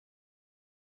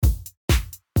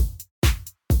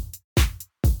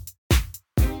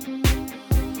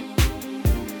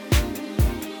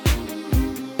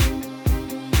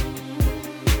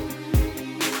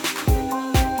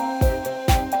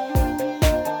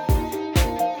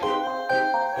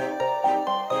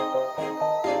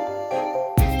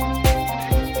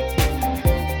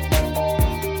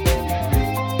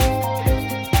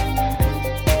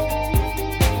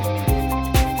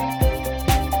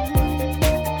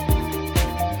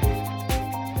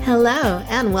Hello,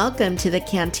 and welcome to the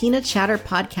Cantina Chatter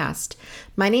podcast.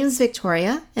 My name is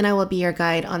Victoria, and I will be your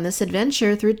guide on this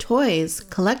adventure through toys,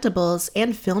 collectibles,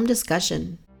 and film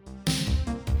discussion.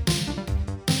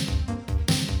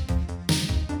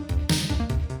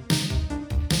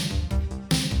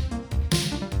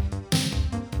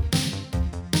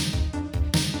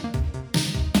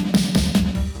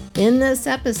 In this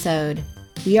episode,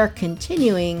 we are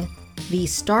continuing the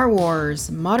Star Wars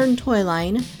Modern Toy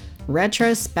Line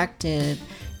retrospective.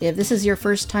 If this is your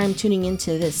first time tuning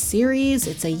into this series,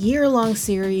 it's a year-long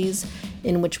series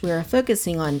in which we are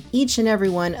focusing on each and every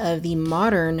one of the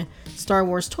modern Star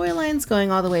Wars toy lines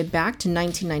going all the way back to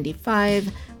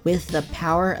 1995 with the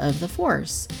Power of the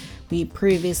Force. We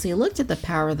previously looked at the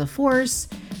Power of the Force.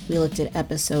 We looked at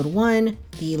Episode 1,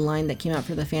 the line that came out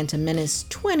for the Phantom Menace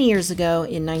 20 years ago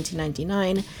in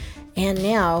 1999. And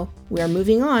now we are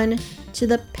moving on to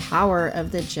the Power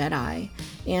of the Jedi.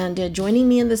 And joining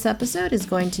me in this episode is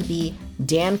going to be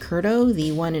Dan Curto,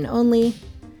 the one and only,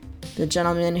 the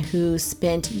gentleman who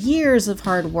spent years of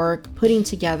hard work putting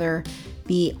together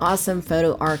the awesome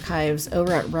photo archives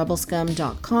over at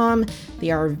rebelscum.com.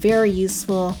 They are very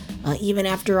useful, even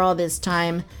after all this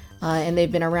time. And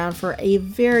they've been around for a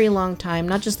very long time,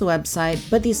 not just the website,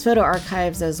 but these photo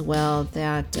archives as well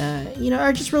that,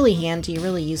 are just really handy,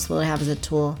 really useful to have as a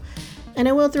tool. And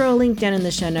I will throw a link down in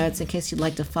the show notes in case you'd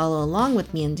like to follow along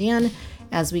with me and Dan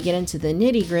as we get into the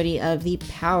nitty-gritty of the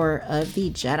Power of the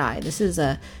Jedi. This is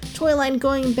a toy line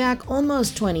going back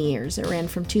almost 20 years. It ran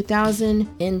from 2000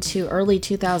 into early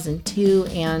 2002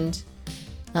 and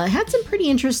had some pretty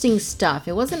interesting stuff.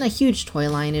 It wasn't a huge toy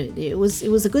line. It was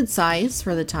a good size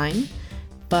for the time,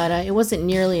 but it wasn't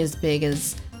nearly as big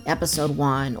as Episode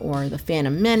 1 or the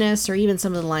Phantom Menace or even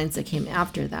some of the lines that came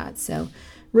after that. So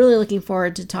really looking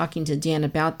forward to talking to Dan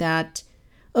about that.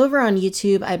 Over on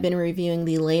YouTube, I've been reviewing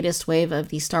the latest wave of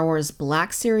the Star Wars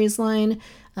Black Series line.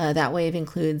 That wave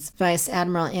includes Vice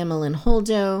Admiral Amilyn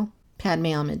Holdo, Padme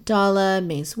Amidala,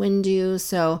 Mace Windu.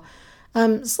 So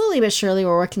slowly but surely,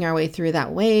 we're working our way through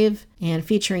that wave and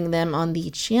featuring them on the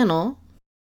channel.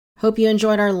 Hope you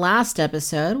enjoyed our last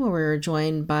episode where we were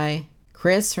joined by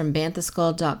Chris from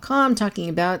banthaskull.com talking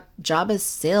about Jabba's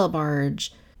sail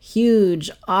barge.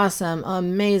 Huge, awesome,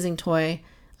 amazing toy.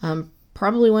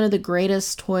 Probably one of the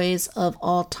greatest toys of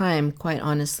all time, quite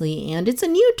honestly. And it's a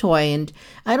new toy, and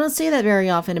I don't say that very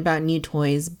often about new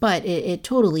toys, but it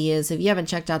totally is. If you haven't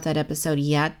checked out that episode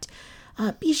yet,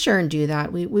 be sure and do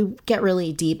that. We get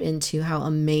really deep into how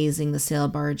amazing the sail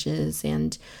barge is,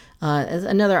 and as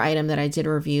another item that I did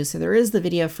review. So there is the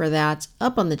video for that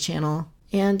up on the channel.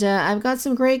 And I've got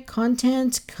some great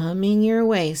content coming your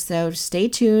way, so stay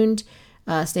tuned.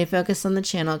 Stay focused on the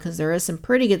channel because there is some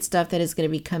pretty good stuff that is going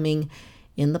to be coming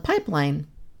in the pipeline.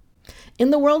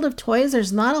 In the world of toys,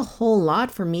 there's not a whole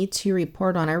lot for me to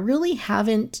report on. I really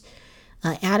haven't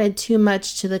added too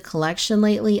much to the collection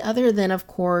lately, other than, of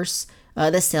course,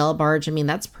 the sail barge. I mean,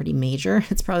 that's pretty major.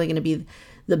 It's probably going to be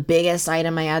the biggest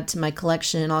item I add to my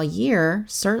collection all year,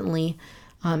 certainly,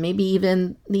 maybe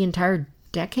even the entire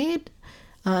decade.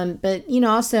 But,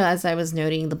 also, as I was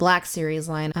noting, the Black Series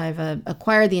line, I've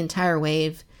acquired the entire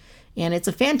wave, and it's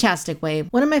a fantastic wave.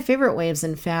 One of my favorite waves,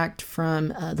 in fact, from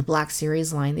the Black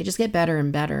Series line. They just get better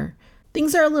and better.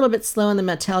 Things are a little bit slow on the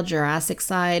Mattel Jurassic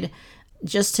side.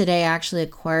 Just today, I actually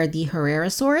acquired the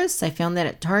Herrerasaurus. I found that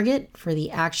at Target for the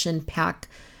Action Pack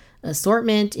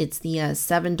assortment. It's the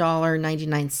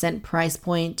 $7.99 price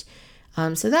point.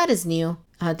 So that is new.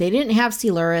 They didn't have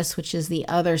Coelurus, which is the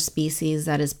other species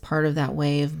that is part of that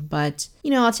wave, but,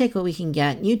 I'll take what we can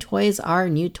get. New toys are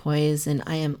new toys, and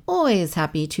I am always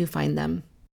happy to find them.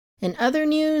 In other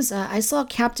news, I saw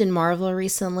Captain Marvel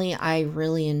recently. I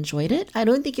really enjoyed it. I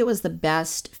don't think it was the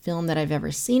best film that I've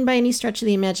ever seen by any stretch of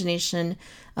the imagination.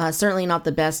 Certainly not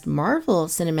the best Marvel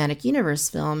Cinematic Universe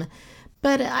film,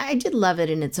 but I did love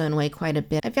it in its own way quite a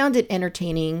bit. I found it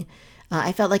entertaining.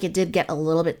 I felt like it did get a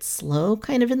little bit slow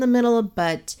kind of in the middle,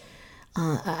 but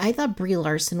I thought Brie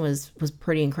Larson was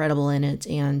pretty incredible in it,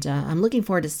 and I'm looking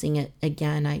forward to seeing it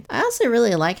again. I also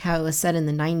really like how it was set in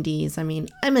the 90s. I mean,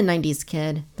 I'm a 90s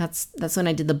kid. That's when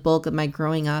I did the bulk of my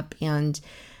growing up, and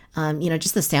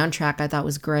just the soundtrack I thought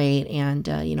was great, and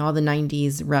all the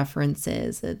 90s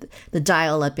references, the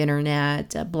dial-up internet,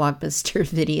 Blockbuster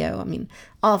video. I mean,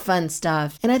 all fun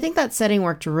stuff. And I think that setting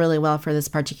worked really well for this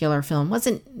particular film.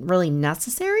 Wasn't really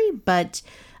necessary, but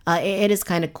it is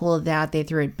kind of cool that they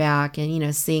threw it back,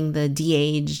 and seeing the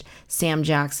de-aged Sam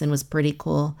Jackson was pretty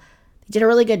cool. They did a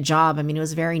really good job. I mean, it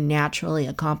was very naturally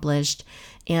accomplished.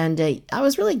 And I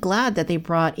was really glad that they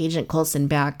brought Agent Coulson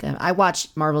back. I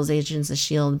watched Marvel's Agents of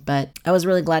S.H.I.E.L.D., but I was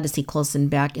really glad to see Coulson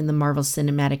back in the Marvel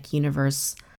Cinematic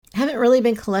Universe. I haven't really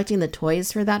been collecting the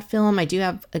toys for that film. I do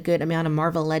have a good amount of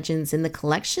Marvel Legends in the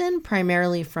collection,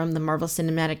 primarily from the Marvel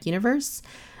Cinematic Universe.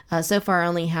 So far, I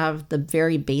only have the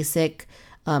very basic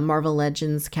Marvel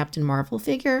Legends Captain Marvel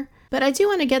figure. But I do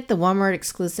want to get the Walmart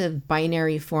exclusive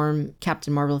binary form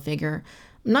Captain Marvel figure.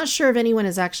 I'm not sure if anyone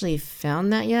has actually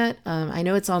found that yet. I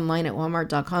know it's online at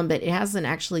walmart.com, but it hasn't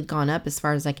actually gone up as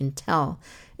far as I can tell.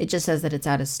 It just says that it's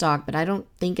out of stock, but I don't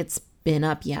think it's been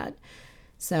up yet.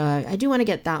 So I do want to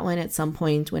get that one at some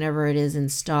point whenever it is in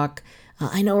stock.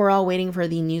 I know we're all waiting for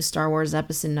the new Star Wars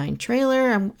Episode 9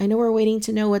 trailer. I know we're waiting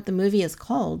to know what the movie is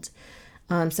called.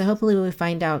 So hopefully we'll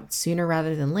find out sooner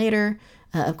rather than later.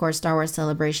 Of course, Star Wars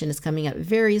Celebration is coming up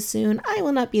very soon. I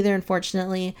will not be there,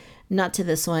 unfortunately. Not to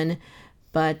this one.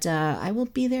 But I will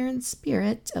be there in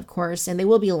spirit, of course. And they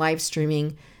will be live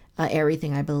streaming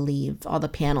everything, I believe. All the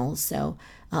panels. So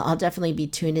I'll definitely be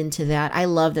tuned into that. I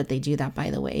love that they do that,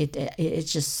 by the way.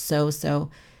 It's just so,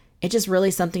 it's just really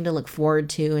something to look forward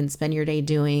to and spend your day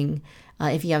doing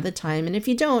if you have the time. And if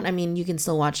you don't, I mean, you can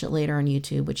still watch it later on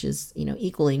YouTube, which is,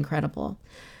 equally incredible.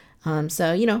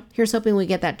 So, here's hoping we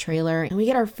get that trailer and we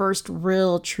get our first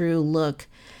real true look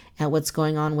at what's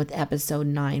going on with Episode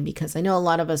 9, because I know a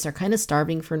lot of us are kind of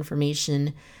starving for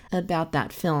information about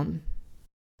that film.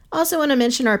 Also want to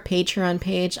mention our Patreon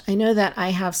page. I know that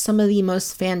I have some of the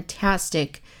most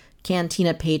fantastic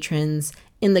Cantina patrons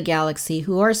in the galaxy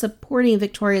who are supporting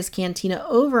Victoria's Cantina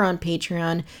over on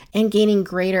Patreon and gaining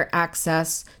greater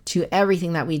access to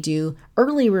everything that we do,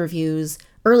 early reviews,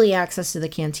 early access to the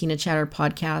Cantina Chatter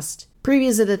podcast,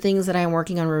 previews of the things that I'm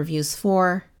working on reviews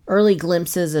for, early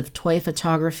glimpses of toy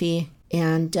photography,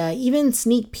 and even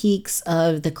sneak peeks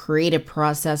of the creative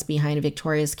process behind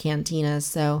Victoria's Cantina.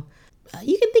 So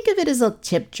you can think of it as a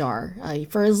tip jar.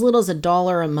 For as little as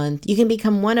 $1 a month, you can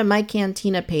become one of my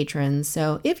Cantina patrons.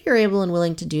 So if you're able and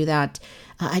willing to do that,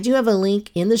 I do have a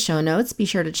link in the show notes. Be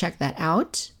sure to check that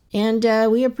out. And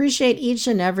we appreciate each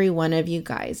and every one of you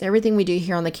guys. Everything we do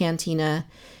here on the Cantina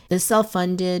is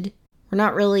self-funded. We're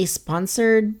not really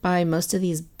sponsored by most of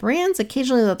these brands.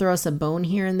 Occasionally they'll throw us a bone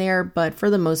here and there, but for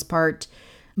the most part,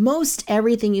 most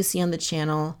everything you see on the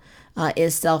channel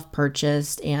is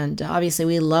self-purchased, and obviously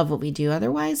we love what we do.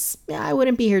 Otherwise, I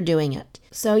wouldn't be here doing it.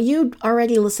 So you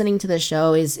already listening to the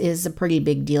show is a pretty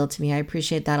big deal to me. I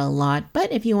appreciate that a lot.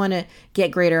 But if you want to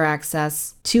get greater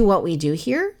access to what we do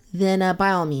here, then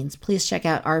by all means, please check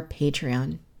out our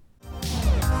Patreon.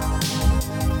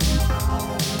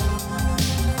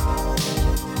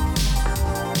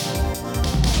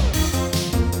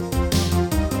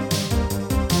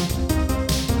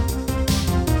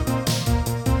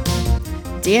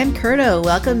 Dan Curto,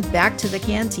 welcome back to the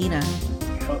Cantina.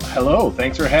 Hello,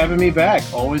 thanks for having me back.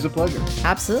 Always a pleasure.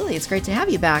 Absolutely, it's great to have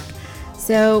you back.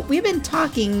 So we've been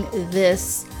talking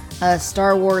this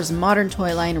Star Wars Modern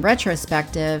Toy Line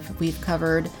retrospective. We've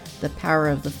covered The Power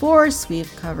of the Force,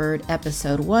 we've covered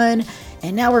Episode 1,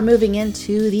 and now we're moving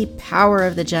into The Power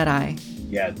of the Jedi.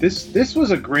 Yeah, this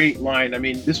was a great line. I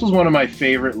mean, this was one of my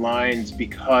favorite lines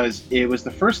because it was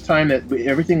the first time that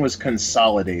everything was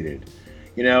consolidated.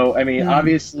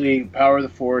 Obviously, Power of the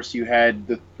Force, you had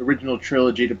the original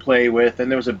trilogy to play with, and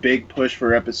there was a big push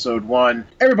for Episode 1.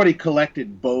 Everybody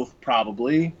collected both,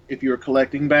 probably, if you were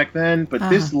collecting back then, but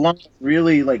this line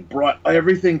really, brought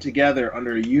everything together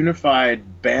under a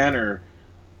unified banner,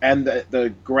 and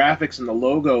the graphics and the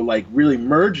logo, really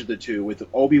merged the two, with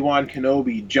Obi-Wan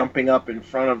Kenobi jumping up in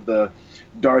front of the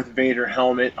Darth Vader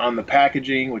helmet on the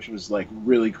packaging, which was,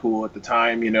 really cool at the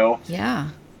time, Yeah.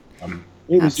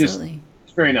 It was Absolutely.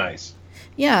 Very nice.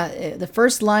 Yeah, the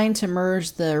first line to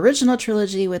merge the original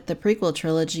trilogy with the prequel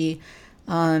trilogy.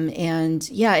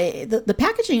 The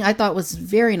packaging I thought was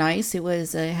very nice. It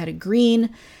was had a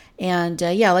green and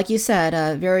like you said,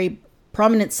 a very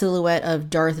prominent silhouette of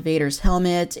Darth Vader's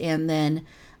helmet, and then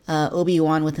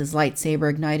Obi-Wan with his lightsaber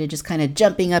ignited, just kind of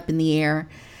jumping up in the air.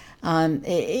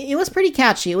 It was pretty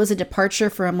catchy. It was a departure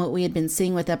from what we had been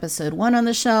seeing with Episode 1 on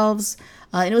the shelves.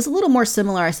 And it was a little more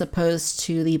similar, I suppose,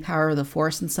 to The Power of the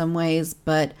Force in some ways,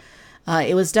 but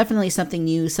it was definitely something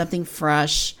new, something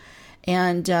fresh.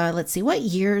 And let's see, what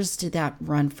years did that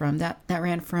run from? That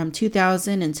ran from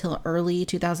 2000 until early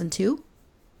 2002?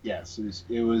 Yes,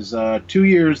 it was 2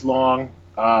 years long,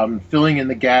 filling in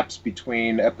the gaps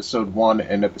between Episode 1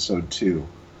 and Episode 2.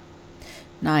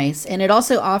 Nice. And it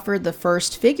also offered the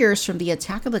first figures from the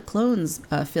Attack of the Clones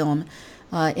film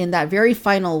in that very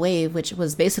final wave, which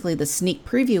was basically the sneak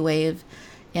preview wave.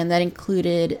 And that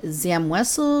included Zam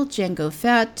Wesell, Jango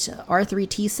Fett,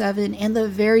 R3-T7, and the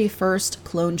very first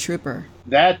clone trooper.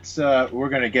 That's, we're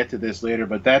going to get to this later,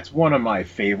 but that's one of my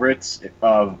favorites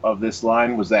of this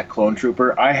line, was that clone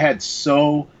trooper. I had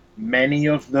so many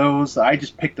of those. I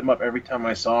just picked them up every time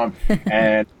I saw them,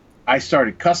 and I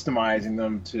started customizing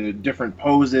them to different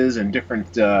poses and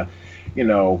different, you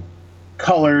know,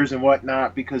 colors and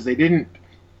whatnot because they didn't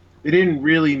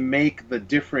really make the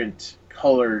different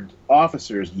colored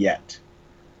officers yet.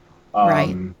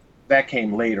 Right. That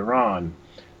came later on,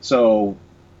 so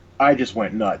I just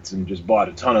went nuts and just bought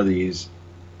a ton of these.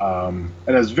 And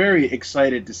I was very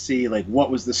excited to see like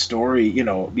what was the story,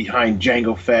 behind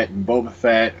Jango Fett and Boba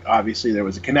Fett. Obviously, there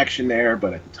was a connection there,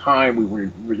 but at the time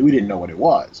we didn't know what it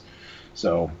was.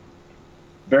 So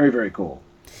very very cool.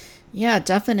 Yeah,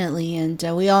 definitely. And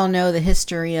we all know the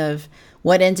history of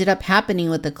what ended up happening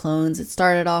with the clones. It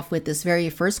started off with this very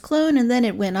first clone, and then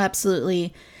it went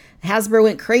absolutely. Hasbro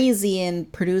went crazy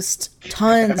and produced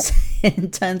tons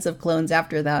and tons of clones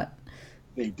after that.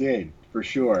 They did for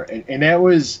sure, and that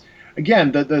was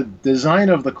again the design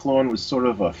of the clone was sort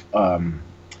of a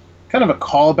kind of a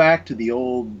callback to the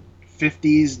old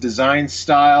 '50s design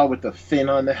style with the fin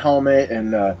on the helmet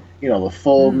and the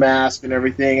full Mm. mask and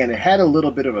everything, and it had a little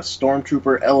bit of a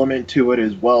stormtrooper element to it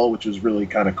as well, which was really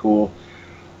kind of cool.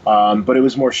 But it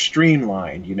was more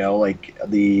streamlined, like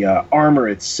the armor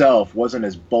itself wasn't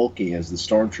as bulky as the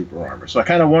stormtrooper armor. So I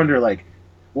kind of wonder, like,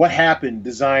 what happened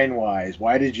design wise?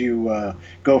 Why did you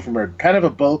go from a kind of a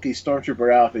bulky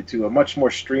stormtrooper outfit to a much more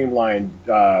streamlined,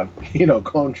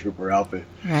 clone trooper outfit?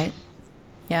 Right.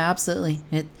 Yeah, absolutely.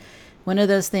 One of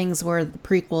those things where the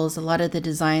prequels, a lot of the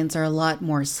designs are a lot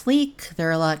more sleek.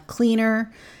 They're a lot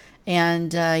cleaner,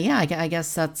 and yeah, I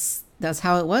guess that's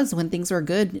how it was when things were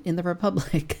good in the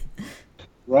Republic.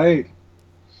 Right.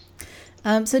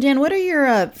 So Dan, what are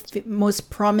your most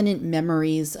prominent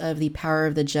memories of the Power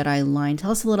of the Jedi line?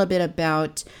 Tell us a little bit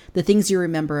about the things you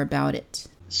remember about it.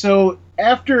 So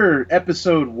after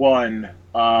Episode One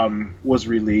was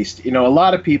released, a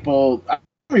lot of people. I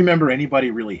don't remember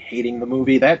anybody really hating the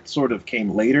movie. That sort of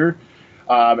came later,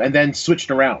 and then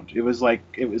switched around. It was like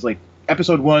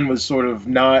Episode One was sort of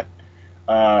not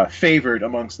favored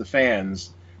amongst the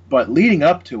fans, but leading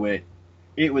up to it,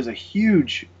 it was a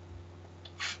huge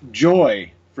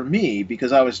joy for me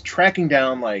because I was tracking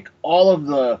down like all of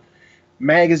the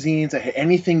magazines that had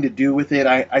anything to do with it.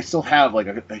 I still have like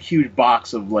a huge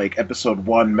box of like Episode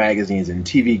One magazines and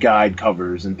TV guide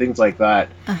covers and things like that.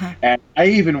 Uh-huh. And I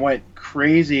even went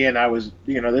crazy, and I was,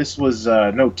 this was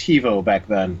no TiVo back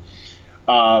then,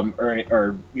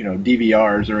 or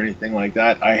DVRs or anything like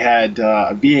that. I had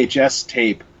a VHS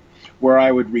tape where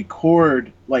I would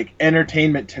record like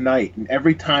Entertainment Tonight, and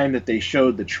every time that they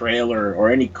showed the trailer or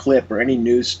any clip or any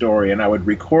news story, and I would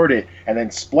record it and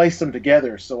then splice them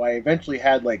together. So I eventually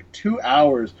had like 2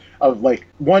 hours of like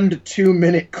 1 to 2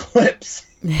 minute clips.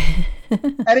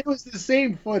 And it was the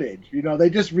same footage, they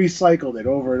just recycled it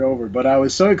over and over. But I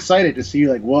was so excited to see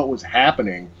like what was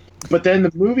happening. But then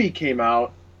the movie came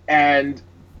out, and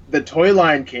the toy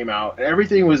line came out, and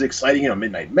everything was exciting,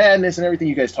 Midnight Madness and everything.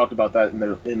 You guys talked about that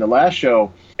in the last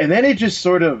show, and then it just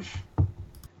sort of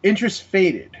interest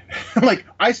faded. Like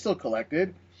I still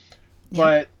collected, Yeah.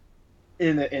 but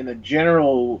in the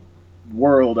general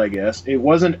world, I guess it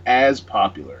wasn't as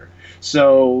popular.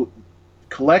 So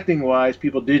collecting wise,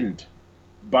 people didn't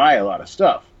buy a lot of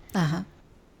stuff, Uh-huh.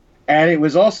 and it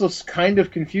was also kind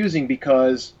of confusing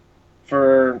because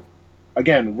for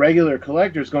again, regular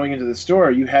collectors going into the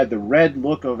store, you had the red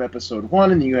look of Episode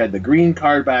One, and then you had the green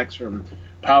card backs from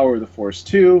Power of the Force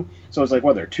 2. So it's like,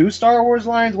 well, there are two Star Wars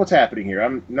lines? What's happening here?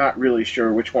 I'm not really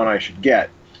sure which one I should get.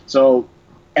 So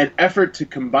an effort to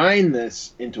combine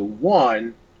this into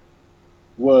one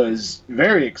was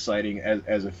very exciting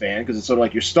as a fan, because it's sort of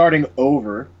like you're starting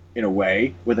over in a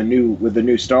way with the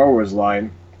new Star Wars line,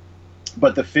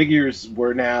 but the figures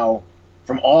were now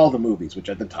from all the movies, which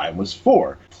at the time was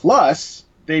four. Plus,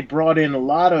 they brought in a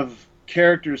lot of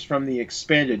characters from the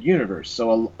expanded universe.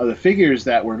 So the figures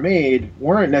that were made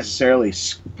weren't necessarily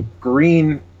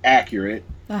screen accurate.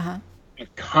 Uh-huh.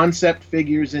 Concept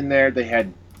figures in there. They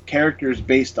had characters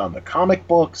based on the comic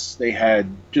books. They had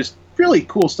just really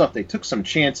cool stuff. They took some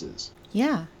chances.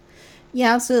 Yeah.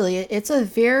 Yeah, absolutely. It's a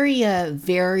very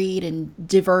varied and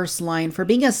diverse line for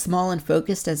being as small and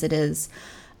focused as it is.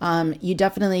 You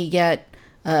definitely get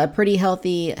a pretty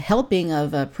healthy helping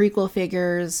of prequel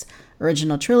figures,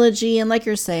 original trilogy, and like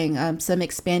you're saying, some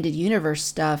expanded universe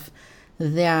stuff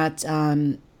that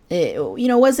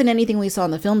wasn't anything we saw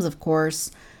in the films, of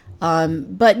course,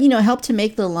 but helped to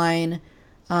make the line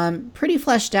pretty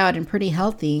fleshed out and pretty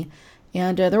healthy.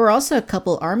 And there were also a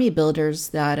couple army builders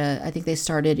that I think they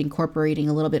started incorporating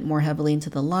a little bit more heavily into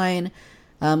the line,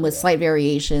 with slight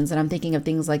variations. And I'm thinking of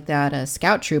things like that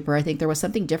Scout Trooper. I think there was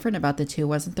something different about the two,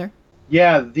 wasn't there?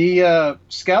 Yeah, the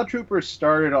Scout Trooper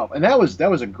started off, and that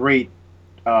was a great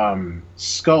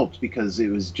sculpt because it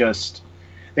was just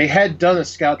they had done a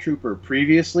Scout Trooper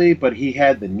previously, but he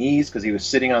had the knees because he was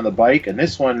sitting on the bike, and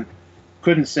this one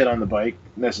couldn't sit on the bike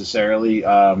necessarily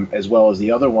as well as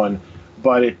the other one,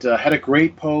 but it had a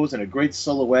great pose and a great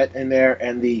silhouette in there,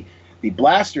 and the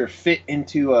blaster fit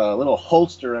into a little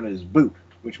holster on his boot,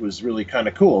 which was really kind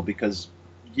of cool because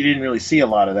you didn't really see a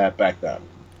lot of that back then.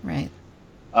 Right.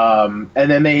 And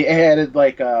then they added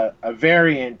like a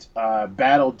variant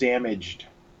battle damaged,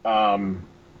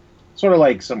 sort of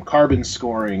like some carbon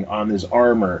scoring on his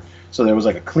armor. So there was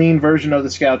like a clean version of the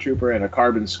Scout Trooper and a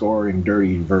carbon scoring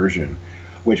dirty version,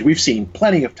 which we've seen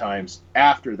plenty of times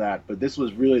after that. But this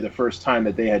was really the first time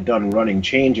that they had done running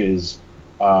changes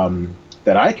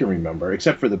that I can remember,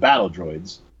 except for the battle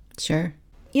droids. Sure.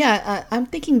 Yeah, I'm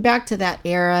thinking back to that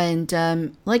era,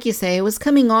 and like you say, it was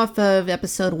coming off of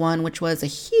episode one, which was a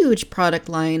huge product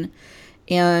line.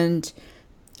 And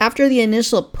after the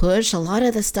initial push, a lot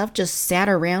of the stuff just sat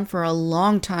around for a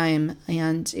long time,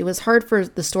 and it was hard for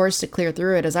the stores to clear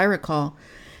through it, as I recall.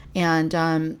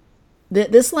 And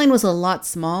this line was a lot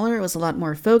smaller, it was a lot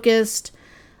more focused.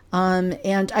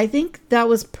 And I think that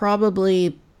was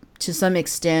probably to some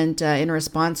extent in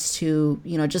response to,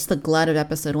 just the glut of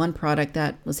episode one product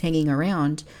that was hanging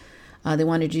around. They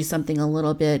wanted to do something a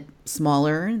little bit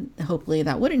smaller, hopefully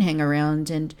that wouldn't hang around.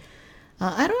 And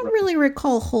I don't really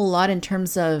recall a whole lot in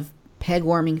terms of peg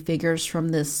warming figures from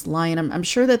this line. I'm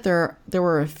sure that there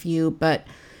were a few, but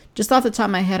just off the top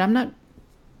of my head,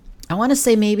 I want to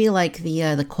say maybe like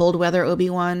the cold weather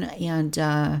Obi-Wan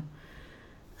and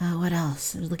what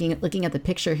else? I was looking at the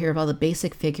picture here of all the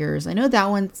basic figures. I know that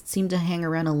one seemed to hang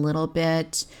around a little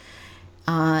bit,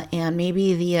 and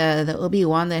maybe the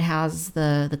Obi-Wan that has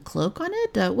the cloak on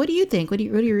it. What do you think? What do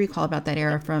you recall about that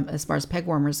era from as far as peg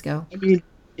warmers go? I mean,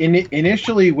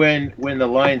 initially when the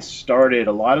line started,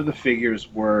 a lot of the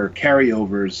figures were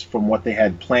carryovers from what they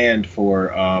had planned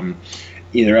for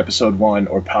either Episode One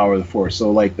or Power of the Force.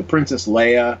 So, like the Princess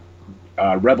Leia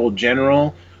Rebel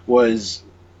General was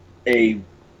a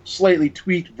slightly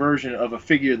tweaked version of a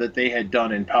figure that they had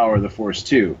done in Power of the Force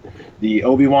 2. The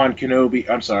Obi-Wan Kenobi,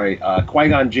 I'm sorry,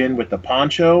 Qui-Gon Jinn with the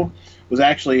poncho was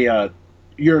actually a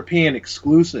European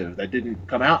exclusive that didn't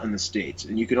come out in the States,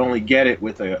 and you could only get it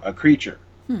with a creature.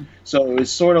 So it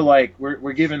was sort of like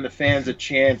we're giving the fans a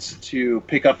chance to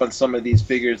pick up on some of these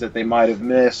figures that they might have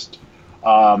missed,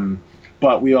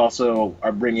 but we also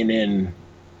are bringing in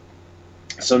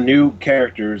some new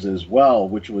characters as well,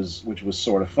 which was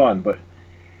sort of fun. But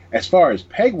as far as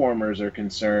peg warmers are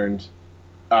concerned,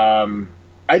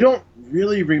 I don't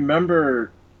really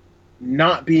remember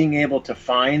not being able to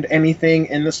find anything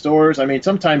in the stores. I mean,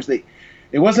 sometimes it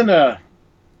wasn't a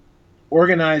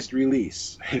organized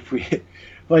release. If we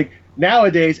like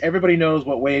nowadays, everybody knows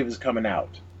what wave is coming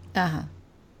out. Uh-huh.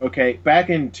 Okay, back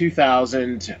in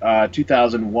 2000,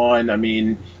 2001, I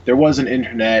mean, there was an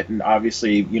internet, and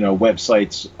obviously,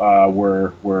 websites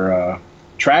were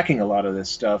tracking a lot of this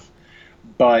stuff,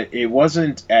 but it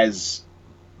wasn't as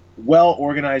well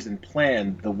organized and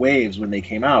planned, the waves, when they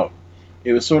came out.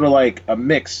 It was sort of like a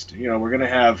mixed, we're going to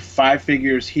have 5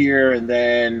 figures here, and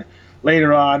then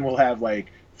later on we'll have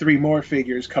like 3 more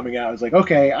figures coming out. It's like,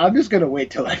 okay, I'm just going to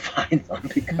wait till I find them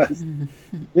because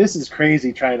this is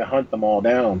crazy trying to hunt them all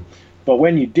down. But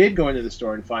when you did go into the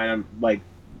store and find them, like,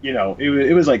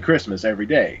 it was like Christmas every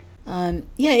day.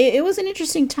 Yeah, it was an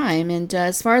interesting time. And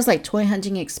as far as like toy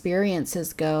hunting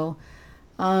experiences go,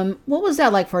 what was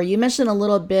that like for you? You mentioned a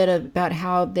little bit about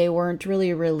how they weren't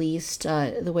really released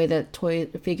the way that toy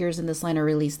figures in this line are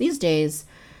released these days.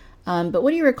 But what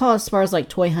do you recall as far as like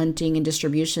toy hunting and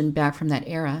distribution back from that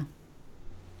era?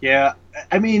 Yeah,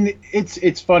 I mean,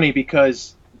 it's funny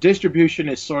because distribution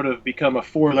has sort of become a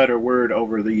 4-letter word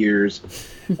over the years,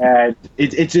 and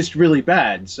it's just really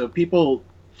bad. So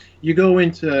you go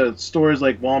into stores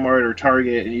like Walmart or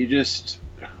Target, and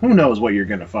who knows what you're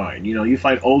going to find. You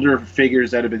find older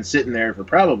figures that have been sitting there for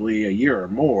probably a year or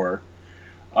more.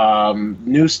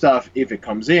 New stuff, if it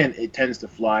comes in, it tends to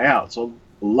fly out. So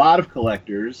a lot of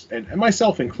collectors, and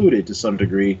myself included to some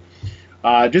degree,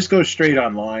 just go straight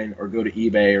online or go to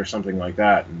eBay or something like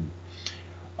that.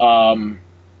 And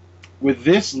with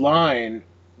this line,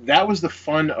 that was the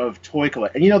fun of toy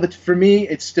collecting. And for me,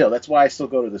 that's why I still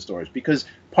go to the stores, because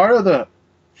part of the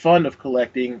fun of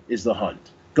collecting is the hunt.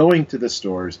 Going to the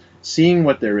stores, seeing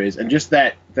what there is, and just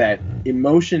that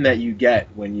emotion that you get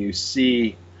when you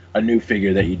see a new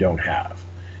figure that you don't have.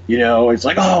 It's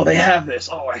like, oh, they have this.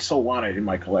 Oh, I so want it in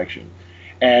my collection.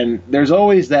 And there's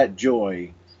always that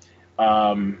joy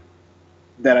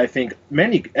that I think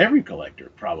every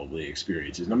collector probably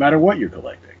experiences, no matter what you're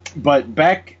collecting. But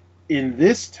back in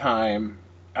this time,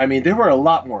 I mean, there were a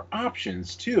lot more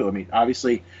options too. I mean,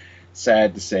 obviously,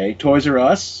 sad to say, Toys R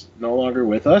Us no longer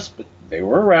with us, but they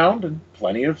were around and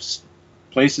plenty of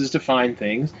places to find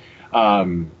things.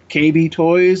 KB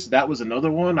Toys, that was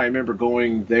another one. I remember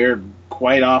going there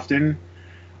quite often.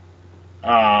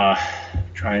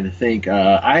 Trying to think.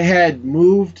 I had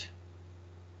moved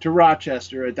to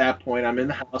Rochester at that point. I'm in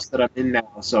the house that I'm in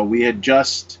now, so we had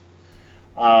just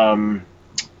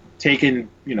taken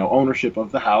ownership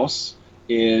of the house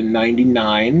in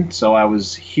 '99. So I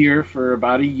was here for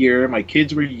about a year. My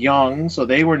kids were young, so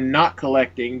they were not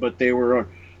collecting, but they were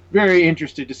very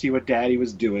interested to see what Daddy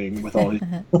was doing with all his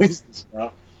toys and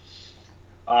stuff.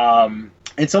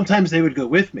 And sometimes they would go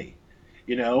with me,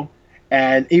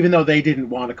 and even though they didn't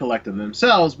want to collect them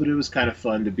themselves, but it was kind of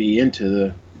fun to be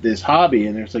into this hobby.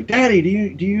 And it's like, Daddy,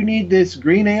 do you need this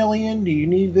green alien? Do you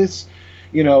need this,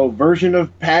 version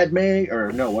of Padme?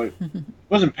 Or no, it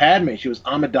wasn't Padme. She was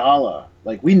Amidala.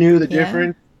 Like, we knew the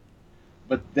difference,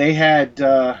 but they had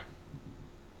the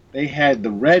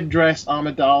red dress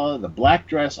Amidala, the black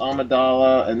dress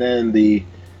Amidala, and then the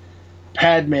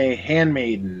Padme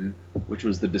handmaiden, which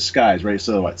was the disguise, right?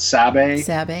 So what, Sabe?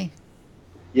 Sabe.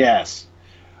 Yes.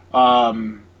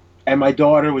 And my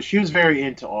daughter she was very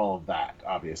into all of that,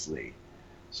 obviously.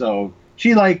 So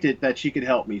she liked it that she could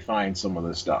help me find some of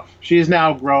this stuff. She is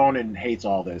now grown and hates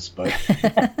all this, but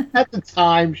at the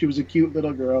time she was a cute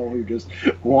little girl who just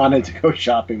wanted to go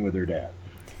shopping with her dad.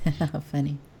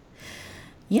 Funny.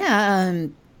 Yeah,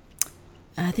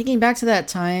 thinking back to that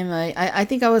time, I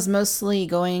think I was mostly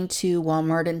going to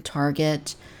Walmart and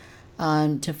Target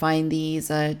to find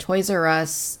these. Toys R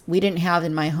Us, we didn't have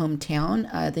in my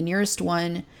hometown. The nearest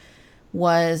one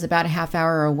was about a half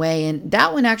hour away, and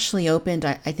that one actually opened,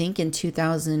 I think, in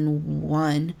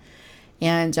 2001.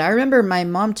 And I remember my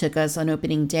mom took us on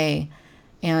opening day,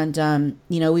 and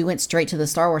we went straight to the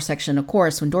Star Wars section, of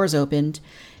course, when doors opened.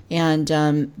 And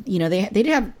they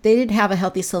did have a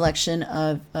healthy selection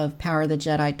of Power of the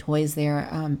Jedi toys there.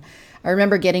 I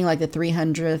remember getting like the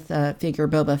 300th figure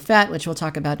Boba Fett, which we'll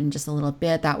talk about in just a little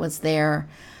bit. That was there,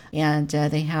 and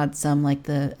they had some like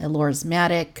the Elor's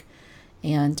Matic,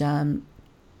 and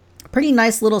pretty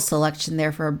nice little selection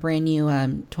there for a brand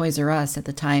new Toys R Us at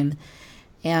the time.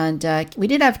 And we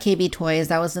did have KB Toys.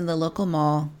 That was in the local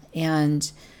mall,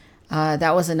 and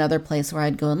that was another place where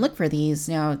I'd go and look for these.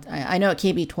 Now, I know at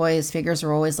KB Toys, figures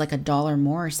are always like $1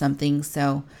 more or something.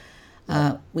 So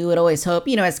we would always hope,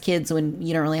 as kids, when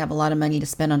you don't really have a lot of money to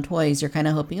spend on toys, you're kind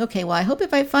of hoping, okay, well, I hope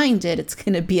if I find it, it's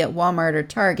going to be at Walmart or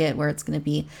Target, where it's going to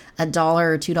be $1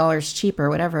 or $2 cheaper,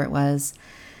 whatever it was.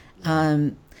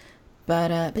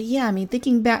 But yeah, I mean,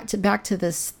 thinking back to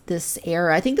this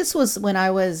era, I think this was when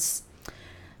I was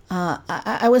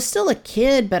still a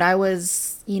kid, but I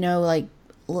was, I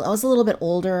was a little bit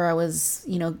older. I was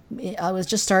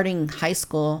just starting high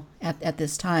school at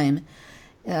this time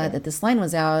that this line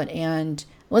was out, and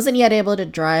wasn't yet able to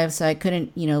drive, so I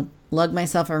couldn't, lug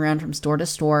myself around from store to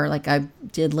store like I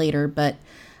did later. But,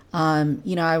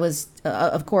 I was,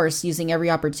 of course, using every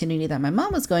opportunity that my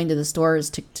mom was going to the stores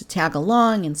to tag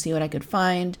along and see what I could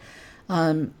find.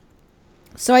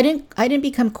 So I didn't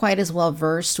become quite as well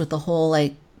versed with the whole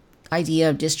idea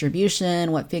of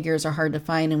distribution, what figures are hard to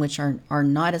find and which are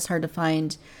not as hard to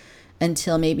find,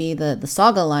 until maybe the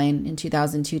Saga line in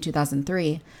 2002,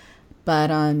 2003.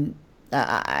 But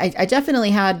I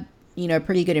definitely had, a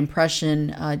pretty good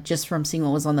impression just from seeing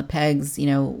what was on the pegs,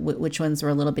 which ones were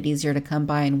a little bit easier to come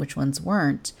by and which ones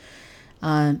weren't.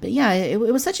 But yeah, it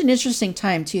was such an interesting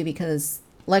time too, because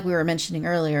like we were mentioning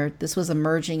earlier, this was a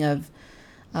merging of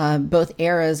both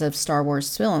eras of Star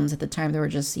Wars films. At the time, there were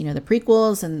just, the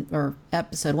prequels or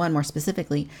episode 1 more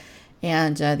specifically,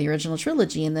 and the original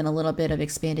trilogy, and then a little bit of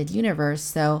expanded universe.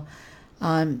 So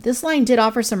this line did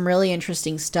offer some really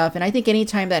interesting stuff. And I think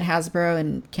anytime that Hasbro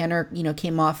and Kenner,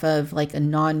 came off of like a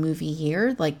non-movie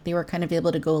year, like they were kind of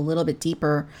able to go a little bit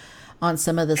deeper on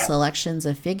some of the selections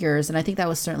of figures. And I think that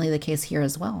was certainly the case here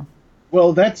as well.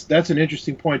 Well, that's an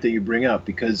interesting point that you bring up,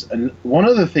 because one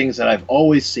of the things that I've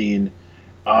always seen,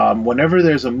 whenever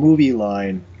there's a movie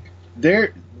line,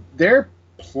 they're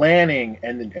planning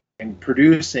and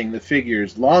producing the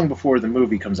figures long before the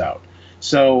movie comes out.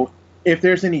 So if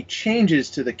there's any changes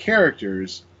to the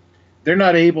characters, they're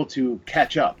not able to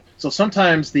catch up. So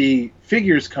sometimes the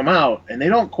figures come out and they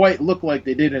don't quite look like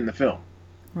they did in the film.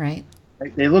 Right.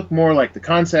 They look more like the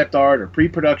concept art or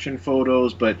pre-production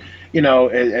photos, but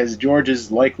as George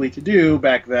is likely to do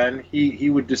back then, he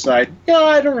would decide,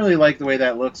 I don't really like the way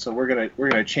that looks, so we're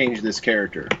gonna change this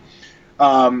character.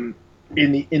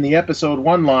 in the episode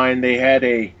one line, they had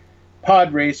a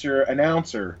pod racer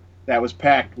announcer that was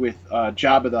packed with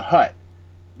Jabba the Hutt.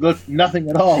 Looked nothing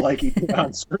at all like he did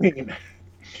on screen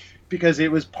because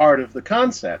it was part of the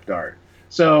concept art.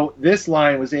 So this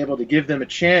line was able to give them a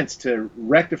chance to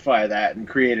rectify that and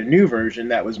create a new version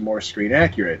that was more screen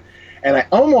accurate. And I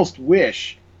almost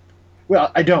wish,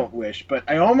 well, I don't wish, but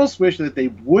I almost wish that they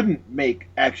wouldn't make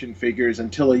action figures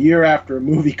until a year after a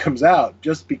movie comes out,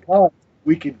 just because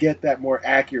we could get that more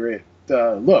accurate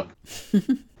look.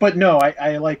 But no,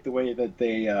 I like the way that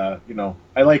they,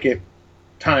 I like it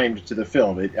timed to the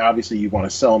film. Obviously, you want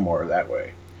to sell more that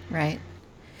way. Right.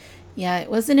 Yeah,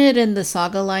 wasn't it in the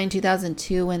Saga line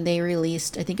 2002 when they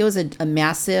released, I think it was a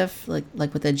massive,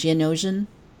 like with a Geonosian?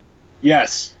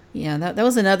 Yes. Yeah, that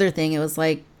was another thing. It was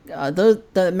like, the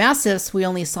massives we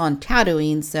only saw in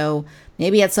Tatooine, so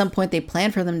maybe at some point they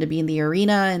planned for them to be in the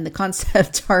arena and the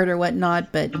concept art or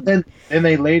whatnot, but... Then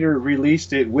they later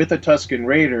released it with a Tusken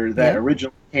Raider that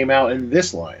originally came out in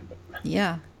this line.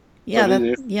 Yeah. Yeah,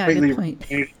 good point.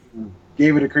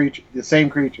 Gave it a creature, the same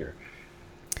creature.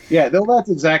 Yeah, though that's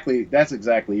exactly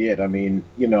it. I mean,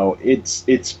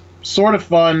 it's sort of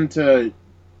fun to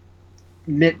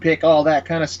nitpick all that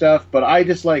kind of stuff, but I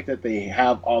just like that they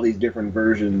have all these different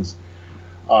versions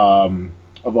of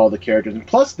all the characters. And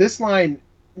plus, this line,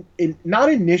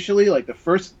 not initially like the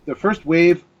first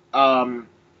wave. Well,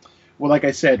 like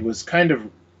I said, was kind of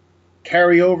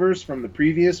carryovers from the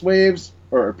previous waves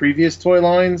or previous toy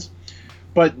lines,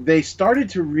 but they started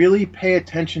to really pay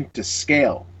attention to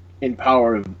scale in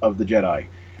Power of the Jedi.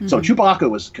 Mm-hmm. So Chewbacca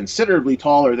was considerably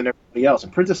taller than everybody else,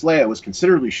 and Princess Leia was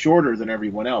considerably shorter than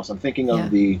everyone else. I'm thinking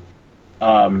of the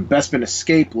Bespin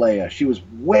Escape Leia. She was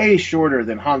way shorter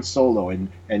than Han Solo, and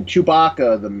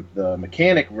Chewbacca, the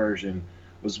mechanic version,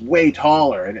 was way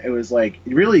taller, and it was like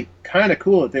really kind of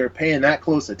cool that they were paying that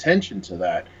close attention to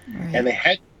that. Right. And they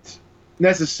hadn't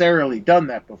necessarily done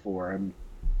that before. And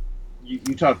you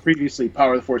talked previously,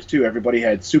 Power of the Force 2, everybody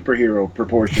had superhero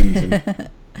proportions,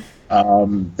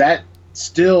 and that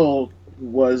still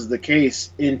was the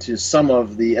case into some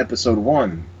of the episode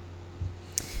 1.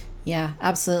 Yeah,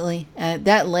 absolutely.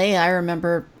 That Leia, I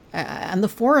remember on the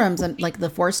forums, like the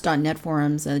Force.net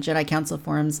forums, the Jedi Council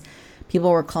forums, people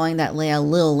were calling that Leia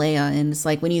Lil Leia, and it's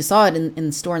like when you saw it in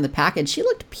the store in the package, she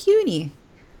looked puny.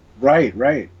 Right.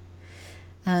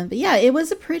 But yeah, it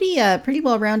was a pretty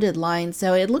well-rounded line.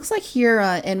 So it looks like here,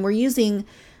 and we're using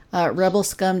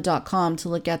rebelscum.com to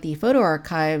look at the photo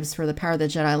archives for the Power of the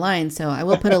Jedi line. So I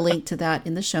will put a link to that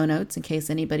in the show notes in case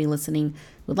anybody listening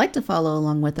would like to follow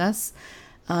along with us.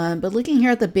 But looking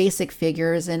here at the basic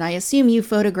figures, and I assume you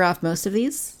photographed most of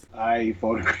these? I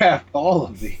photographed all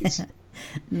of these.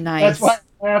 Nice. That's why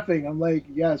I'm laughing. I'm like,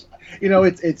 yes.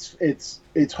 It's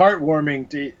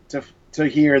heartwarming to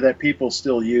hear that people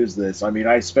still use this. I mean,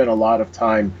 I spent a lot of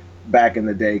time back in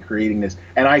the day creating this,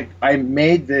 and I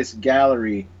made this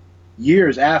gallery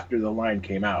years after the line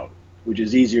came out, which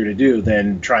is easier to do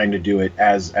than trying to do it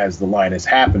as the line is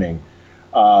happening.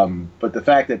 But the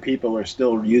fact that people are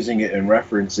still using it and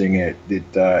referencing it,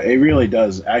 it really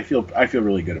does. I feel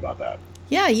really good about that.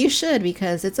 Yeah, you should,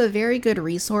 because it's a very good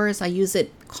resource. I use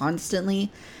it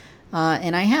constantly,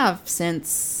 and I have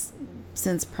since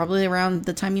probably around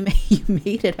the time you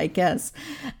made it, I guess.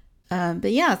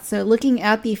 But yeah, so looking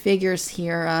at the figures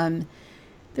here,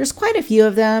 there's quite a few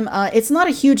of them. It's not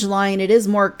a huge line. It is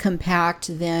more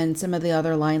compact than some of the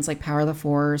other lines like Power of the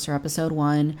Force or Episode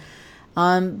 1.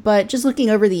 But just looking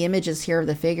over the images here of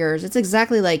the figures, it's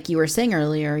exactly like you were saying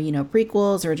earlier,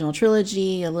 prequels, original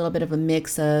trilogy, a little bit of a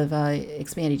mix of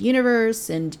expanded universe,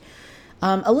 and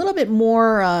a little bit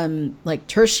more like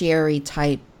tertiary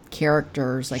type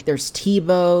characters. Like there's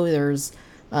Tebow, there's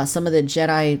some of the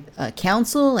Jedi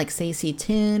Council, like Saesee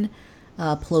Tiin,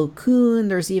 Plo Koon,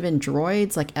 there's even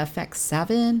droids like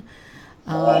FX7.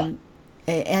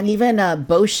 And even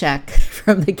Boshek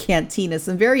from the Cantina,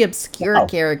 some very obscure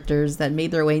characters that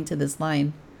made their way into this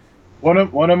line. One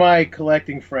of my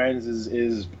collecting friends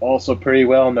is also pretty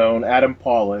well known, Adam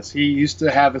Paulus. He used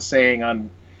to have a saying on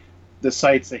the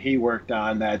sites that he worked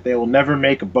on that they will never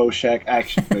make a Boshek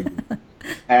action figure,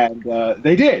 and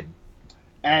they did,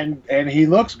 and he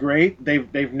looks great.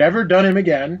 They've never done him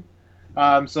again.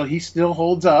 So he still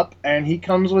holds up, and he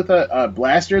comes with a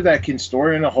blaster that can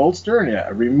store in a holster and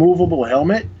a removable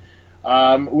helmet,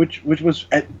 which was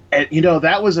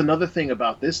that was another thing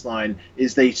about this line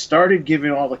is they started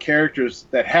giving all the characters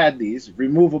that had these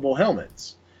removable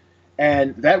helmets,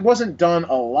 and that wasn't done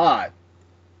a lot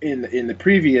in the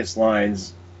previous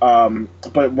lines.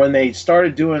 But when they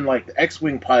started doing like the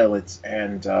X-wing pilots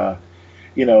and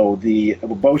the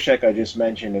Boshek I just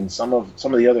mentioned, and some of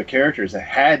the other characters that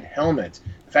had helmets.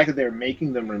 The fact that they were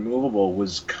making them removable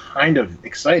was kind of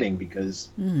exciting because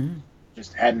Hmm. it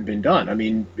just hadn't been done. I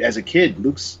mean, as a kid,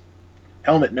 Luke's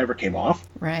helmet never came off.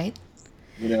 Right.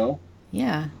 You know,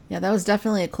 Yeah, yeah, that was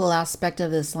definitely a cool aspect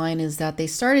of this line is that they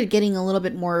started getting a little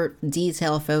bit more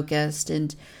detail focused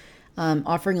and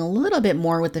offering a little bit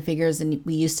more with the figures than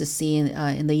we used to see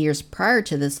in the years prior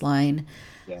to this line.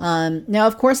 yeah, Now,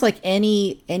 of course, like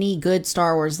any good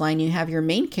Star Wars line, you have your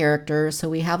main character. So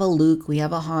we have a Luke, we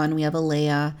have a Han, we have a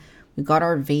Leia, we got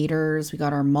our Vaders, we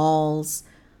got our Mauls,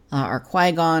 our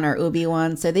Qui Gon, our Obi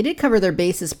Wan. So they did cover their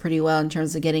bases pretty well in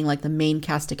terms of getting like the main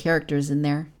cast of characters in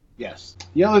there. yes.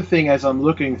 The other thing, as I'm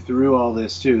looking through all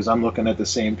this too, is I'm looking at the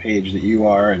same page that you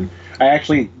are, and I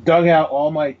actually dug out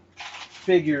all my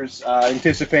figures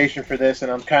anticipation for this,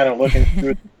 and I'm kind of looking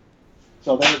through.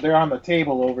 So they're on the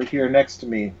table over here next to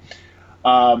me.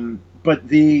 But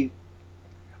the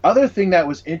other thing that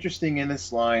was interesting in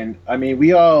this line, I mean,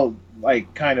 we all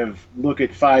like kind of look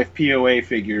at five POA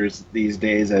figures these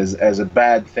days as a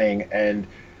bad thing, and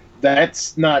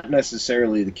that's not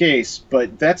necessarily the case.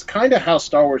 But that's kind of how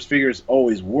Star Wars figures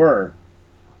always were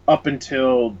up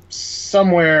until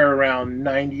somewhere around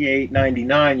 98,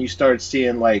 99. You started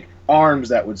seeing like arms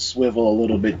that would swivel a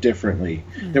little bit differently.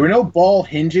 There were no ball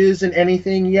hinges in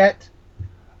anything yet.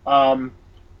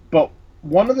 But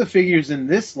one of the figures in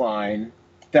this line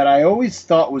that I always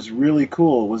thought was really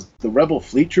cool was the Rebel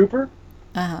Fleet Trooper,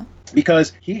 Uh huh.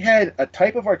 because he had a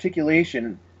type of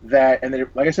articulation that, and there,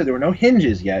 like I said, there were no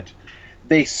hinges yet.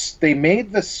 They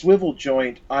made the swivel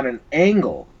joint on an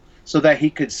angle so that he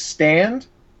could stand,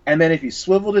 and then if he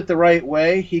swiveled it the right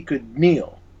way, he could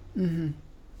kneel. Hmm.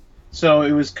 So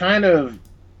it was kind of,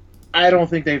 I don't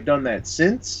think they've done that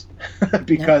since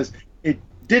because it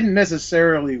didn't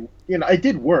necessarily, it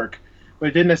did work, but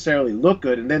it didn't necessarily look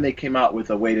good. And then they came out with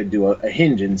a way to do a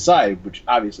hinge inside, which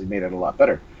obviously made it a lot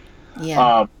better.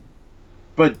 Yeah.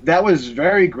 But that was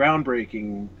very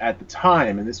groundbreaking at the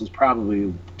time, and this was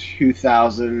probably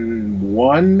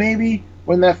 2001 maybe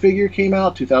when that figure came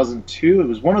out. 2002. It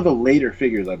was one of the later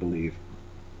figures, I believe.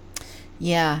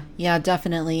 Yeah, yeah,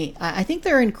 definitely. I think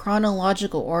they're in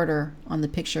chronological order on the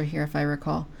picture here, if I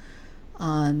recall.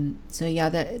 So yeah,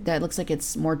 that looks like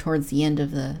it's more towards the end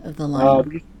of the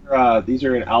line. These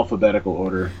are in alphabetical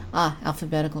order. Ah,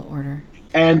 alphabetical order.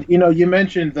 And you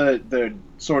mentioned the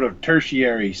sort of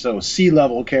tertiary, so sea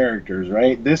level characters,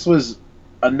 right? This was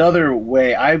another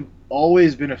way. I've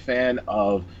always been a fan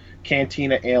of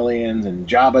Cantina aliens and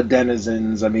Jabba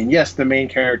denizens. I mean, yes, the main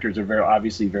characters are very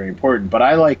obviously very important, but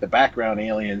I like the background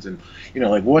aliens and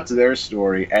like what's their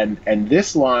story. And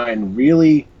this line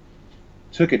really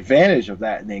took advantage of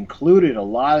that, and they included a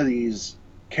lot of these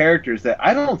characters that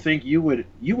I don't think you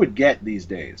would get these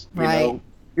days. Right.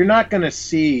 You're not going to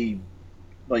see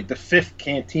like the fifth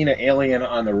Cantina alien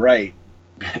on the right.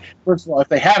 First of all, if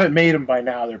they haven't made them by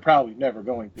now, they're probably never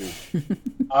going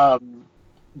to.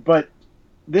 But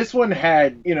this one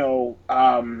had,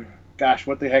 gosh,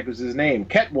 what the heck was his name?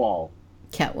 Ketwall,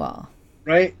 Ketwall.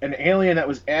 right? An alien that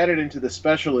was added into the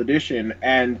special edition,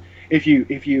 and if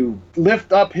you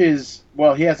lift up his,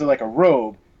 well, he has like a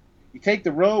robe. You take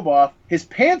the robe off, his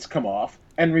pants come off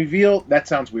and reveal. That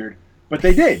sounds weird, but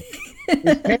they did.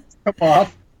 His pants come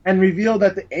off and reveal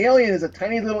that the alien is a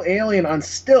tiny little alien on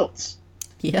stilts.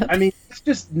 Yep. I mean, it's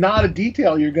just not a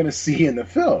detail you're going to see in the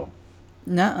film.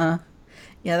 Nuh-uh.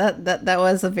 Yeah, that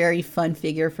was a very fun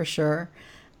figure for sure.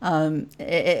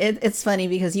 It's funny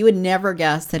because you would never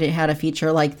guess that it had a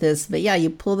feature like this, but yeah, you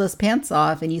pull those pants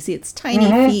off and you see its tiny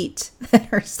feet that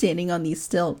are standing on these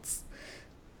stilts.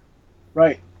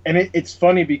 Right, and it's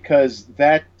funny because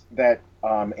that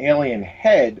alien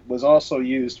head was also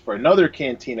used for another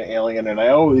Cantina alien, and I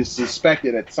always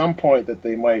suspected at some point that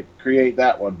they might create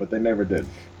that one, but they never did.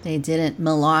 They didn't.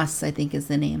 Melos, I think, is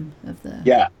the name of the.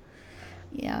 Yeah,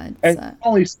 Yeah, it's and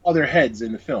only saw their heads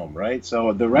in the film, right?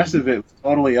 So the rest of it was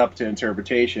totally up to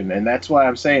interpretation, and that's why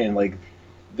I'm saying like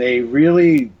they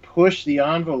really push the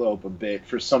envelope a bit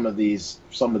for some of these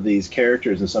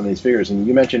characters and some of these figures. And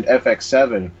you mentioned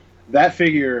FX7. That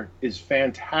figure is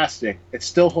fantastic. It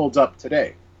still holds up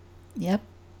today. Yep.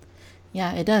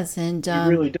 Yeah, it does. And It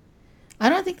really does. I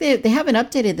don't think they haven't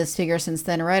updated this figure since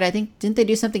then, right? I think didn't they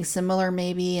do something similar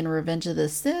maybe in Revenge of the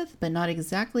Sith, but not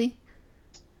exactly.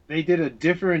 They did a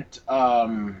different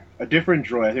droid. I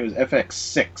think it was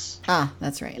FX6. Ah,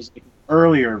 that's It right. was like an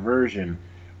earlier version.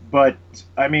 But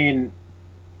I mean,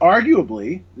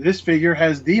 arguably, this figure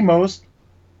has the most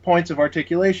points of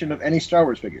articulation of any Star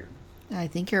Wars figure I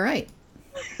think you're right.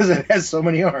 because it has so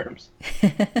many arms.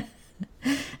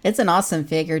 It's an awesome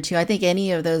figure too. I think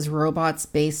any of those robots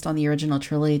based on the original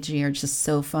trilogy are just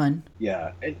so fun.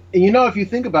 Yeah, and you know, if you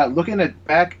think about looking at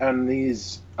back on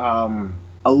these, a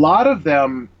lot of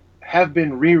them have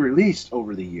been re-released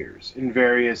over the years in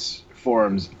various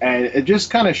forms, and it just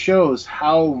kind of shows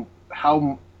how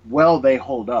well they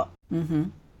hold up. Mm-hmm.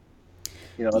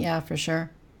 You know, Yeah, for sure.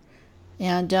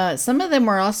 And some of them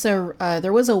were also,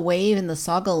 there was a wave in the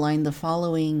Saga line the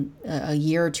following a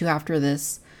year or two after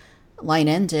this line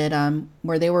ended,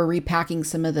 where they were repacking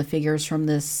some of the figures from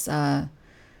this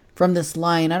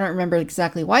line. I don't remember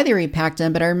exactly why they repacked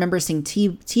them, but I remember seeing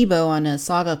Tebow on a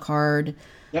Saga card.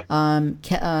 yep,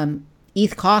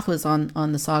 Eth Koth was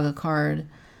on the Saga card.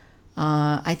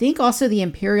 I think also the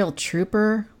Imperial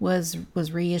Trooper was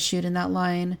reissued in that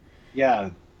line,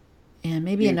 yeah, and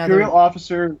maybe the another. Imperial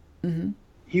officer, Hmm.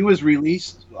 he was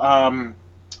released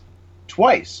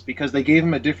twice because they gave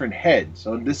him a different head.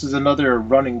 So this is another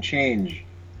running change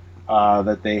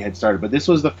that they had started, but this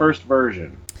was the first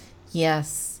version.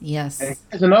 Yes, And yes,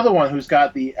 there's another one who's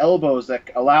got the elbows that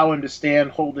allow him to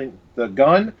stand holding the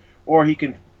gun, or he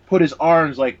can put his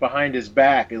arms like behind his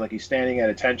back, like he's standing at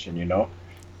attention, you know,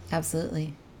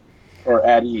 absolutely. or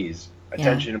at ease. Yeah,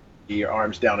 Attention, your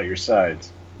arms down at your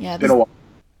sides. yeah. Been This a while.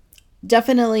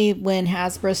 definitely when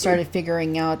Hasbro started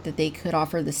figuring out that they could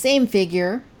offer the same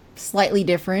figure, slightly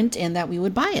different, and that we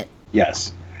would buy it.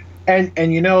 Yes, and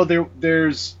you know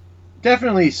there's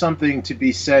definitely something to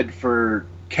be said for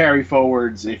carry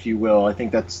forwards, if you will. I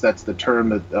think that's the term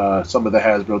that some of the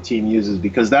Hasbro team uses,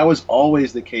 because that was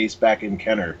always the case back in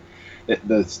Kenner.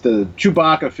 The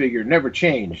Chewbacca figure never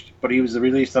changed, but he was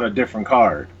released on a different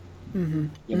card. Hmm.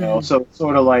 You know, Hmm. so it's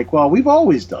sort of like, well, we've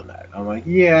always done that. I'm like,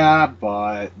 yeah,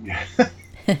 but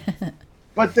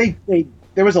but they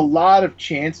there was a lot of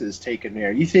chances taken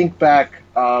there. You think back,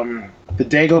 the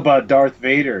Dagobah Darth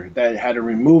Vader that had a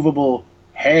removable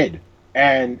head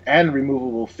and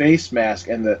removable face mask,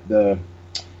 and the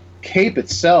cape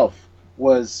itself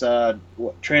was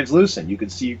translucent. You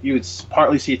would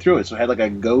partly see through it, so it had like a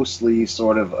ghostly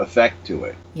sort of effect to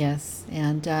it. Yes,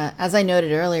 and as I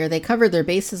noted earlier, they covered their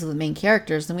bases with main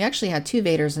characters, and we actually had two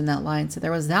Vaders in that line. So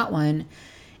there was that one,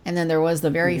 and then there was the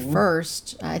very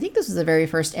first. I think this was the very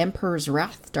first Emperor's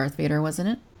Wrath Darth Vader, wasn't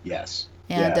it? Yes.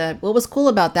 And Yeah. what was cool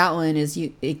about that one is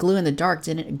it glue in the dark,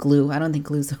 didn't it? Glue. I don't think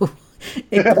glue's.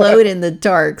 It glowed in the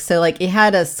dark, so like it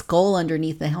had a skull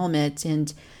underneath the helmet,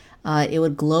 and it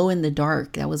would glow in the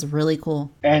dark. That was really cool.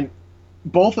 And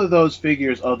both of those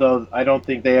figures, although I don't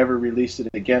think they ever released it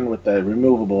again with the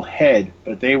removable head,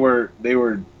 but they were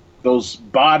those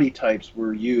body types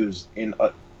were used in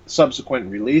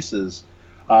subsequent releases,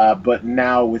 but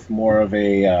now with more of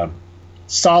a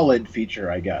solid feature,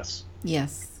 I guess.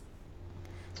 Yes.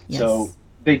 So Yes.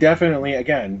 they definitely,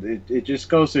 again, it just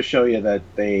goes to show you that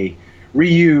they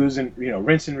reuse and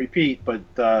rinse and repeat, but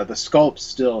the sculpt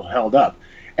still held up.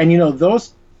 And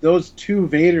those two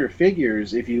Vader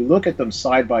figures, if you look at them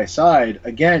side by side,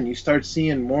 again, you start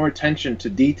seeing more attention to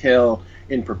detail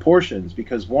in proportions,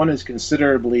 because one is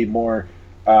considerably more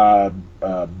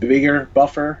bigger,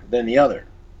 buffer than the other.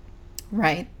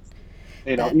 Right.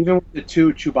 That. Even with the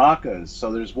two Chewbaccas,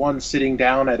 so there's one sitting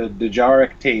down at a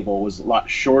Dejaric table was a lot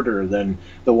shorter than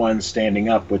the one standing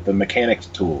up with the mechanics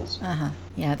tools. Uh-huh.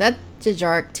 Yeah, that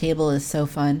Dejarik table is so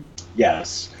fun.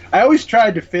 Yes. I always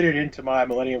tried to fit it into my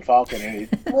Millennium Falcon, and it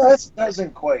just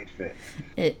doesn't quite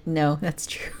fit. No, that's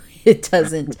true. It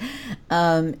doesn't.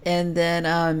 And then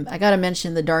I got to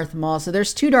mention the Darth Maul. So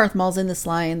there's two Darth Mauls in this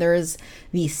line. There's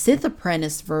the Sith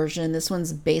Apprentice version. This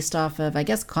one's based off of, I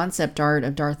guess, concept art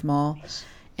of Darth Maul.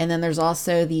 And then there's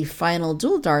also the Final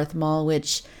Duel Darth Maul,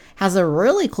 which has a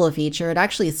really cool feature. It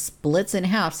actually splits in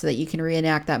half so that you can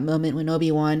reenact that moment when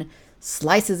Obi-Wan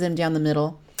slices him down the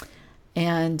middle.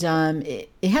 And it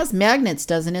has magnets,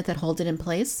 doesn't it, that hold it in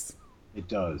place? It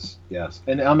does, yes.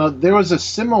 And there was a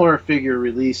similar figure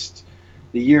released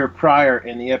the year prior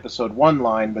in the Episode 1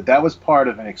 line, but that was part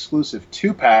of an exclusive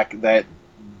 2-pack that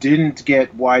didn't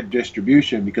get wide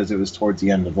distribution because it was towards the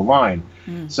end of the line.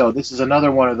 So this is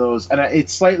another one of those, and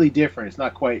it's slightly different. It's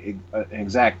not quite an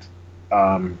exact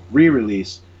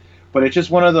re-release, but it's just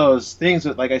one of those things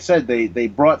that, like I said, they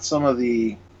brought some of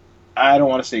the, I don't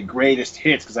want to say greatest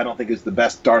hits, because I don't think it's the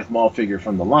best Darth Maul figure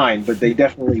from the line, but they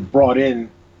definitely brought in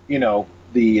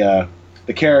the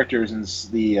characters and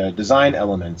the design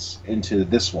elements into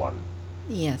this one,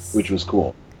 Yes. which was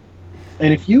cool.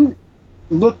 And if you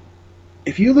look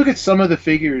at some of the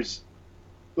figures,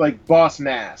 like Boss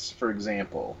Nass, for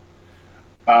example,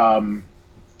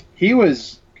 he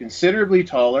was considerably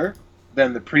taller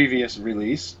than the previous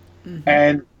release, Mm-hmm.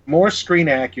 and more screen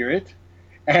accurate,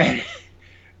 and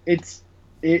it's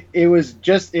it was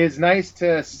just it's nice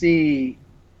to see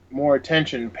more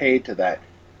attention paid to that.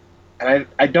 And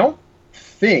I don't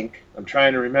think I'm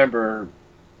trying to remember.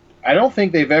 I don't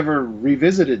think they've ever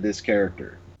revisited this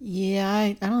character. Yeah,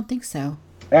 I don't think so.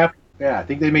 Yeah, I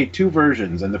think they made two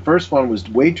versions, and the first one was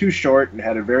way too short and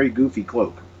had a very goofy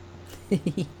cloak.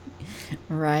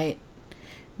 Right,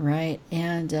 right.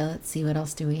 And let's see, what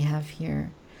else do we have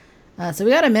here? So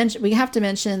we got to mention. We have to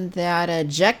mention that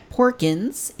Jack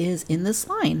Porkins is in this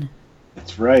line.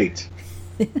 That's right.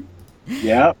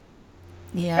 Yeah,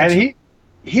 Yeah. and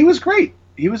he was great.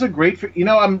 He was a great.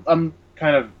 I'm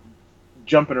kind of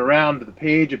jumping around the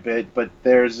page a bit, but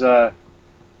there's a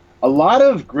lot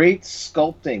of great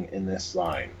sculpting in this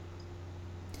line.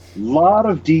 A lot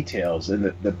of details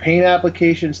and the paint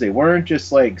applications. They weren't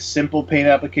just like simple paint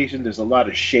applications. There's a lot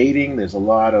of shading. There's a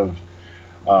lot of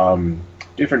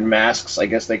different masks, I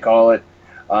guess they call it,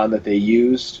 that they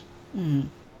used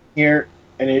here.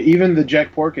 And even the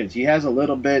Jack Porkins, he has a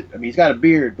little bit. I mean, he's got a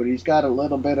beard, but he's got a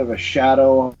little bit of a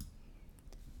shadow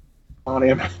on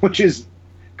him, which is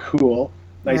cool.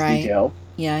 Nice Right. detail.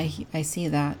 Yeah, I see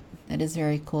that. That is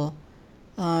very cool.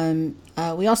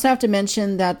 We also have to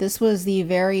mention that this was the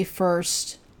very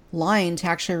first line to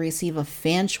actually receive a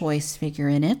fan choice figure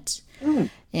in it.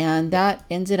 And that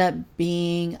ended up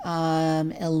being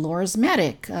Elor's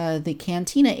Matic, the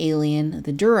Cantina alien,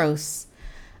 the Duros.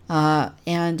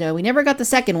 And we never got the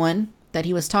second one that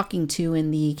he was talking to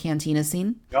in the Cantina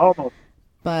scene. Almost.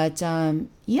 But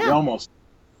yeah, Almost.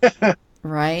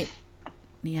 right.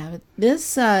 Yeah, but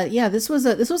this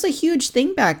was a huge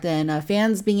thing back then.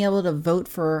 Fans being able to vote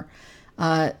for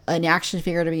an action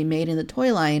figure to be made in the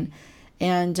toy line,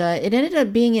 and it ended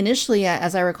up being initially,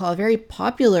 as I recall, a very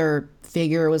popular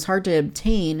figure. It was hard to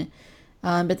obtain,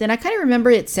 but then I kind of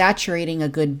remember it saturating a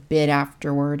good bit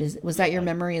afterward. Was that your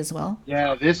memory as well?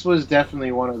 Yeah, this was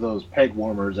definitely one of those peg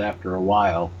warmers after a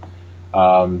while.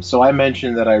 So I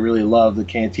mentioned that I really love the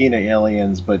Cantina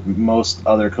aliens, but most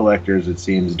other collectors, it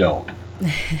seems, don't.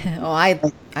 Oh,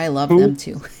 I love them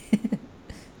too.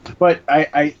 But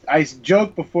I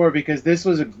joked before because this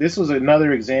was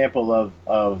another example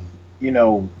of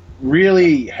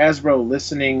really Hasbro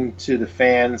listening to the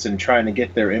fans and trying to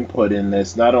get their input in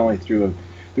this, not only through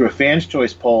a fans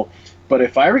choice poll, but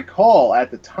if I recall at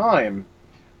the time,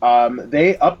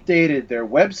 they updated their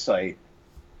website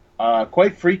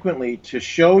quite frequently to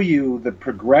show you the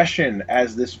progression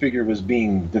as this figure was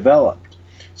being developed.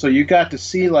 So you got to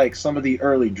see like some of the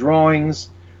early drawings.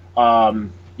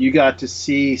 You got to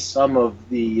see some of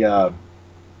the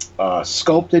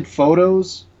sculpted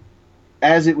photos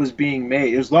as it was being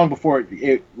made. It was long before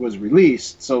it was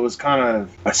released, so it was kind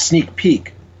of a sneak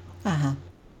peek. Uh-huh.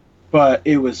 But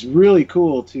it was really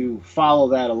cool to follow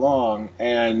that along,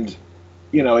 and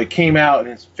it came out and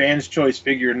it's Fans Choice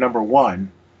figure number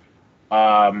 1,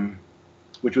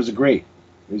 which was great.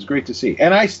 It was great to see,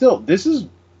 and this is,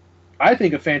 I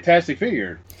think, a fantastic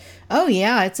figure. Oh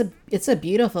yeah, it's a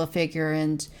beautiful figure,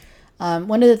 and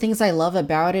one of the things I love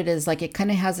about it is like it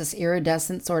kind of has this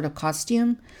iridescent sort of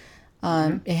costume.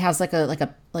 It has like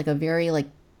a very like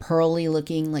pearly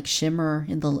looking like shimmer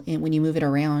when you move it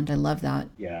around. I love that.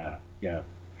 Yeah, yeah.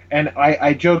 And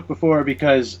I joked before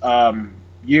because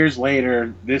years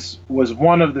later, this was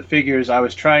one of the figures I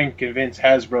was trying to convince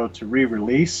Hasbro to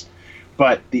re-release.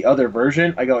 But the other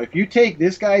version, I go, if you take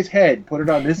this guy's head, put it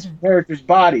on this character's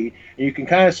body, and you can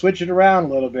kind of switch it around a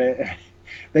little bit,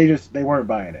 they weren't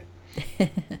buying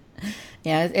it.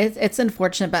 Yeah, it's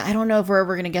unfortunate, but I don't know if we're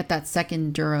ever going to get that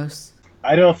second Duros.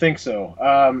 I don't think so.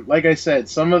 Like I said,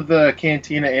 some of the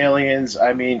Cantina aliens,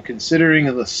 I mean, considering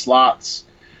the slots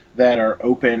that are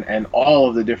open and all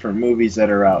of the different movies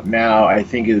that are out now, I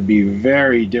think it would be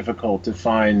very difficult to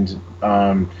find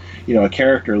a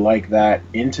character like that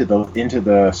into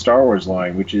the Star Wars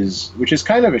line, which is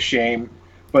kind of a shame,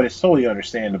 but it's totally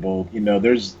understandable.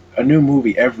 There's a new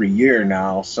movie every year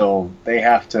now, so they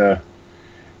have to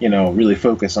really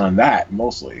focus on that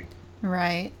mostly.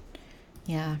 Right.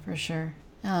 Yeah, for sure.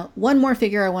 One more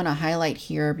figure I want to highlight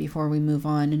here before we move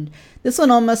on, and this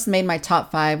one almost made my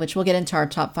top 5, which we'll get into our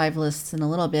top 5 lists in a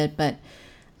little bit, but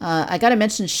I got to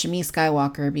mention Shmi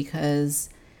Skywalker because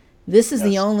this is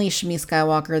the only Shmi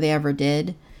Skywalker they ever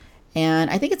did, and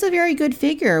I think it's a very good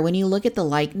figure. When you look at the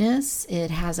likeness,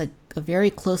 it has a very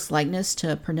close likeness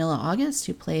to Pernilla August,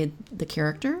 who played the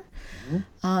character,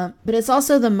 but it's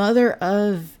also the mother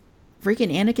of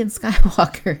freaking Anakin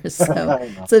Skywalker, so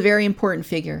it's a very important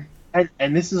figure.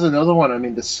 And this is another one. I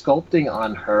mean, the sculpting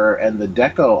on her and the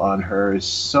deco on her is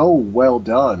so well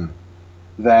done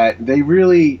that they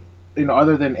really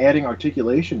other than adding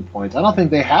articulation points, I don't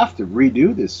think they have to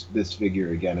redo this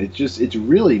figure again. It's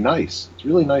really nice. It's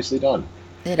really nicely done.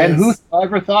 It And who is.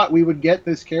 ever thought we would get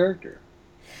this character?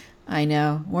 I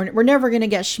know. We're never going to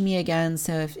get Shmi again.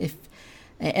 So if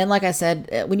and like I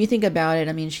said, when you think about it,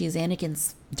 I mean, she's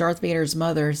Anakin's Darth Vader's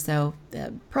mother, so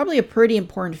probably a pretty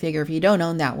important figure. If you don't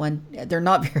own that one, they're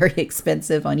not very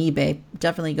expensive on eBay.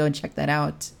 Definitely go and check that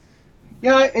out.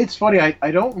 Yeah, it's funny.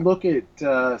 I don't look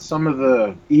at some of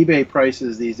the eBay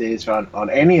prices these days on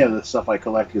any of the stuff I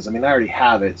collect because I mean I already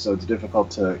have it, so it's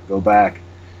difficult to go back.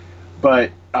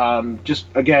 But just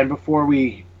again, before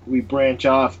we branch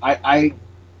off, I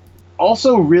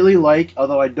also really like,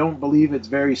 although I don't believe it's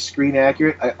very screen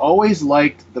accurate, I always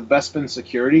liked the Bespin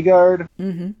security guard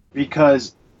Mm-hmm.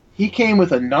 because he came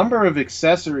with a number of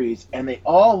accessories and they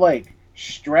all like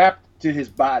strapped to his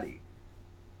body.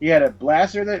 He had a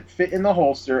blaster that fit in the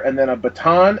holster and then a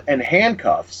baton and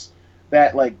handcuffs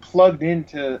that like plugged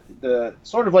into the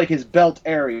sort of like his belt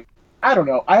area. I don't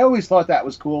know. I always thought that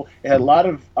was cool. It had a lot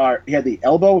of he had the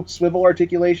elbow swivel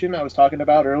articulation I was talking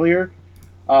about earlier,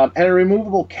 and a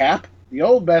removable cap. The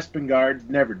old Bespin guard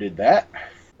never did that.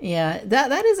 Yeah,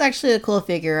 that is actually a cool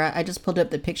figure. I just pulled up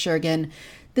the picture again.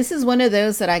 This is one of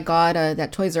those that I got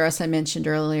that Toys R Us I mentioned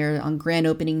earlier on grand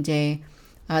opening day.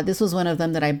 This was one of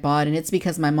them that I bought, and it's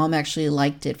because my mom actually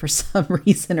liked it for some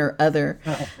reason or other.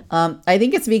 I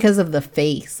think it's because of the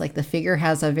face. Like the figure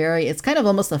has it's kind of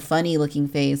almost a funny looking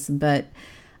face, but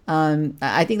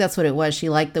I think that's what it was. She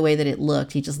liked the way that it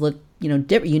looked. He just looked,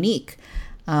 unique.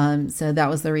 So that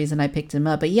was the reason I picked him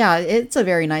up. But yeah, it's a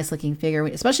very nice looking figure,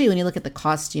 especially when you look at the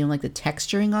costume. Like the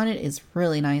texturing on it is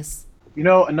really nice.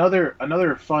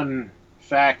 Another fun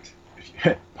fact,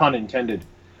 pun intended.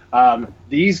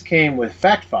 These came with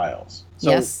fact files. So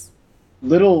Yes.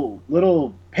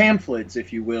 little pamphlets,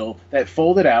 if you will, that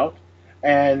folded out,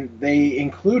 and they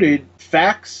included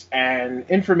facts and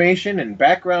information and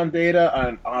background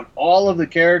data on all of the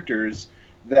characters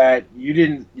that you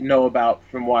didn't know about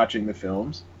from watching the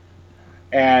films.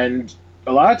 And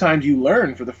a lot of times you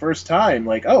learn for the first time,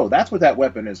 like, oh, that's what that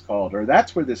weapon is called, or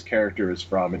that's where this character is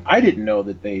from. And I didn't know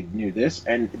that they knew this.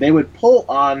 And they would pull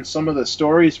on some of the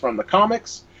stories from the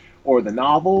comics or the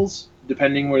novels,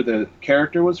 depending where the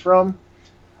character was from.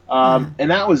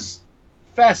 And that was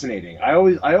fascinating. I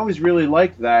always really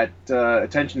liked that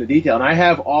attention to detail. And I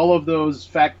have all of those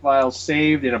fact files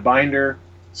saved in a binder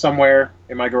somewhere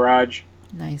in my garage.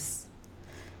 Nice.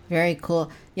 Very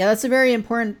cool. Yeah, that's a very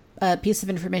important piece of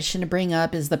information to bring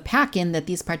up is the pack-in that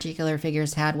these particular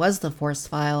figures had was the Force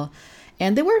file.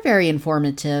 And they were very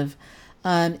informative.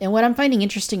 And what I'm finding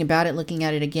interesting about it, looking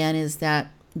at it again, is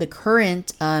that the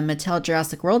current Mattel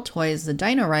Jurassic World toys, the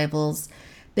Dino Rivals,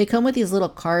 they come with these little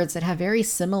cards that have very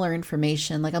similar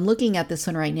information. Like I'm looking at this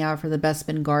one right now for the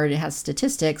Bespin Guard. It has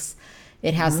statistics.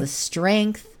 It has the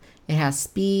strength. It has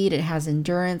speed, it has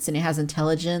endurance, and it has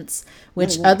intelligence,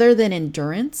 which other than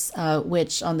endurance,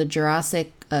 which on the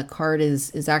Jurassic card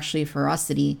is actually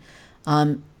ferocity,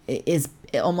 is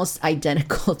almost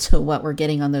identical to what we're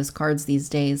getting on those cards these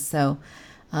days. So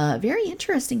very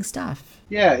interesting stuff.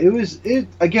 Yeah, it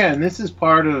again, this is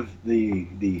part of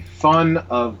the fun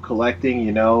of collecting,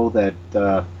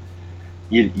 that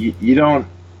you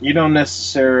don't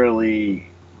necessarily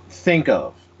think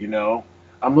of,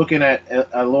 I'm looking at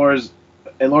Elor's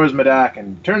Medak,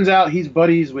 and turns out he's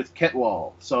buddies with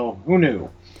Ketwall. So who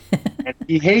knew? And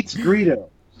he hates Greedo.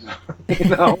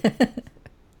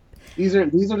 These are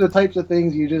the types of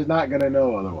things you're just not gonna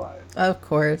know otherwise. Of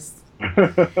course.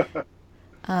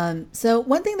 So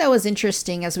one thing that was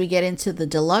interesting as we get into the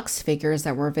deluxe figures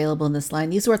that were available in this line,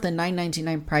 these were at the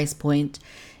 $9.99 price point,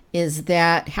 is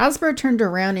that Hasbro turned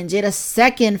around and did a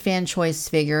second fan choice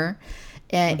figure.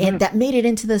 And that made it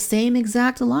into the same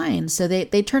exact line. So they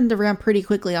turned around pretty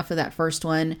quickly off of that first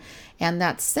one. And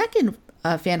that second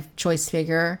fan choice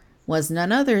figure was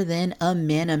none other than a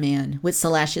Manaman with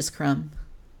Salacious Crumb.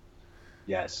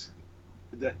 Yes.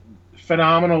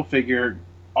 Phenomenal figure.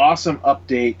 Awesome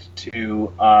update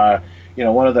to,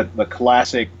 one of the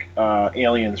classic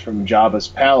aliens from Jabba's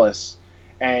palace.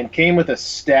 And came with a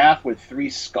staff with 3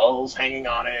 skulls hanging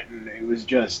on it. And it was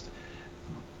just...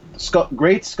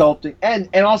 great sculpting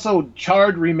and also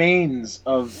charred remains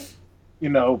of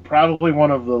probably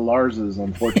one of the Larses,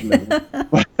 unfortunately.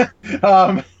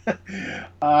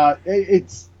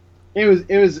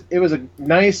 It was a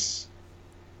nice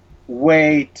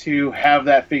way to have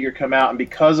that figure come out, and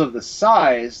because of the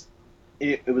size,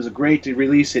 it was great to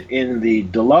release it in the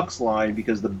deluxe line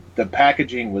because the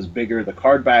packaging was bigger, the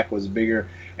card back was bigger,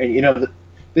 and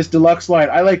this deluxe line,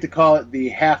 I like to call it the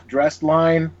half dressed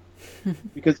line.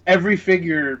 Because every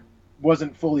figure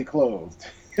wasn't fully clothed.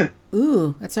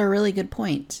 Ooh, that's a really good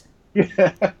point.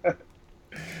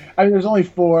 I mean, there's only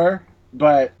four,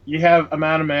 but you have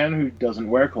Amon Man who doesn't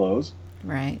wear clothes.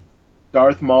 Right.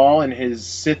 Darth Maul in his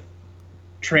Sith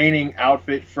training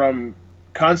outfit from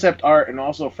concept art and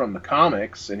also from the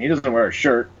comics, and he doesn't wear a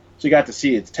shirt, so you got to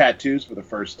see his tattoos for the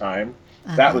first time.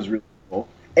 That Uh-huh. was really cool.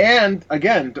 And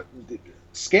again,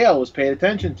 scale was paid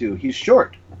attention to. He's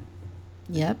short,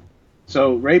 Yep.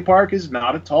 so Ray Park is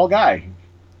not a tall guy.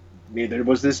 Neither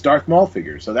was this Darth Maul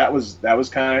figure, so that was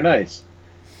kind of nice.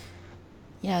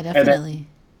 Yeah, And definitely.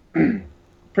 then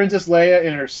Princess Leia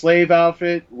in her slave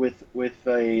outfit with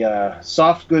a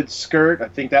soft goods skirt. I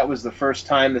think that was the first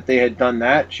time that they had done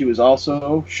that. She was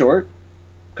also short.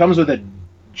 Comes with a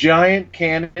giant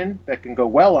cannon that can go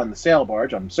well on the sail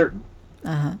barge. I'm certain.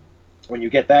 Uh-huh. When you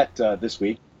get that this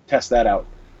week, test that out.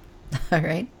 All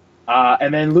right.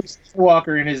 And then Luke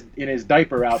Skywalker in his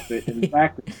diaper outfit in the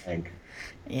back of the tank.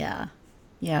 Yeah.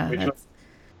 Yeah, Which that's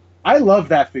I love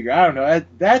that figure. I don't know.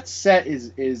 That set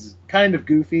is kind of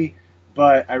goofy,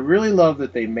 but I really love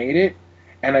that they made it,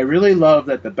 and I really love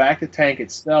that the back of tank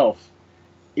itself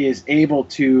is able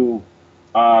to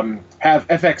have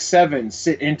FX7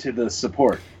 sit into the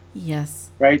support. yes.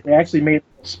 Right? They actually made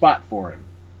a spot for him.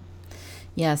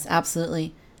 Yes,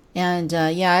 absolutely. And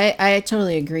yeah, I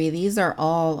totally agree. These are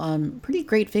all pretty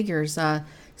great figures.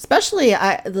 Especially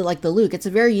like the Luke. It's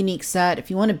a very unique set.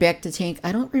 If you want to back to tank,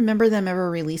 I don't remember them ever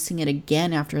releasing it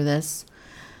again after this.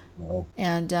 Well,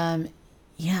 And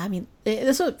yeah, I mean,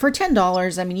 this was for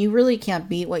 $10. I mean, you really can't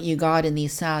beat what you got in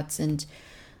these sets. And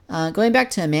going back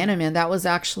to Amanda Man, that was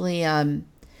actually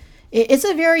it's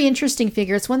a very interesting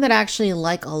figure. It's one that I actually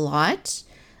like a lot.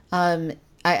 Um,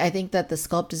 I think that the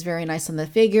sculpt is very nice on the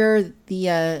figure.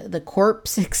 The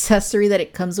corpse accessory that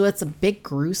it comes with is a bit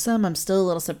gruesome. I'm still a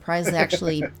little surprised they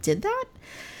actually did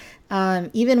that.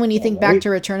 Even when you think back right? to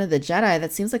Return of the Jedi,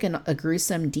 that seems like a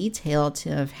gruesome detail to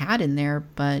have had in there.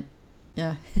 But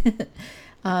yeah,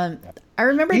 I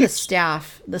remember the He's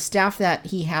staff. The staff that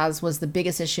he has was the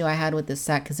biggest issue I had with this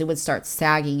set because it would start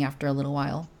sagging after a little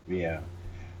while. yeah,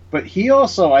 but he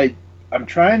also I'm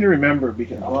trying to remember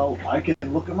because well I can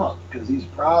look him up because he's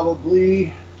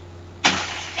probably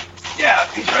yeah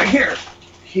he's right here.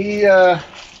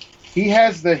 He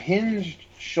has the hinged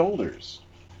shoulders.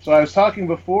 So I was talking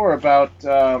before about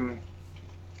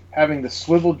having the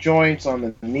swivel joints on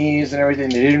the knees and everything.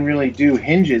 They didn't really do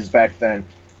hinges back then.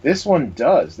 This one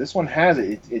does. This one has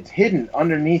it. It's hidden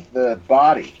underneath the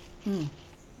body. Hmm.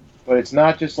 But it's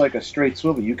not just like a straight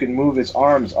swivel. You can move his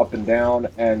arms up and down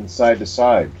and side to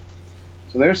side.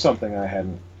 So there's something I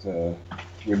hadn't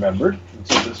remembered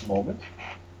until this moment.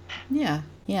 Yeah,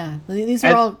 yeah. These are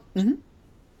And all. Mhm.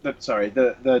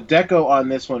 the deco on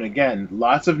this one again,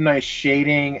 lots of nice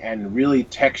shading and really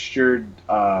textured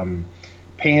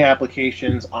paint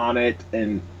applications on it,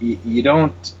 and you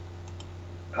don't.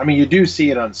 I mean, you do see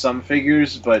it on some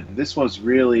figures, but this was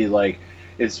really like,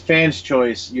 it's fans'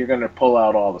 choice. You're going to pull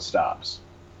out all the stops.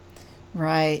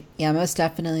 Right. Yeah, most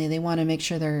definitely. They want to make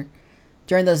sure they're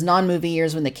during those non-movie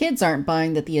years when the kids aren't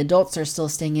buying that the adults are still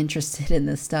staying interested in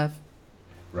this stuff.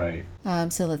 Right.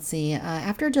 So let's see.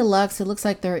 After deluxe, it looks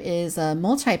like there is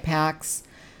multi packs.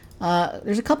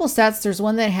 There's a couple sets. There's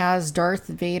one that has Darth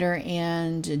Vader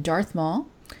and Darth Maul.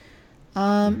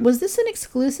 Was this an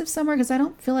exclusive somewhere? Because I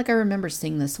don't feel like I remember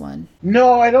seeing this one.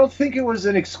 No, I don't think it was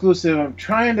an exclusive. I'm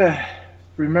trying to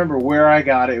remember where I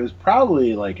got it. It was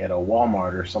probably like at a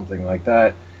Walmart or something like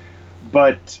that.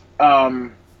 But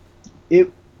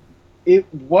it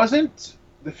it wasn't.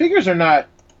 The figures are not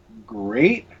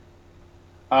great.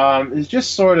 It's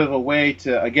just sort of a way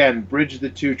to again bridge the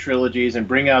two trilogies and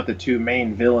bring out the two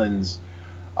main villains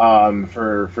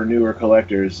for newer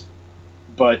collectors.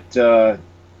 But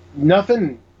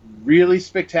nothing really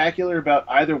spectacular about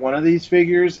either one of these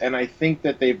figures, and I think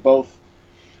that they've both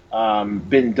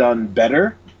been done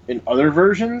better in other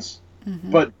versions.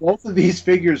 Hmm. But both of these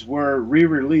figures were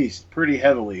re-released pretty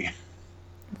heavily.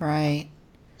 Right.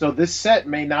 So this set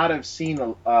may not have seen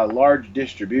a large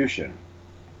distribution,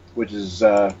 which is,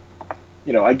 I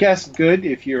guess good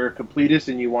if you're a completist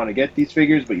and you want to get these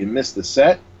figures, but you missed the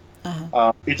set.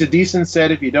 Uh-huh. It's a decent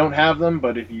set if you don't have them,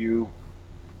 but if you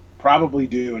probably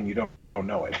do and you don't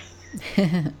know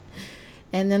it.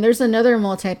 And then there's another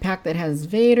multi pack that has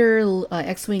Vader,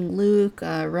 X Wing Luke,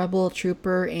 Rebel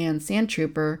Trooper, and Sand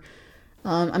Trooper.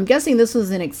 I'm guessing this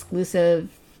was an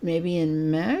exclusive maybe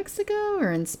in Mexico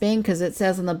or in Spain because it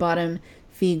says on the bottom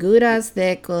Figuras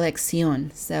de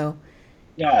Colección. So,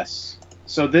 Yes.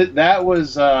 So that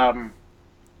was, I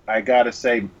gotta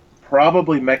say,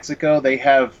 probably Mexico. They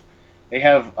have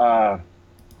a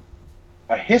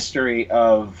history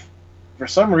of for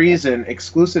some reason,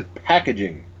 exclusive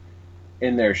packaging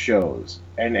in their shows,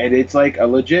 and it's like a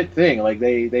legit thing. Like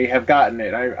they have gotten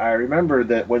it. I remember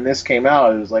that when this came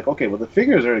out, it was like, okay, well the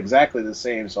figures are exactly the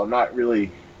same, so I'm not really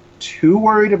too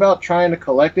worried about trying to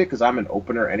collect it because I'm an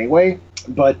opener anyway.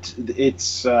 But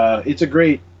it's a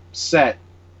great set,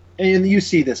 and you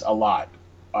see this a lot,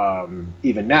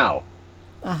 even now.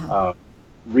 Uh-huh.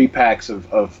 Repacks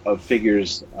of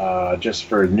figures just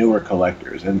for newer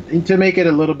collectors, and to make it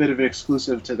a little bit of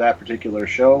exclusive to that particular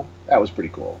show, that was pretty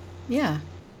cool. Yeah.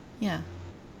 Yeah.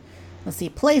 Let's see.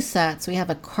 Play sets. We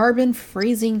have a carbon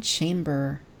freezing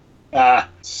chamber.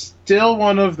 Still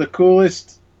one of the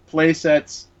coolest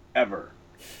playsets ever,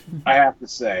 I have to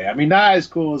say. I mean, not as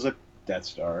cool as a Death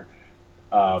Star,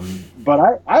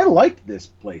 but I liked this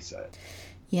playset.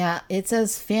 Yeah, it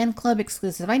says fan club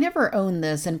exclusive. I never owned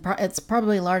this, and it's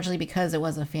probably largely because it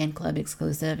was a fan club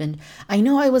exclusive. And I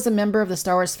know I was a member of the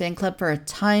Star Wars fan club for a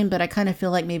time, but I kind of feel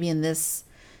like maybe in this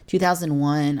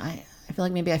 2001, I feel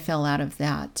like maybe I fell out of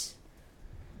that.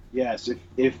 Yes,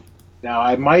 if now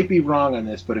I might be wrong on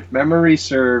this, but if memory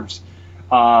serves,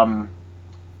 um,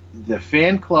 the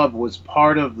fan club was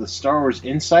part of the Star Wars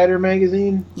Insider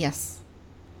magazine. Yes.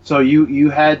 So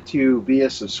you had to be a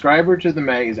subscriber to the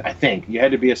magazine. I think you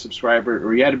had to be a subscriber,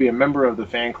 or you had to be a member of the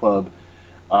fan club.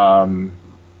 Um,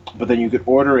 but then you could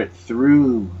order it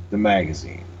through the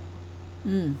magazine.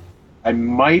 Mm. I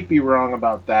might be wrong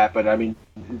about that, but I mean,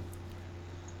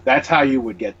 that's how you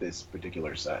would get this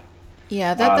particular set.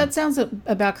 Yeah, that sounds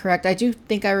about correct. I do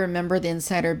think I remember the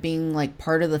Insider being like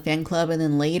part of the fan club, and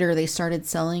then later they started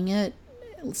selling it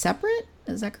separate.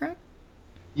 Is that correct?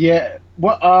 Yeah.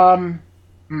 Well,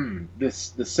 this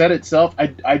the set itself,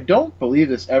 I don't believe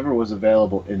this ever was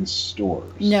available in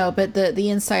stores. No, but the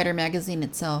Insider magazine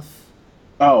itself.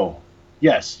 Oh,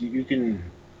 yes, you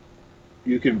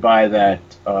can buy that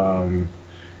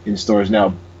in stores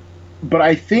now. But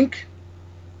I think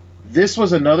this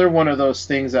was another one of those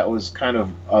things that was kind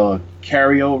of a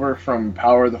carryover from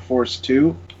Power of the Force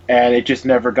 2, and it just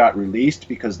never got released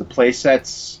because the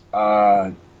playsets,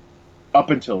 up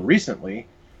until recently,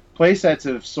 playsets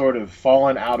have sort of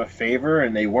fallen out of favor,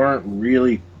 and they weren't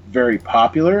really very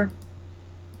popular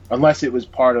unless it was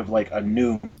part of like a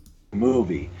new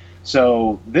movie.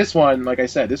 So this one, like I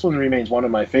said, this one remains one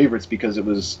of my favorites because it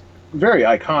was a very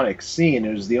iconic scene.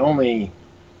 It was the only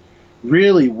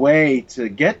really way to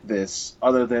get this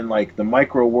other than like the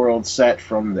Micro World set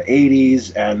from the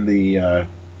 80s and the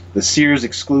Sears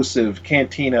exclusive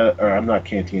Cantina, or I'm not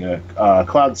Cantina,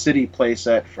 Cloud City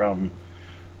playset from,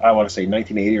 I want to say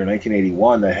 1980 or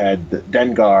 1981, that had the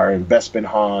Dengar and Bespin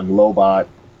Han, Lobot,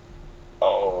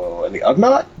 oh, and the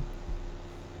Ugnaught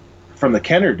from the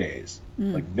Kenner days,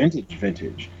 like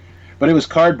vintage. But it was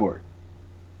cardboard,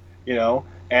 you know.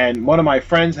 And one of my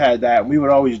friends had that, and we would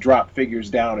always drop figures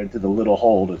down into the little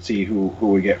hole to see who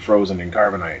would get frozen in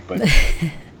carbonite. But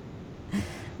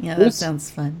Yeah, that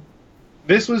sounds fun.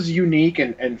 this was unique,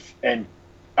 and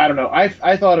I don't know.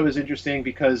 I thought it was interesting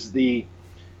because the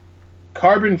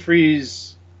carbon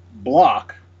freeze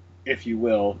block, if you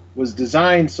will, was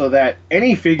designed so that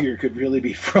any figure could really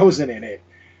be frozen in it.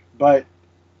 But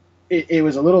it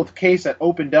was a little case that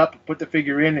opened up, put the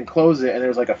figure in, and close it, and there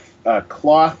was like a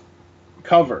cloth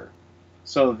cover,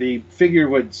 so the figure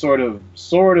would sort of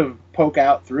poke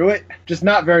out through it, just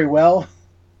not very well.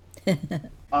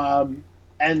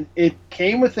 And it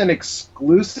came with an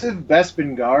exclusive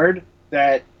Bespin guard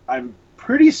that I'm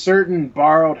pretty certain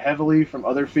borrowed heavily from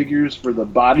other figures for the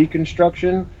body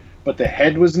construction, but the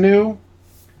head was new.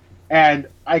 And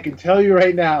I can tell you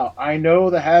right now, I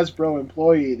know the Hasbro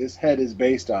employee this head is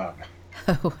based on.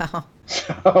 Oh, wow.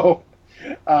 So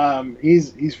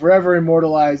he's forever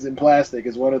immortalized in plastic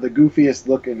as one of the goofiest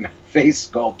looking face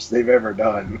sculpts they've ever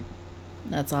done.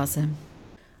 That's awesome.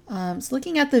 So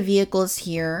looking at the vehicles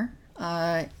here,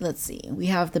 let's see. We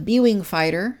have the B-wing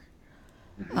fighter.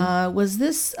 Was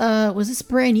this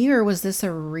brand new, or was this a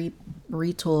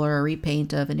retool or a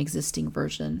repaint of an existing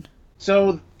version?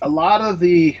 So a lot of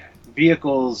the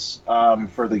vehicles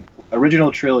for the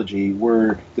original trilogy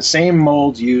were the same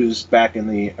molds used back in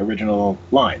the original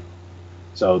line.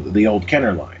 So the old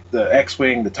Kenner line. The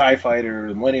X-Wing, the TIE Fighter,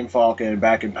 the Millennium Falcon,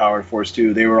 back in Power Force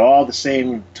 2, they were all the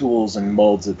same tools and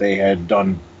molds that they had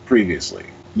done previously.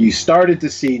 You started to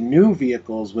see new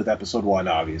vehicles with Episode 1,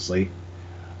 obviously.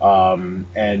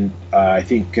 I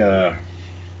think,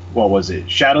 what was it?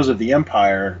 Shadows of the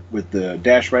Empire with the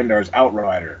Dash Rendar's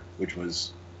Outrider, which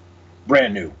was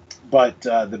brand new. But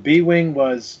the B-Wing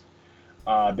was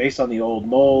based on the old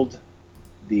mold.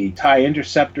 The TIE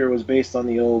Interceptor was based on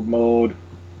the old mold.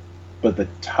 But the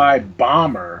TIE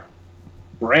Bomber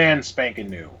brand spanking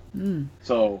new.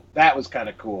 So that was kind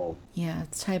of cool. Yeah,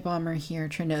 it's TIE Bomber here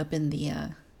trying to open the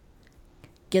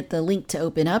get the link to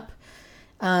open up.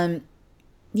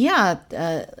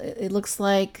 It looks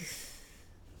like,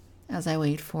 as I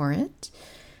wait for it,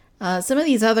 some of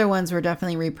these other ones were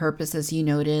definitely repurposed, as you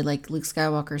noted, like Luke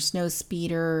Skywalker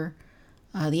Snowspeeder,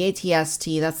 the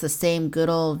ATST. That's the same good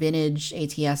old vintage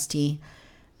ATST,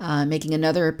 making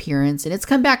another appearance, and it's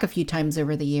come back a few times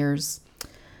over the years.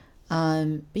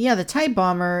 But yeah, the TIE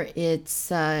Bomber,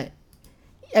 it's, I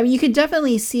mean, you could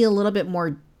definitely see a little bit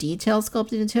more detail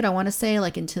sculpted into it, I want to say,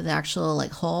 like into the actual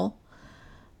like hull.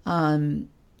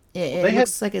 It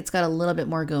looks like it's got a little bit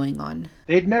more going on.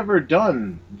 They'd never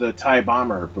done the TIE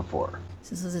Bomber before.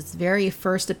 This is its very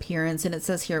first appearance, and it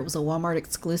says here it was a Walmart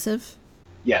exclusive.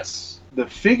 Yes. The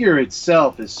figure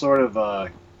itself is sort of a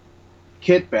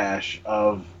kit bash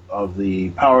of the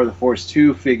Power of the Force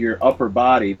 2 figure upper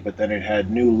body, but then it had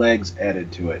new legs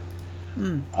added to it.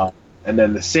 And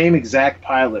then the same exact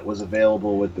pilot was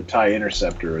available with the TIE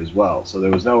Interceptor as well. So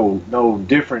there was no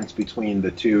difference between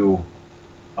the two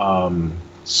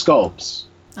sculpts.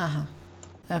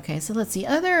 Okay, so let's see.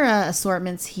 Other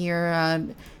assortments here.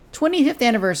 25th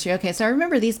anniversary. Okay, so I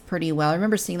remember these pretty well. I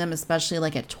remember seeing them especially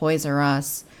like at Toys R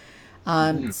Us.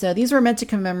 So these were meant to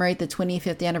commemorate the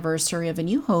 25th anniversary of A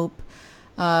New Hope.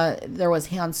 There was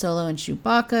Han Solo and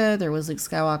Chewbacca. There was Luke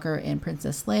Skywalker and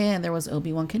Princess Leia. And there was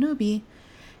Obi-Wan Kenobi.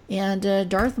 And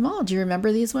Darth Maul. Do you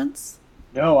remember these ones?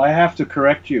 No, I have to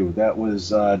correct you. That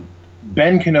was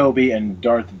Ben Kenobi and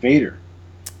Darth Vader.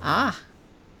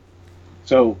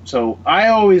 So I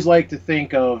always like to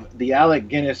think of the Alec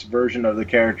Guinness version of the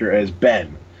character as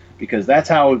Ben, because that's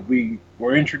how we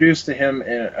were introduced to him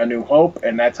in A New Hope,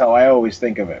 and that's how I always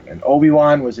think of him. And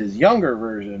Obi-Wan was his younger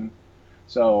version.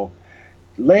 So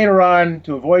later on,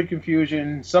 to avoid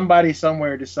confusion, somebody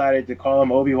somewhere decided to call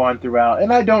him Obi-Wan throughout,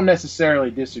 and I don't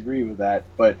necessarily disagree with that,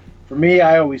 but for me,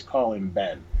 I always call him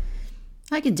Ben.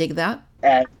 I can dig that.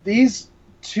 And these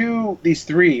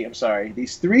three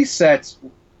sets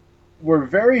were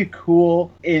very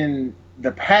cool in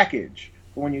the package.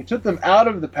 But when you took them out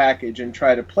of the package and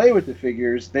tried to play with the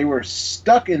figures, they were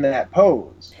stuck in that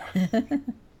pose,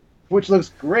 which looks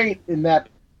great in that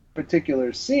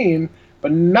particular scene,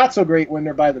 but not so great when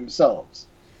they're by themselves.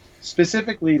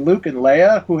 Specifically, Luke and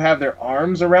Leia, who have their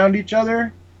arms around each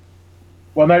other.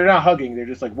 Well, they're not hugging. They're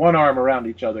just like one arm around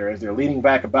each other as they're leaning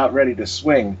back about ready to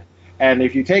swing. And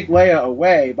if you take Leia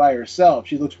away by herself,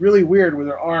 she looks really weird with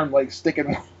her arm like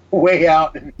sticking way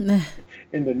out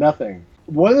into nothing.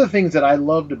 One of the things that I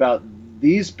loved about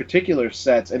these particular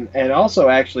sets, and also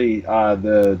actually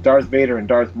the Darth Vader and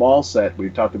Darth Maul set we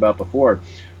talked about before,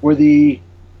 were the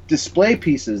display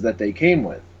pieces that they came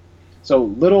with. So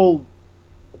little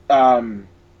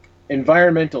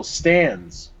environmental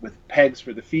stands with pegs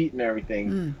for the feet and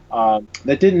everything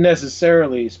that didn't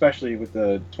necessarily, especially with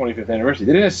the 25th anniversary,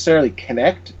 they didn't necessarily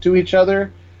connect to each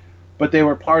other, but they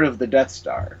were part of the Death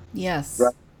Star. Yes.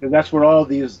 Right? And that's where all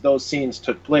those scenes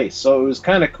took place. So it was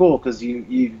kind of cool because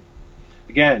you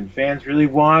again, fans really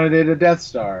wanted a Death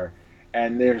Star,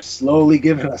 and they're slowly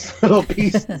giving us little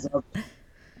pieces of it.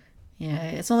 Yeah,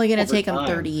 it's only going to take them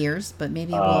 30 years, but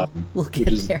maybe we'll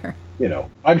get there.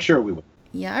 I'm sure we will.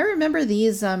 Yeah, I remember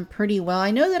these pretty well.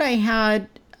 I know that I had,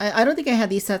 I don't think I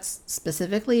had these sets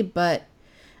specifically, but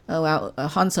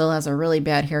Han Solo has a really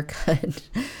bad haircut.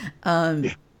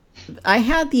 I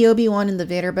had the Obi-Wan and the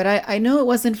Vader, but I know it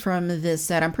wasn't from this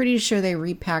set. I'm pretty sure they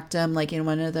repacked them like in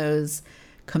one of those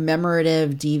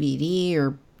commemorative DVD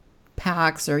or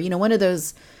packs, or one of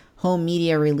those home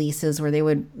media releases where they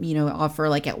would offer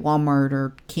like at Walmart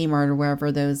or Kmart or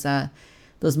wherever those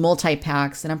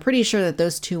multi-packs, and I'm pretty sure that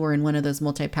those two were in one of those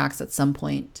multi-packs at some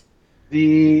point.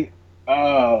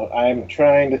 I'm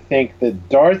trying to think. The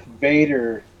Darth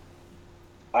Vader,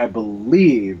 I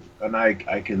believe, and I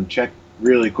can check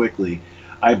really quickly,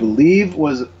 I believe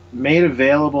was made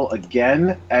available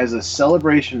again as a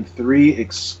Celebration 3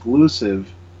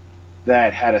 exclusive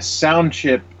that had a sound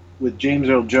chip with James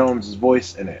Earl Jones'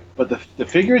 voice in it. But the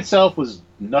figure itself was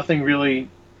nothing really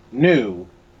new,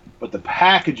 but the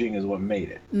packaging is what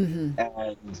made it.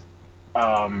 And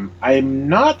I'm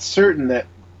not certain that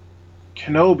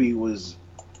Kenobi was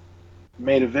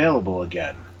made available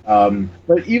again.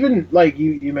 But even like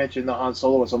you mentioned the Han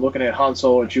Solo, so I'm looking at Han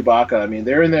Solo and Chewbacca. I mean,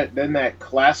 they're in that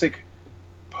classic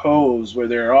pose where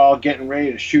they're all getting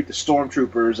ready to shoot the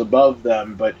stormtroopers above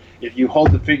them, but if you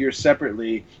hold the figures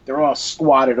separately, they're all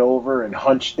squatted over and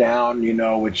hunched down,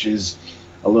 which is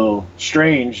a little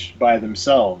strange by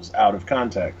themselves, out of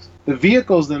context. The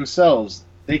vehicles themselves,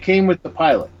 they came with the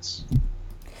pilots.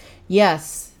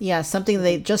 Yes, yeah, something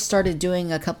they just started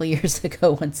doing a couple years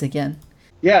ago once again.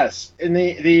 Yes, and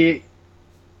the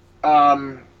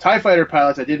TIE fighter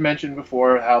pilots, I did mention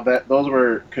before how that those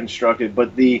were constructed,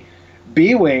 but the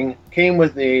B Wing came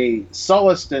with a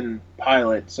Sullustan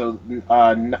pilot, so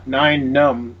Nine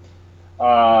Num,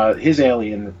 his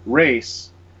alien race,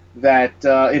 that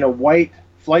in a white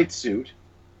flight suit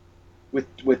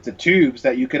with the tubes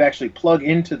that you could actually plug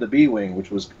into the B Wing,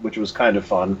 which was kind of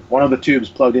fun. One of the tubes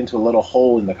plugged into a little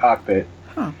hole in the cockpit,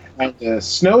 Huh. and the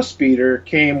Snow Speeder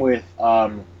came with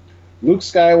Luke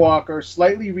Skywalker,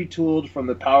 slightly retooled from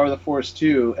the Power of the Force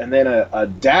 2, and then a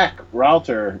DAC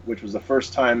router, which was the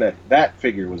first time that that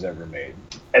figure was ever made.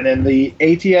 And then the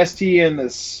ATST and the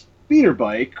speeder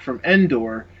bike from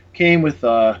Endor came with,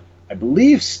 I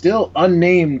believe, still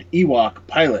unnamed Ewok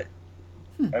pilot.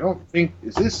 I don't think,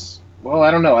 is this, well,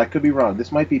 I don't know, I could be wrong.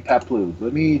 This might be Paplu.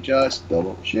 Let me just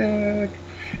double check.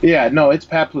 Yeah, no, it's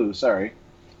Paplu, sorry.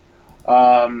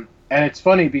 And it's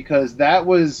funny because that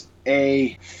was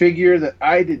a figure that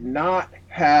I did not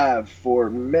have for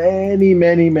many,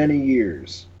 many, many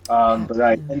years. But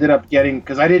I ended up getting,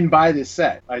 because I didn't buy this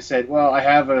set. I said, well, I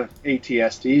have a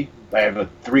ATST. I have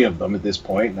three of them at this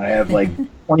point, and I have like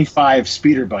 25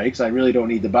 speeder bikes. I really don't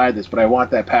need to buy this, but I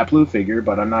want that Paplu figure,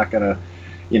 but I'm not going to,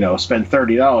 spend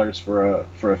 $30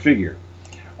 for a figure.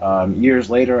 Years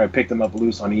later, I picked them up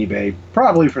loose on eBay,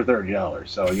 probably for $30.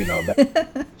 So,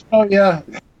 that, oh, yeah.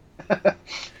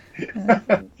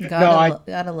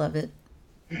 Gotta love it.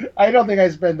 I don't think I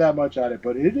spend that much on it,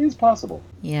 but it is possible.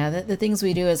 Yeah, the things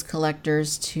we do as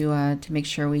collectors to make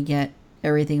sure we get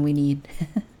everything we need.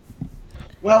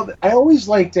 Well, I always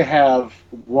like to have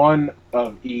one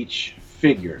of each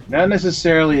figure, not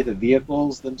necessarily the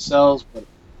vehicles themselves, but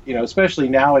especially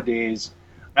nowadays,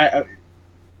 I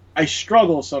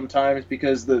struggle sometimes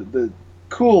because the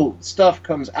cool stuff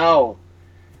comes out.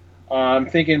 I'm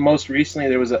thinking most recently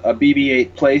there was a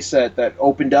BB-8 playset that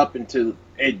opened up into,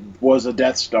 it was a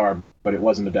Death Star, but it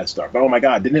wasn't a Death Star. But oh my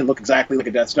God, didn't it look exactly like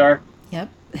a Death Star? Yep.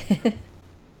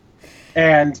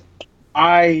 And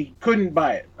I couldn't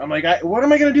buy it. I'm like, what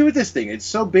am I going to do with this thing? It's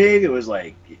so big. It was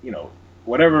like,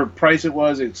 whatever price it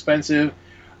was, expensive.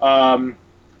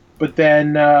 But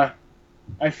then I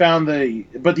found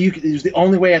it was the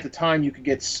only way at the time you could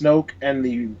get Snoke and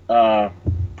the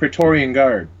Praetorian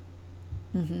Guard.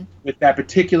 Mm-hmm. With that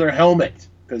particular helmet,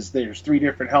 because there's 3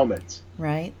 different helmets.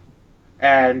 Right.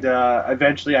 And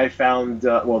eventually I found,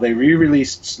 they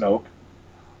re-released Snoke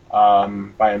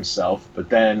by himself, but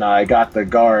then I got the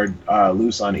Guard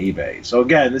loose on eBay. So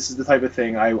again, this is the type of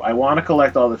thing, I want to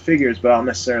collect all the figures, but I don't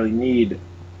necessarily need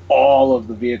all of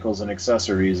the vehicles and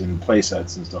accessories and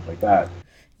playsets and stuff like that.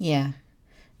 Yeah.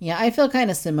 Yeah, I feel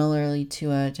kind of similarly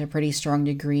to a pretty strong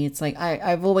degree. It's like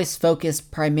I've always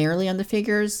focused primarily on the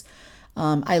figures.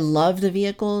 I love the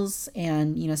vehicles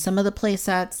and, some of the play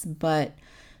sets, but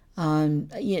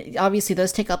obviously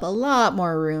those take up a lot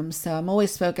more room. So I'm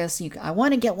always focused. I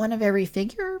want to get one of every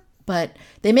figure, but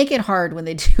they make it hard when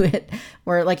they do it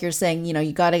where, like you're saying,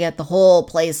 you got to get the whole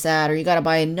play set or you got to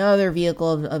buy another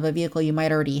vehicle of a vehicle you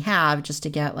might already have just to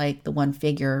get like the one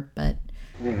figure. But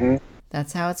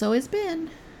That's how it's always been.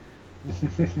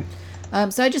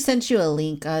 So I just sent you a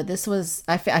link. This was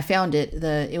I found it.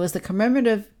 It was the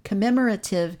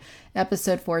commemorative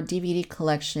episode 4 DVD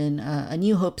collection, A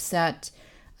New Hope set,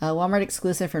 Walmart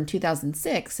exclusive from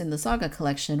 2006 in the Saga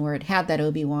collection, where it had that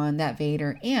Obi-Wan, that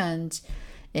Vader, and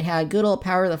it had good old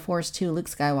Power of the Force 2 Luke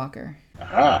Skywalker.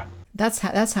 Aha.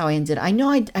 That's how I ended. I know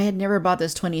I had never bought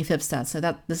those 25th sets, so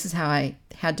this is how I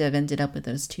had to have ended up with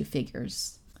those 2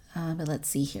 figures. But let's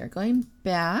see here. Going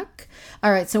back.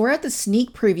 All right, so we're at the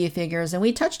sneak preview figures, and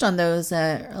we touched on those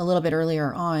a little bit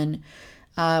earlier on.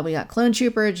 We got Clone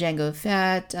Trooper, Jango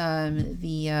Fett,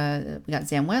 we got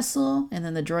Zam Wessel, and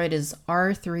then the droid is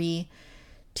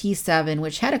R3-T7,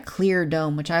 which had a clear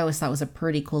dome, which I always thought was a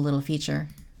pretty cool little feature.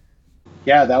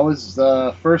 Yeah, that was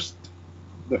the first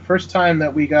time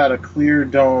that we got a clear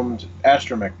domed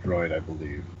astromech droid, I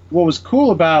believe. What was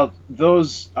cool about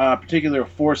those particular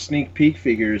 4 sneak peek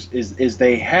figures is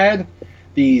they had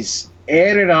these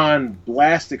added on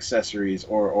blast accessories,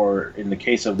 or in the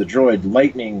case of the droid,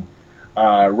 lightning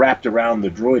wrapped around the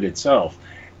droid itself.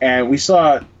 And we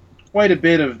saw quite a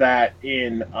bit of that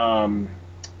in the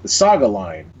Saga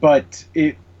line, but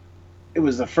it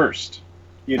was the first,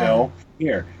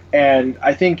 here. And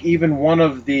I think even one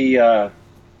of the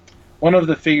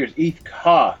figures, Eth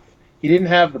Koth, he didn't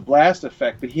have the blast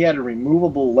effect, but he had a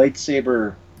removable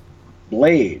lightsaber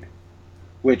blade,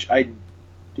 which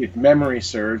if memory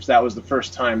serves, that was the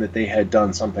first time that they had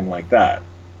done something like that.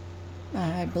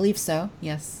 I believe so,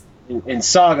 yes. In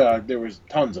Saga, there was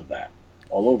tons of that.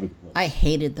 all over the I place.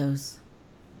 hated those.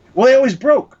 Well, they always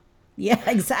broke. Yeah,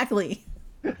 exactly.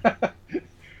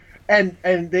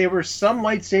 And they were some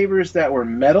lightsabers that were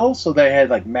metal, so they had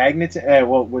like magnets.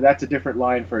 Well, that's a different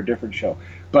line for a different show.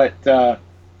 But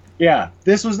yeah,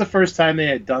 this was the first time they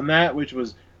had done that, which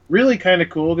was really kind of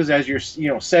cool because as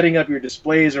you're setting up your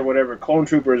displays or whatever, clone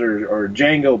troopers or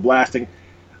Django blasting.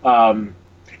 And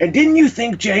didn't you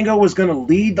think Django was going to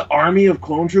lead the army of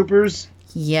clone troopers?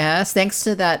 Yes, thanks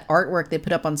to that artwork they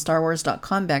put up on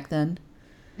StarWars.com back then.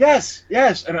 Yes,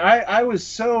 yes. And I was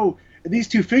so these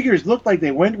two figures looked like they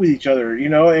went with each other,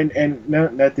 and no,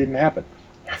 that didn't happen.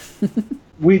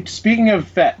 We speaking of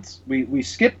Fets, we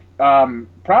skipped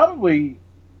probably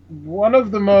one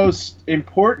of the most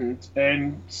important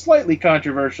and slightly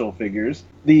controversial figures,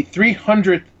 the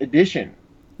 300th edition.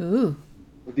 Ooh.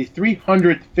 The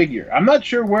 300th figure. I'm not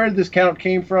sure where this count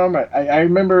came from. I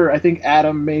remember, I think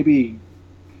Adam maybe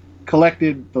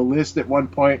collected the list at one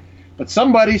point, but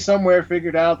somebody somewhere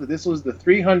figured out that this was the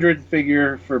 300th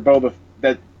figure for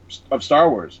of Star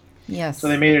Wars. Yes. So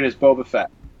they made it as Boba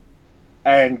Fett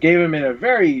and gave him in a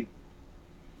very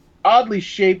oddly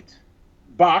shaped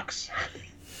box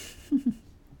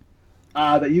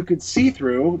that you could see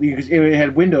through. It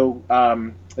had window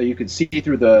that you could see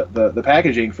through the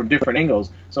packaging from different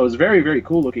angles. So it was very, very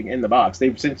cool looking in the box.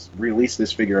 They've since released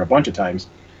this figure a bunch of times,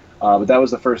 but that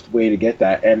was the first way to get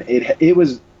that. And it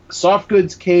was soft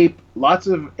goods cape, lots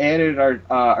of added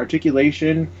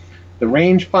articulation. The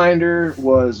rangefinder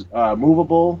was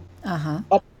movable. Uh-huh.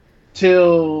 Up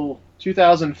till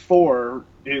 2004,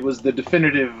 it was the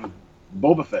definitive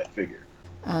Boba Fett figure.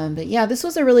 But yeah, this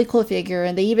was a really cool figure,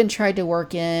 and they even tried to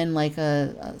work in like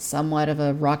a somewhat of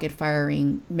a rocket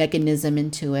firing mechanism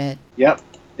into it. Yep.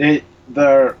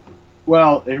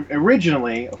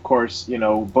 Originally, of course,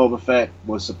 Boba Fett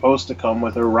was supposed to come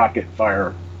with a rocket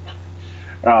fire,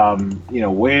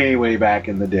 way, way back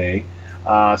in the day.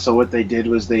 So what they did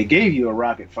was they gave you a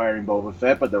rocket firing Boba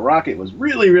Fett, but the rocket was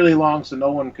really, really long, so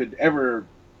no one could ever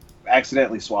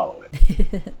accidentally swallow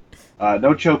it.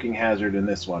 No choking hazard in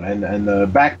this one. And the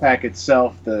backpack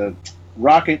itself, the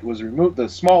rocket was removed. The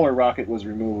smaller rocket was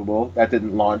removable. That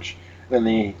didn't launch. Then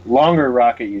the longer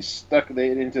rocket, you stuck it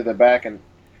into the back and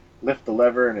lift the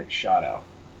lever, and it shot out.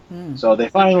 So they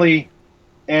finally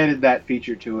added that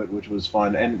feature to it, which was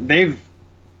fun. And they've,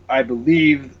 I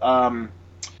believe,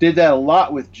 did that a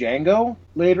lot with Django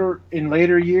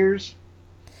later years.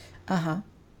 Uh-huh.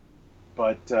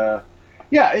 But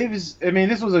yeah, it was. I mean,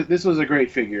 this was a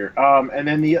great figure. And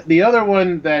then the other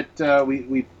one that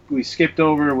we skipped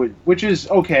over, which is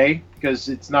okay because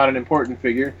it's not an important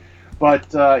figure,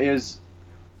 but is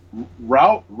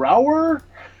Roar Roar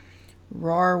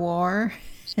War,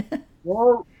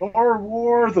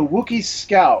 the Wookiee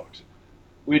Scout,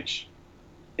 which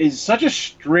is such a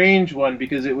strange one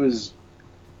because it was,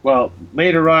 well,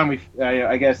 later on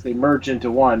I guess they merged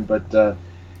into one, but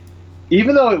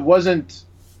even though it wasn't,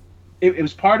 it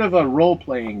was part of a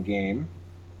role-playing game,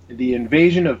 the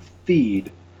Invasion of Theed,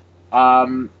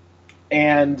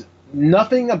 and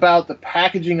nothing about the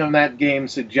packaging of that game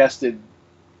suggested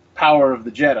Power of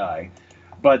the Jedi.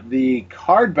 But the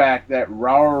card back that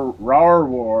Roar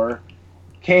War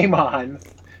came on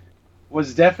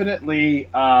was definitely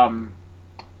Power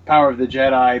of the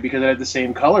Jedi because it had the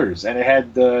same colors and it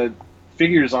had the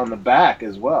figures on the back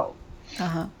as well.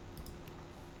 Uh-huh.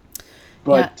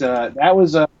 But that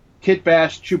was a Kit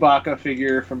Bash Chewbacca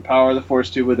figure from Power of the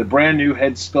Force 2 with a brand new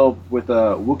head sculpt with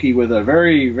a Wookiee with a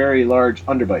very, very large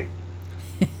underbite.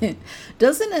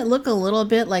 Doesn't it look a little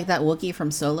bit like that Wookiee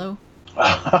from Solo?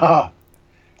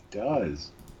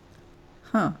 Does.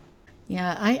 Huh.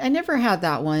 Yeah, I never had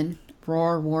that one.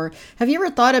 Roar War. Have you ever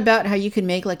thought about how you could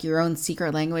make like your own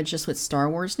secret language just with Star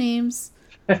Wars names?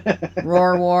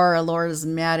 Roar War,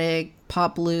 Alorismatic,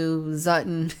 Poplu,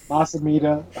 Zutton.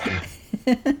 Masamita.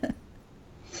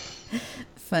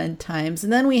 Fun times.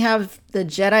 And then we have the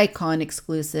JediCon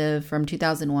exclusive from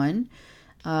 2001,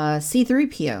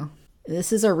 C-3PO.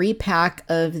 This is a repack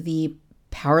of the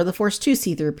Power of the Force 2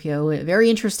 C-3PO. A very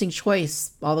interesting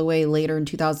choice all the way later in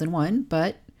 2001,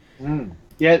 but...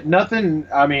 Yeah, nothing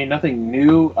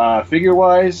new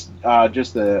figure-wise.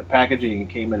 Just the packaging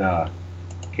came in a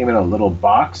little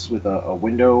box with a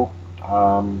window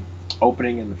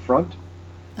opening in the front.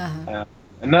 Uh-huh.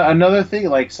 Another thing,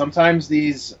 like sometimes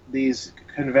these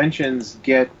conventions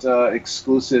get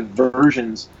exclusive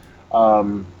versions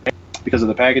because of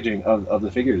the packaging of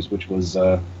the figures, which was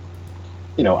I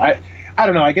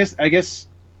don't know. I guess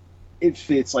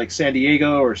if it's like San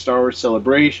Diego or Star Wars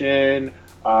Celebration,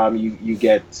 you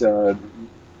get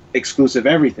exclusive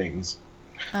everythings.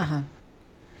 Uh-huh.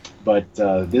 But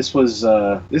this was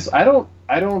this. I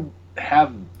don't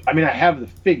have. I mean, I have the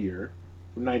figure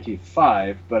from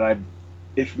 1905, but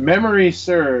if memory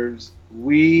serves,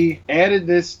 we added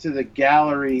this to the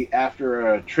gallery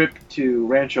after a trip to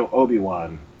Rancho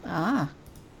Obi-Wan. Ah.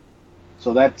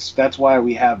 So that's why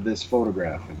we have this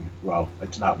photograph. And well,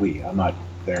 it's not we. I'm not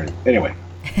there anyway.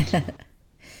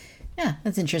 Yeah,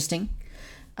 that's interesting.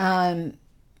 Um,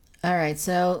 all right,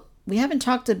 so we haven't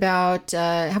talked about.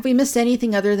 Have we missed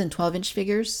anything other than 12-inch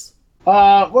figures?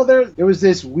 Well, there was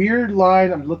this weird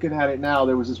line. I'm looking at it now.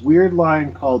 There was this weird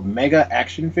line called Mega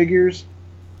Action Figures,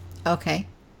 Okay.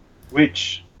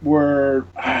 which were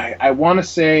I want to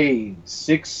say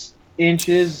 6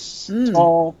 inches Mm.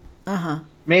 tall, Uh huh.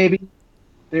 maybe.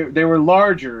 They were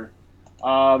larger,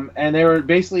 and they were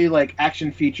basically like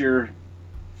action feature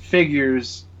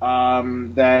figures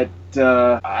that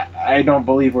I don't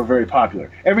believe were very popular.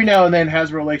 Every now and then,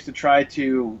 Hasbro likes to try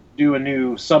to do a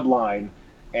new subline,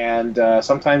 and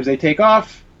sometimes they take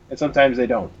off, and sometimes they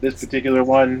don't. This particular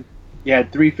one, you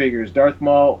had 3 figures: Darth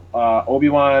Maul,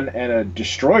 Obi-Wan, and a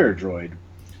Destroyer droid,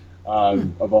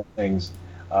 of all things.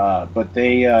 But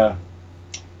they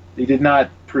did not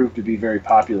prove to be very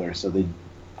popular, so they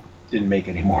didn't make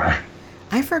any more.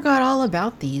 I forgot all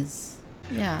about these.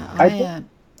 Yeah, I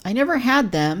I never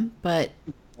had them, but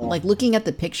Oh. like looking at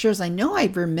the pictures, I know I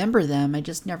remember them. I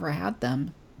just never had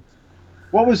them.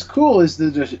 What was cool is the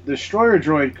destroyer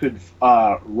droid could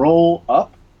roll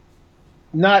up.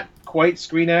 Not quite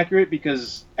screen accurate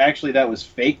because actually that was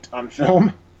faked on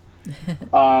film.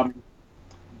 um,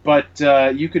 but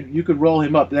you could roll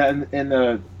him up. That in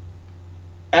the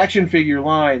action figure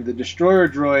line, the destroyer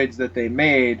droids that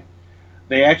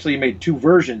they actually made 2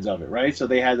 versions of it, right? So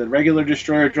they had the regular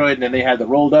destroyer droid, and then they had the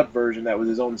rolled up version that was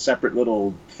his own separate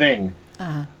little thing.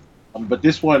 Uh, But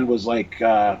this one was like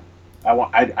I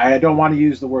don't want to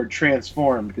use the word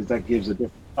transform because that gives a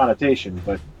different connotation,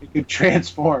 but it could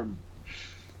transform.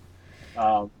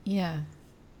 Um, yeah.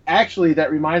 Actually,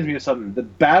 that reminds me of something. The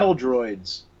battle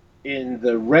droids in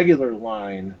the regular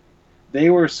line, they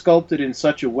were sculpted in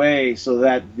such a way so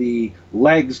that the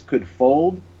legs could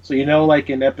fold. So like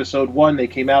in episode 1, they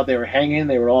came out, they were hanging,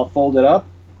 they were all folded up.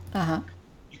 Uh huh.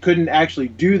 You couldn't actually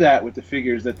do that with the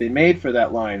figures that they made for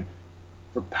that line.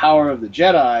 For Power of the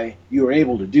Jedi, you were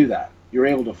able to do that. You were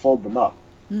able to fold them up,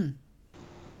 Hmm.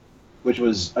 which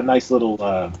was a nice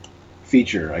little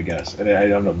feature, I guess. And I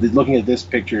don't know. Looking at this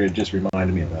picture, it just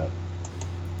reminded me of that.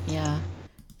 Yeah.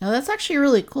 Now that's actually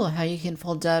really cool how you can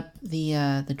fold up the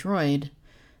droid.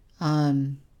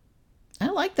 Um, I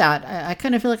like that. I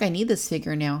kind of feel like I need this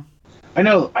figure now. I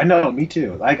know, me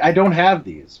too. I don't have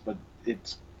these, but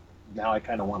it's now I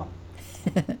kind of want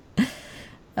them.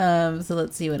 So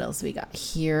let's see what else we got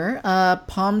here.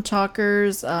 Palm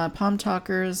Talkers. Palm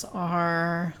Talkers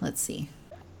are, let's see.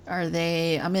 Are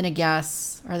they, I'm gonna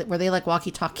guess, were they like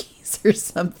walkie-talkies or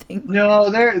something? No,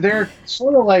 they're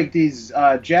sort of like these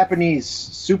Japanese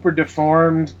super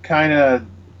deformed kind of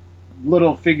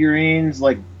little figurines,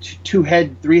 like 2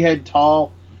 head, 3 head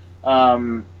tall.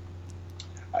 Um,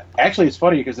 Actually, it's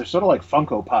funny because they're sort of like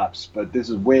Funko Pops, but this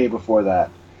is way before that.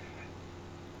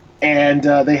 And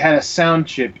they had a sound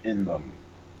chip in them.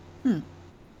 Hmm.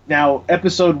 Now,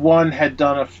 episode 1 had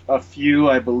done a few,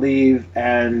 I believe,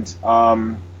 and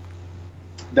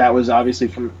that was obviously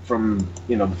from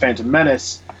the Phantom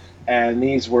Menace, and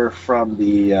these were from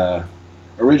the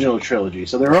original trilogy.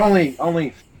 So there were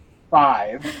only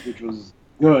 5, which was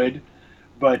good,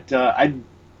 but I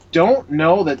don't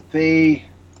know that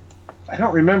I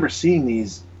don't remember seeing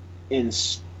these in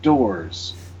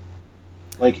stores,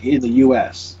 like in the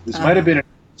U.S. This might have been an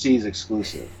overseas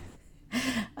exclusive.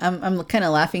 I'm kind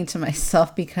of laughing to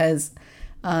myself because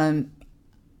um,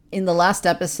 in the last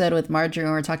episode with Marjorie,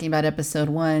 when we were talking about episode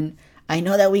 1, I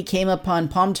know that we came upon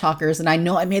Palm Talkers, and I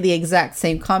know I made the exact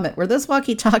same comment. Were those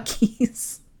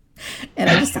walkie-talkies? And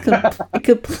I just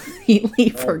completely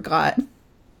forgot.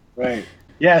 Right.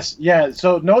 Yes. Yeah.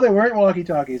 So no, they weren't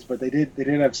walkie-talkies, but they did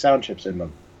have sound chips in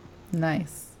them.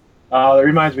 Nice. That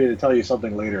reminds me to tell you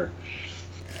something later.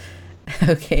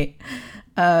 Okay.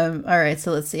 All right.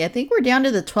 So let's see. I think we're down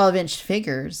to the 12-inch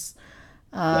figures.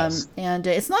 Yes. And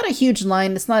it's not a huge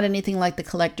line. It's not anything like the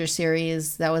collector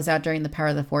series that was out during the Power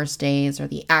of the Force days or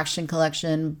the Action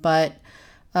Collection, but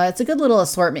it's a good little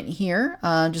assortment here.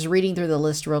 Just reading through the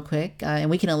list real quick, and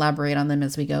we can elaborate on them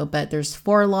as we go. But there's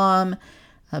Forlom,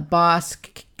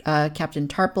 Bosk, Captain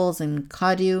Tarples, and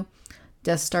Kadu,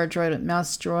 Death Star droid with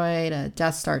mouse droid,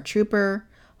 Death Star Trooper,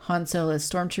 Han Solo's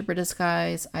Stormtrooper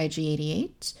disguise,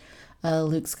 IG-88,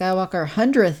 Luke Skywalker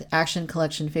 100th Action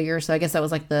Collection figure. So I guess that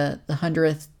was like the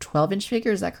 100th 12-inch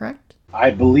figure. Is that correct?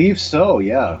 I believe so.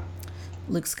 Yeah.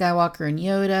 Luke Skywalker and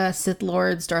Yoda, Sith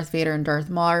Lords, Darth Vader and Darth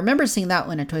Maul. I remember seeing that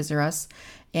one at Toys R Us.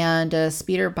 And a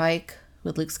speeder bike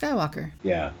with Luke Skywalker.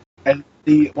 Yeah. And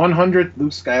the 100th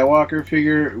Luke Skywalker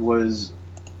figure was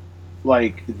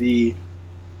like the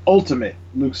ultimate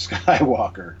Luke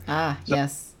Skywalker. Ah, so,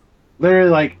 yes. Literally,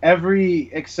 like every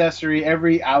accessory,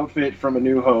 every outfit from A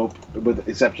New Hope, with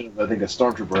the exception of, I think, a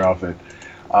Stormtrooper outfit,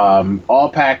 all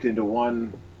packed into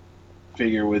one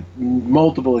figure with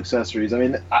multiple accessories. I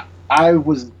mean,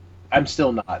 I'm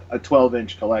still not a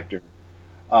 12-inch collector,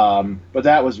 but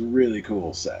that was a really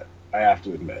cool set, I have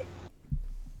to admit.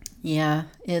 Yeah,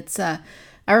 it's now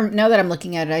that I'm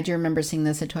looking at it, I do remember seeing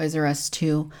this at Toys R Us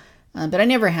too, but I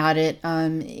never had it.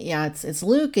 Yeah, it's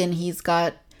Luke, and he's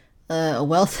got a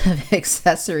wealth of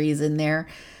accessories in there.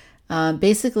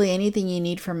 Basically anything you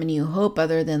need from A New Hope,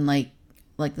 other than like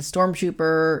the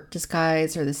Stormtrooper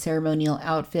disguise or the ceremonial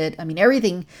outfit. I mean,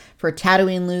 everything for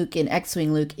Tatooine Luke and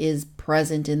X-Wing Luke is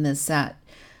present in this set.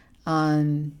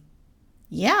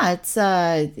 Yeah, it's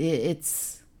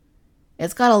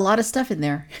got a lot of stuff in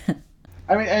there.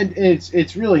 I mean, and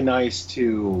it's really nice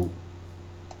to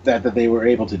that they were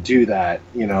able to do that,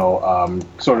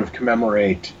 sort of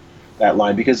commemorate that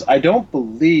line, because I don't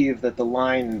believe that the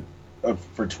line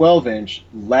for 12-inch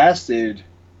lasted.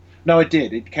 No, it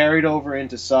did. It carried over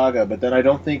into Saga, but then I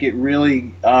don't think it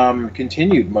really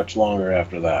continued much longer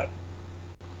after that.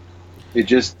 It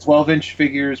just 12-inch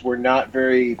figures were not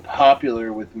very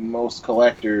popular with most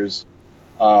collectors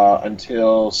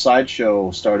until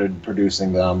Sideshow started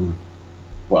producing them.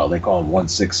 Well, they call them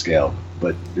 1/6 scale,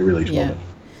 but they're really 12 inch.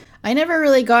 I never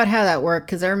really got how that worked,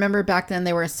 because I remember back then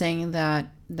they were saying that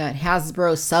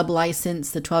Hasbro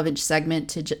sub-licensed the 12-inch segment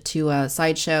to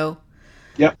Sideshow.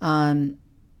 Yep.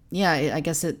 Yeah, I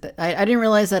guess I didn't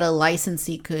realize that a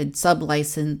licensee could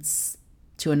sub-license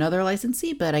to another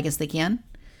licensee, but I guess they can.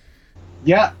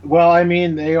 Yeah, well, I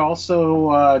mean, they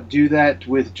also do that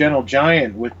with Gentle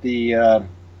Giant with the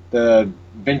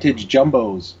vintage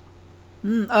jumbos.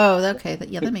 Oh, okay.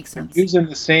 Yeah, that makes sense. They're using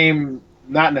the same,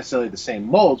 not necessarily the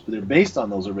same molds, but they're based on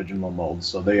those original molds,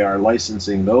 so they are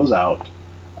licensing those out.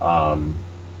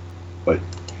 But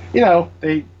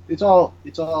it's all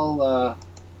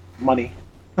money.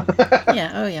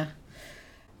 Yeah. Oh, yeah.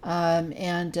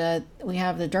 And we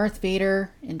have the Darth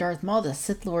Vader and Darth Maul, the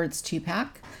Sith Lords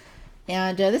 2-pack.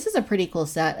 And this is a pretty cool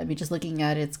set. I mean, just looking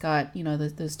at it, it's got,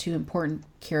 those two important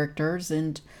characters.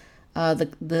 And the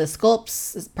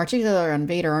sculpts, particularly on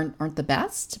Vader, aren't the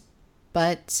best.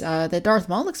 But the Darth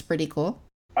Maul looks pretty cool.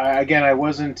 Again, I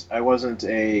wasn't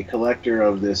a collector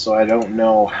of this, so I don't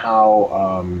know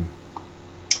how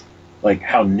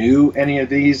new any of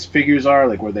these figures are.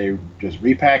 Like, were they just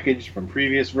repackaged from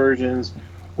previous versions,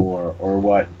 or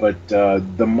what? But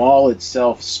the Maul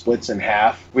itself splits in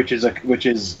half, which is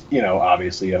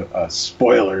obviously a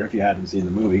spoiler if you hadn't seen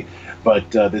the movie.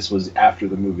 But this was after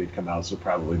the movie had come out, so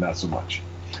probably not so much.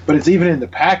 But it's even in the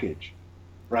package,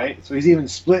 right? So he's even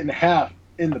split in half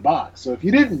in the box. So if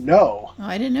you didn't know... Oh,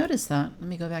 I didn't notice that. Let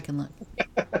me go back and look.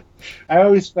 I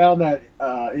always found that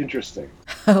interesting.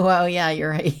 Oh, wow, yeah, you're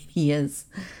right. He is.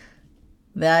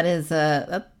 That is,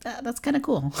 that's kind of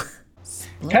cool.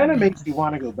 It kind of makes you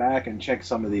want to go back and check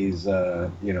some of these,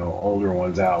 older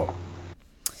ones out.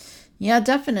 Yeah,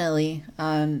 definitely.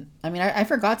 I mean, I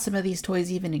forgot some of these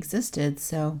toys even existed,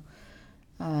 so,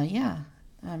 yeah.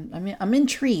 I'm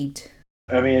intrigued.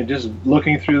 I mean, just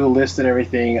looking through the list and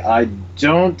everything, I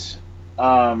don't...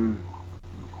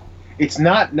 it's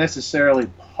not necessarily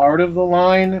part of the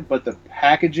line, but the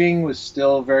packaging was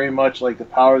still very much like the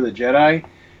Power of the Jedi.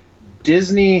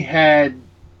 Disney had,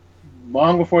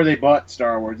 long before they bought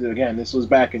Star Wars, again, this was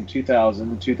back in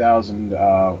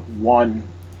 2001,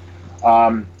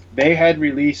 they had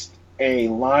released a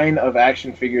line of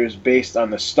action figures based on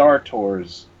the Star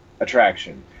Tours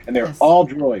attraction, and they're all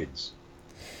droids.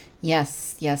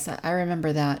 Yes, I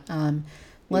remember that.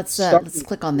 Let's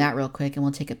click on that real quick, and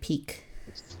we'll take a peek.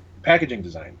 Packaging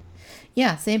design.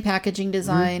 Yeah, same packaging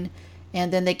design,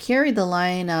 and then they carried the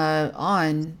line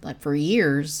on like for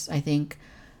years, I think.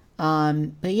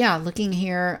 But yeah, looking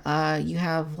here, you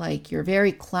have like your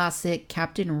very classic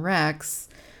Captain Rex,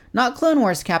 not Clone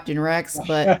Wars Captain Rex,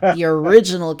 but the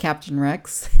original Captain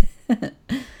Rex.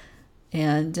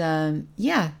 And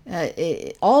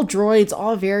all droids,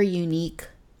 all very unique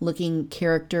looking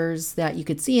characters that you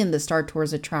could see in the Star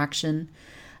Tours attraction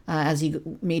as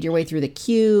you made your way through the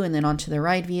queue and then onto the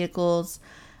ride vehicles.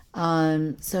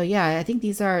 So yeah, I think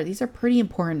these are pretty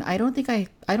important. I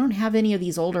don't have any of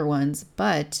these older ones,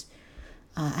 but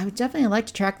I would definitely like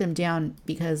to track them down,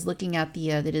 because looking at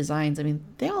the designs, I mean,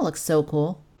 they all look so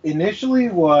cool. Initially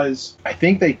I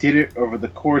think they did it over the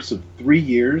course of 3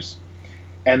 years,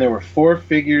 and there were 4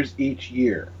 figures each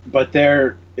year. But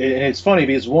they're and it's funny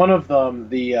because one of them,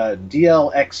 the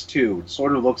DLX2,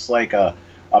 sort of looks like a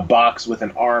box with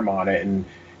an arm on it, and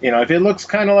if it looks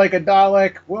kind of like a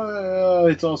Dalek, well,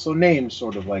 it's also named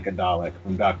sort of like a Dalek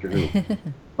from Doctor Who.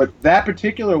 But that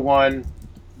particular one,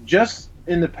 just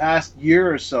in the past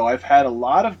year or so, I've had a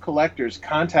lot of collectors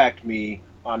contact me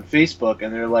on Facebook,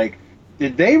 and they're like,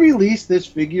 "Did they release this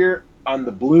figure on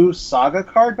the blue Saga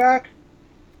card back?"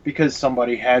 Because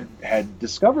somebody had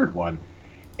discovered one,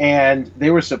 and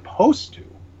they were supposed to,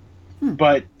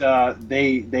 but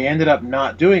they ended up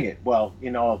not doing it. Well,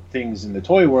 things in the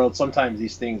toy world, sometimes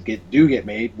these things do get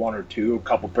made, one or two, a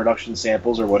couple production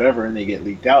samples or whatever, and they get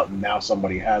leaked out, and now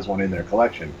somebody has one in their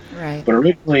collection. Right. But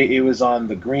originally, it was on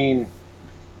the green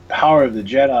Power of the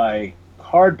Jedi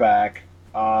hardback,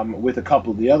 with a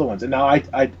couple of the other ones. And now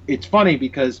it's funny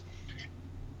because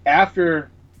after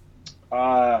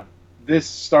this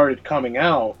started coming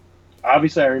out,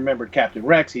 obviously I remembered Captain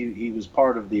Rex. He was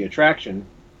part of the attraction.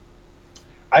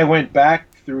 I went back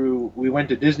we went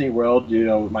to Disney World,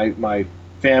 my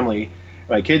family,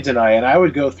 my kids and I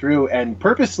would go through and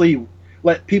purposely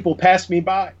let people pass me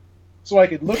by so I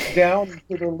could look down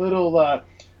to the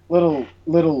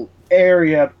little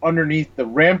area underneath the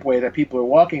rampway that people are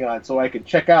walking on so I could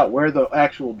check out where the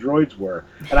actual droids were.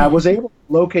 And I was able to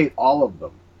locate all of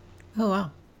them. Oh,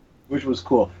 wow. Which was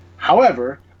cool.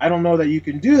 However, I don't know that you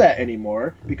can do that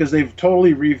anymore because they've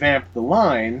totally revamped the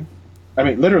line. I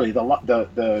mean, literally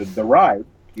the ride,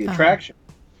 the attraction,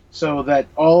 so that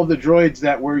all of the droids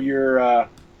that were your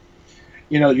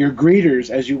greeters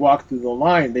as you walk through the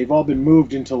line, they've all been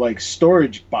moved into like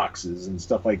storage boxes and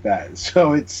stuff like that.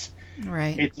 So it's a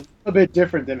little bit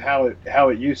different than how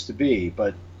it used to be.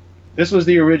 But this was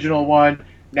the original one.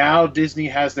 Now Disney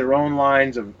has their own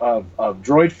lines of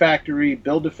Droid Factory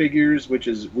Build-A-Figures, which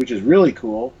is really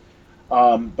cool.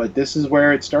 But this is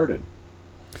where it started.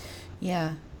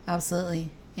 Yeah,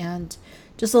 absolutely. And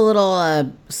just a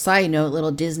little side note,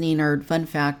 little Disney nerd fun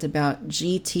fact about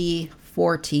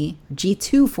G240.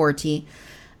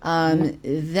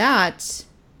 That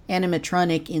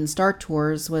animatronic in Star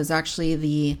Tours was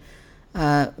actually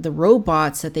the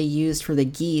robots that they used for the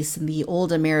geese in the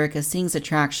Old America Sings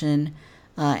attraction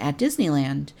at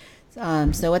Disneyland.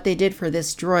 So what they did for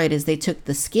this droid is they took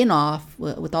the skin off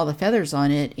with all the feathers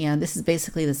on it, and this is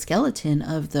basically the skeleton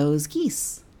of those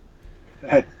geese.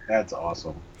 That's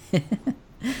awesome.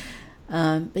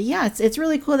 But yeah, it's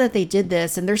really cool that they did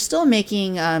this, and they're still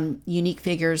making unique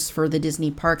figures for the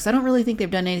Disney parks. I don't really think they've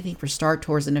done anything for Star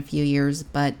Tours in a few years,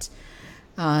 but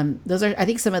those are, I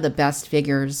think, some of the best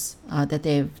figures that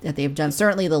they've done.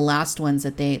 Certainly the last ones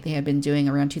that they have been doing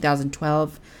around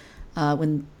 2012,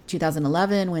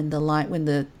 2011 when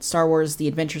the Star Wars The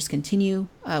Adventures Continue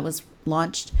was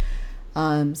launched.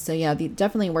 So yeah,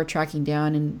 definitely worth tracking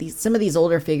down. And some of these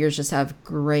older figures just have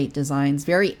great designs,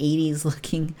 very 80s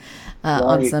looking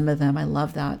on some of them. I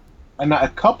love that. And a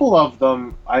couple of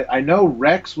them, I know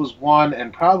Rex was one,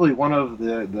 and probably one of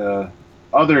the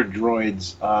other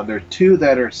droids. There are two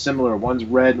that are similar. One's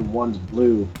red and one's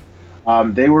blue.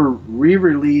 They were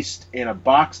re-released in a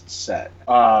boxed set.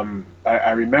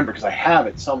 I remember because I have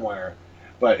it somewhere.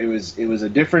 But it was a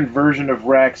different version of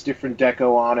Rex, different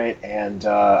deco on it, and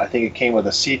I think it came with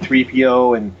a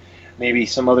C-3PO and maybe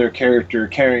some other character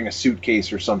carrying a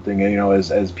suitcase or something.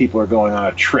 As people are going on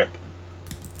a trip.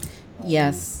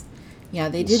 Yes, yeah,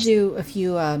 they did do a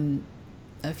few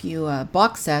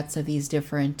box sets of these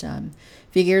different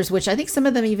figures, which I think some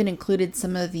of them even included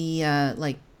some of the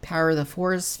like Power of the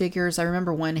Force figures. I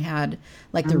remember one had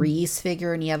like the Reese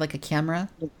figure, and he had like a camera.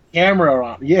 Camera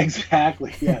on, yeah,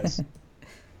 exactly, yes.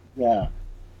 Yeah.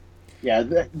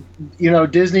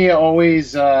 Disney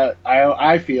always.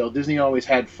 I feel Disney always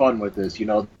had fun with this.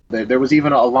 There was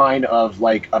even a line of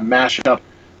like a mashup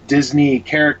Disney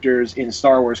characters in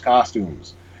Star Wars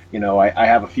costumes. I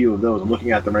have a few of those. I'm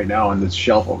looking at them right now on this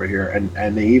shelf over here,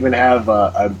 and they even have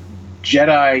a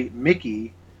Jedi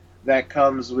Mickey that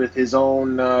comes with his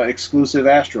own exclusive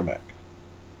astromech.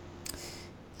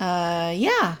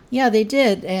 Yeah, they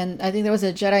did, and I think there was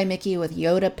a Jedi Mickey with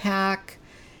Yoda pack.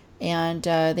 And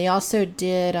they also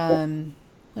did,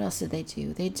 what else did they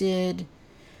do? They did,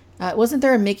 wasn't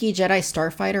there a Mickey Jedi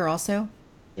Starfighter also?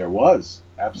 There was,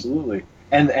 absolutely.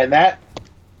 And that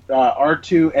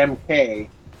R2MK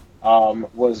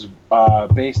was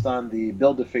based on the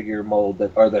Build-A-Figure mold, the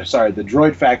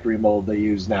Droid Factory mold they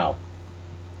use now.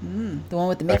 The one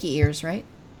with the Mickey ears, right?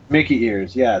 Mickey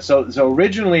ears, yeah. So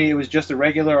originally it was just a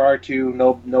regular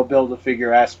R2, no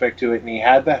Build-A-Figure aspect to it, and he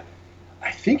had that. I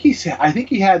think he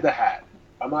had the hat.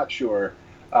 I'm not sure.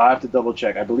 I'll have to double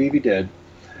check. I believe he did.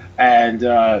 and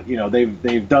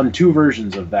they've done two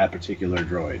versions of that particular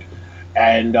droid,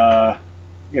 and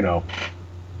you know,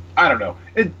 I don't know.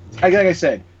 Like I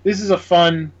said, this is a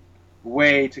fun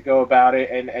way to go about it,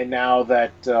 and now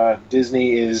that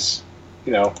Disney is,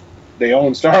 they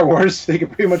own Star Wars, they can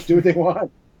pretty much do what they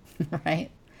want. Right.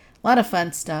 A lot of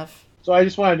fun stuff. So I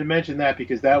just wanted to mention that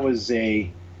because that was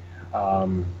a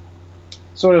um,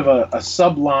 sort of a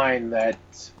subline that,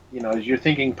 as you're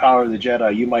thinking Power of the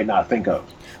Jedi, you might not think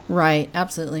of. Right.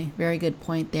 Absolutely. Very good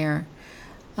point there.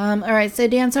 All right. So,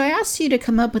 Dan, so I asked you to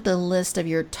come up with a list of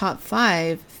your top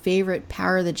 5 favorite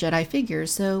Power of the Jedi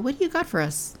figures. So, what do you got for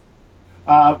us?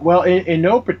 Well, in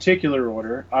no particular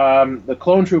order, the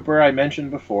Clone Trooper I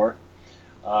mentioned before,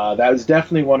 that was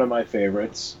definitely one of my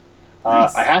favorites.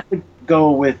 Nice. I have to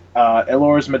go with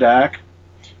Elor's Medak,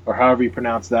 or however you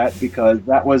pronounce that, because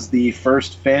that was the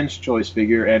first Fan's Choice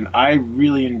figure, and I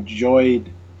really enjoyed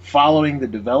following the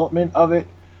development of it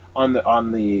on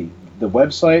the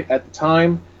website at the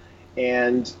time,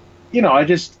 and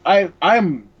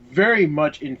I'm very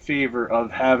much in favor of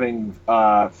having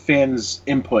fans'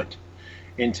 input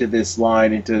into this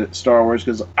line, into Star Wars,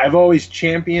 because I've always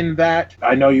championed that.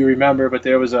 I know you remember, but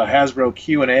there was a Hasbro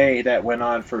Q&A that went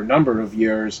on for a number of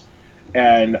years,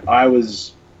 and I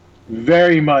was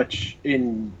very much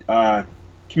in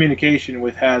communication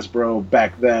with Hasbro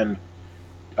back then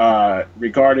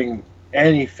regarding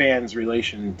any fans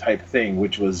relation type thing,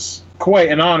 which was quite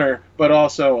an honor, but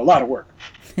also a lot of work.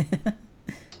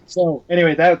 So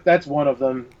anyway, that's one of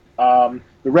them.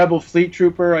 The Rebel Fleet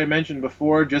Trooper I mentioned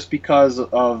before, just because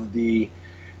of the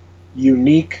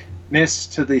uniqueness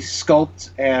to the sculpt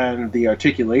and the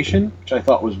articulation, which I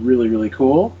thought was really, really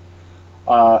cool.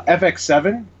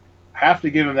 FX7, have to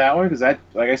give him that one because that,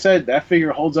 like I said, that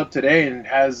figure holds up today and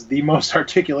has the most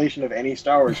articulation of any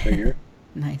Star Wars figure.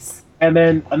 Nice. And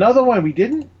then another one we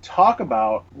didn't talk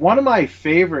about, one of my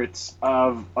favorites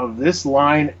of this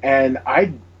line, and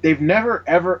they've never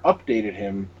ever updated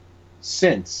him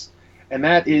since, and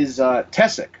that is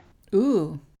Tessic.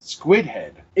 Ooh. Squid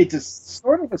Head. It's a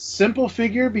sort of a simple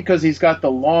figure because he's got the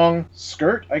long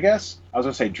skirt, I guess. I was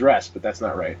going to say dress, but that's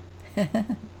not right.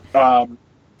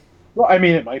 Well, I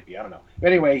mean, it might be. I don't know.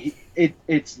 But anyway,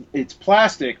 it's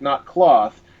plastic, not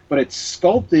cloth, but it's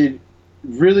sculpted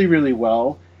really, really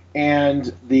well,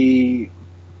 and the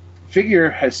figure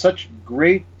has such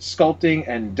great sculpting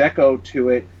and deco to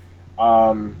it.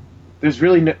 There's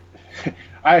really no...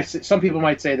 some people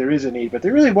might say there is a need, but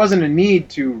there really wasn't a need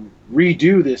to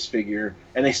redo this figure,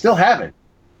 and they still haven't.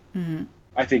 Mm-hmm.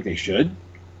 I think they should.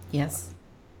 Yes.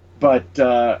 But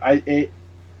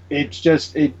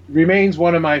it remains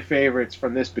one of my favorites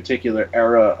from this particular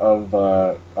era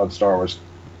of Star Wars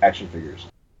action figures.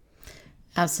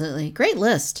 Absolutely. Great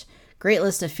list. Great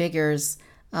list of figures.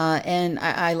 And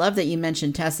I love that you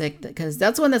mentioned Tessic, because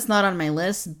that's one that's not on my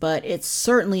list, but it's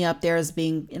certainly up there as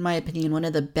being, in my opinion, one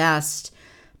of the best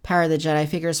Power of the Jedi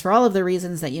figures for all of the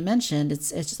reasons that you mentioned.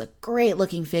 It's just a great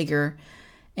looking figure.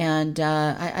 And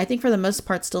I think for the most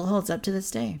part still holds up to this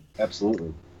day.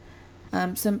 Absolutely.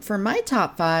 So for my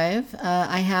top 5,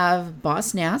 I have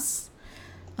Boss Nass.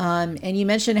 And you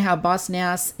mentioned how Boss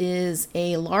Nass is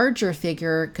a larger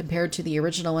figure compared to the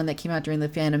original one that came out during the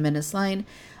Phantom Menace line.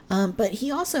 But he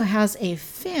also has a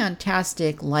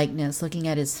fantastic likeness, looking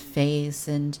at his face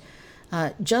and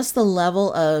just the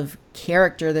level of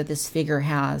character that this figure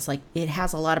has. Like, it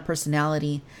has a lot of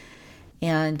personality.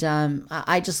 And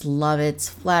I just love it. It's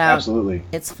flat out. Absolutely.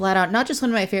 It's flat out not just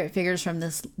one of my favorite figures from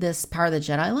this Power of the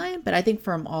Jedi line, but I think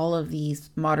from all of these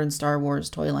modern Star Wars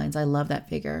toy lines. I love that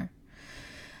figure.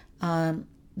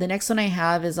 The next one I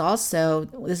have is also,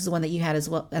 this is one that you had as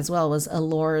well, was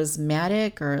Elor's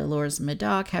Madoc, or Elor's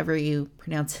Medak, however you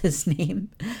pronounce his name.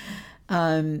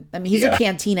 I mean, he's a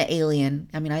Cantina alien.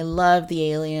 I mean, I love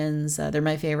the aliens. They're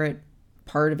my favorite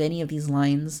part of any of these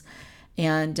lines.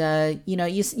 And,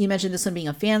 you mentioned this one being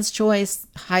a fan's choice,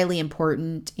 highly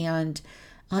important, and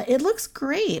it looks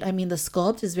great. I mean, the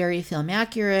sculpt is very film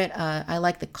accurate. I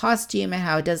like the costume and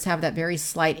how it does have that very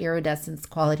slight iridescence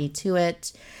quality to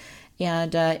it.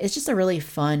 And it's just a really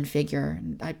fun figure.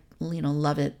 I,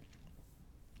 love it.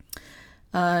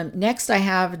 Next, I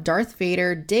have Darth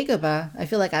Vader Dagobah. I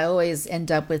feel like I always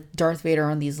end up with Darth Vader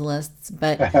on these lists.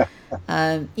 But,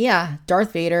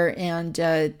 Darth Vader. And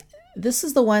this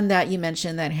is the one that you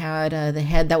mentioned that had the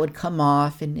head that would come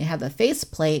off, and it had the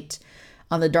faceplate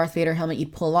on the Darth Vader helmet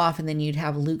you'd pull off, and then you'd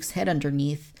have Luke's head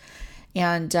underneath.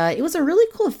 And it was a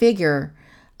really cool figure.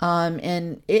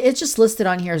 And it's just listed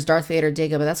on here as Darth Vader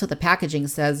Dagobah. That's what the packaging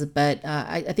says. But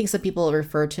I think some people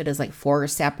refer to it as like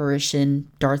Force apparition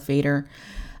Darth Vader.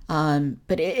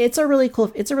 But it's a really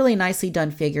cool, it's a really nicely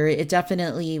done figure. It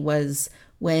definitely was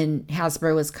when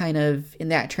Hasbro was kind of in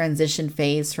that transition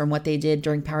phase from what they did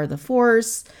during Power of the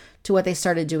Force to what they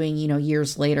started doing,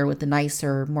 years later with the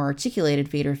nicer, more articulated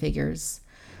Vader figures.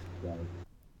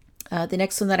 The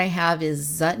next one that I have is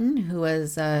Zutton, who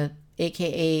was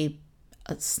AKA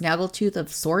a snaggletooth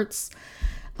of sorts.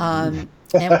 And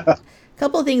a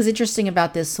couple of things interesting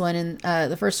about this one. And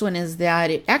the first one is that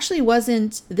it actually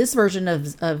wasn't, this version of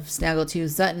Snaggletooth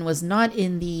Zutton was not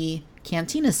in the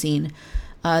Cantina scene.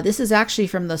 This is actually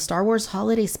from the Star Wars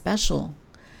Holiday Special.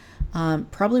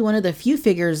 Probably one of the few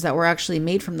figures that were actually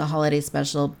made from the Holiday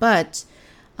Special, but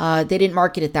they didn't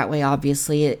market it that way,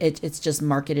 obviously. It's just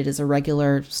marketed as a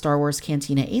regular Star Wars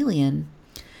Cantina alien.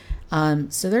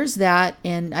 So there's that,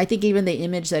 and I think even the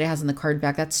image that it has on the card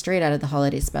back, that's straight out of the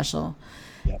Holiday Special.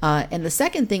 Yep. And the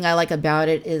second thing I like about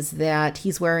it is that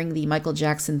he's wearing the Michael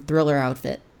Jackson Thriller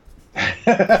outfit.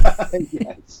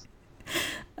 Yes.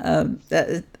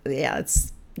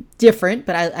 It's different,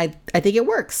 but I think it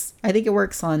works. I think it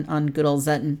works on good old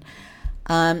Zutton.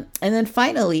 And then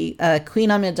finally, Queen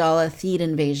Amidala Theed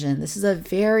Invasion. This is a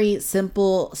very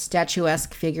simple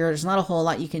statuesque figure. There's not a whole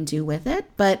lot you can do with it,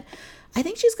 but I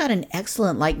think she's got an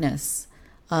excellent likeness.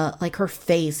 Like her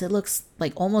face, it looks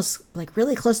like almost like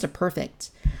really close to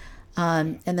perfect.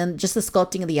 And then just the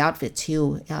sculpting of the outfit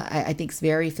too, I think is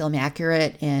very film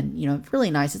accurate and really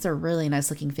nice. It's a really nice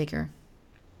looking figure.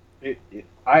 It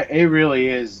really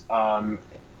is. And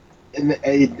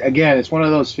again, it's one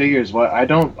of those figures. What I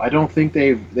don't think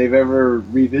they've ever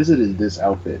revisited this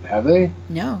outfit, have they?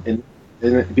 No. And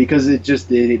because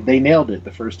they nailed it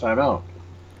the first time out.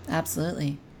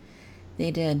 Absolutely,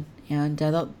 they did. And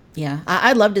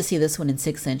I'd love to see this one in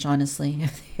 6-inch, honestly,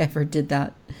 if they ever did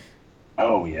that.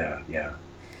 Oh yeah.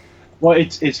 Well,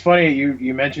 it's funny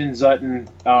you mentioned Zutton.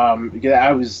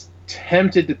 I was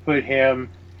tempted to put him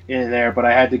in there, but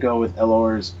I had to go with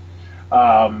Elors.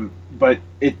 But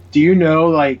do you know,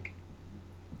 like,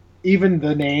 even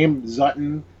the name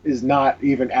Zutton is not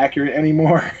even accurate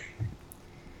anymore?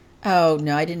 Oh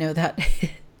no, I didn't know that.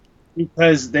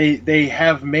 Because they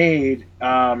have made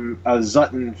a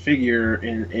Zutton figure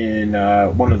in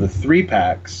one of the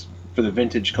 3-packs for the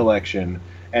vintage collection,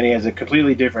 and he has a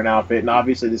completely different outfit. And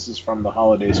obviously, this is from the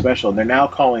Holiday Special. And they're now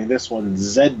calling this one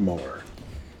Zedmore.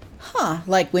 Huh?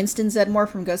 Like Winston Zedmore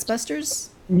from Ghostbusters?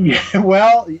 Yeah.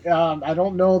 Well, I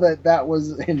don't know that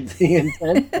was in the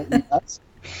intent. But yes.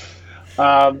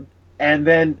 And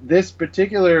then this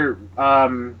particular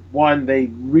one, they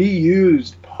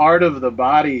reused part of the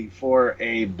body for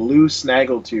a blue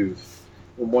snaggletooth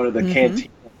in one of the Cantina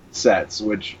sets,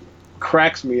 which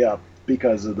cracks me up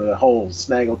because of the whole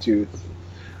snaggletooth.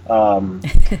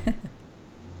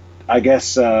 I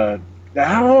guess I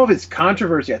don't know if it's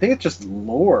controversy. I think it's just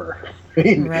lore. I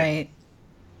mean, right.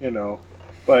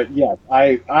 But yeah,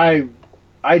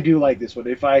 I do like this one.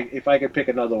 If I could pick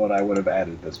another one, I would have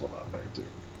added this one on there too.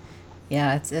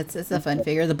 Yeah, it's a fun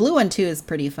figure. The blue one too is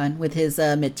pretty fun with his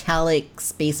metallic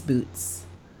space boots.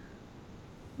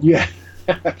 Yeah,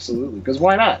 absolutely. Because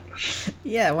why not?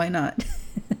 Yeah, why not?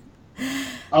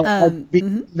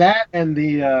 That and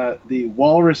the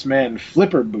Walrus Man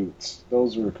flipper boots.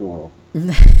 Those were cool.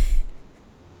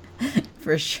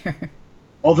 For sure.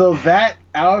 Although that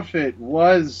outfit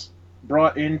was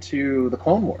brought into the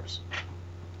Clone Wars.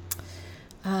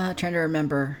 Trying to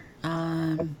remember.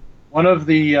 One of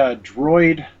the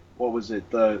droid, what was it?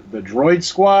 The droid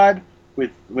squad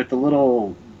with the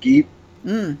little geep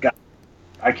guy.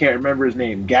 I can't remember his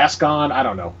name. Gascon, I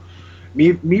don't know.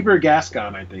 Meeber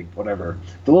Gascon, I think, whatever.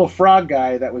 The little frog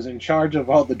guy that was in charge of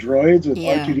all the droids with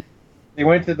R2D. They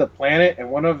went to the planet,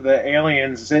 and one of the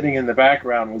aliens sitting in the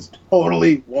background was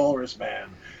totally Walrus Man.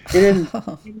 He didn't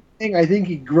do anything. I think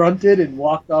he grunted and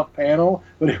walked off panel,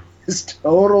 but it was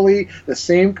totally the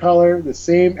same color, the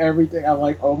same everything. I'm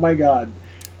like, oh my god.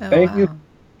 Thank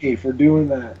you for doing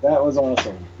that. That was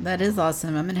awesome. That is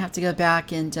awesome. I'm going to have to go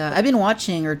back and I've been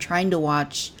watching or trying to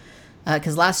watch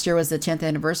because last year was the 10th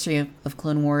anniversary of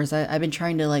Clone Wars. I've been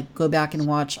trying to go back and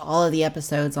watch all of the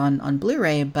episodes on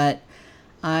Blu-ray, but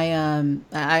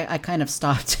I kind of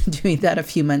stopped doing that a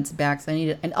few months back. So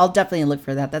and I'll definitely look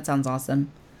for that. That sounds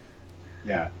awesome.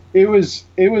 Yeah, it was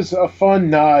a fun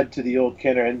nod to the old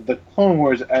Kenner, and the Clone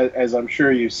Wars, as I'm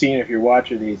sure you've seen if you're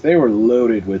watching these, they were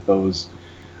loaded with those,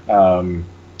 decos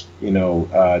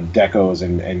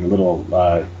and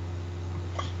little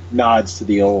nods to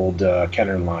the old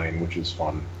Kenner line, which is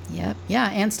fun. Yep,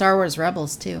 yeah, and Star Wars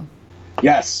Rebels too.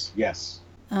 Yes.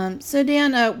 So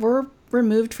Dan, we're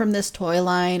removed from this toy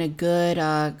line a good,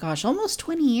 almost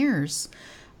 20 years.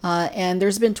 And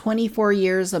there's been 24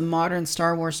 years of modern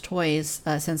Star Wars toys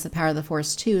since the Power of the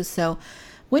Force 2. So,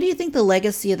 what do you think the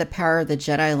legacy of the Power of the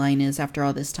Jedi line is after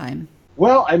all this time?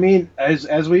 Well, I mean,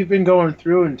 as we've been going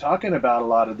through and talking about a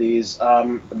lot of these,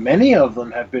 many of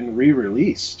them have been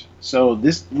re-released. So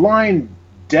this line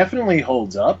definitely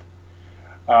holds up.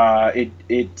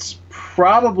 It's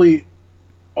probably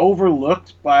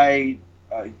overlooked by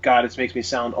God. It makes me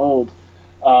sound old,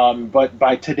 but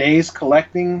by today's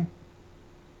collecting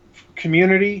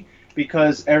community,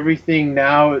 because everything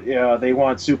now they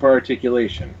want super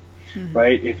articulation. Mm-hmm.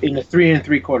 Right? If in the 3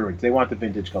 3/4 inch, they want the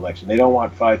vintage collection. They don't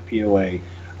want 5 POA.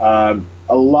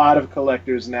 A lot of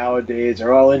collectors nowadays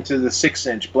are all into the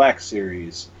 6-inch Black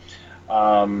Series.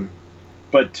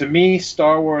 But to me,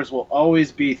 Star Wars will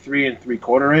always be 3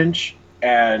 3/4 inch,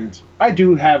 and I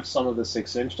do have some of the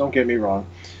 6-inch. Don't get me wrong,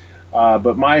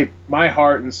 but my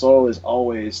heart and soul is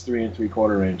always 3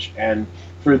 3/4 inch. And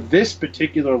for this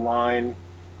particular line,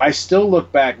 I still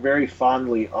look back very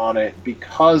fondly on it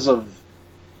because of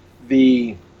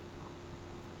the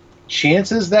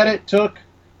chances that it took,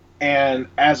 and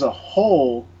as a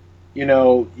whole,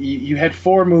 you had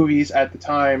 4 movies at the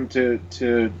time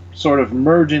to sort of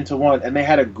merge into one, and they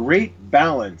had a great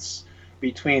balance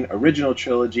between original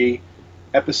trilogy,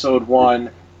 episode 1,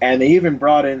 and they even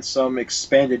brought in some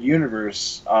expanded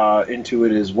universe into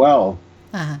it as well.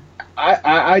 Uh-huh.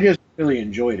 I just really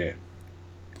enjoyed it.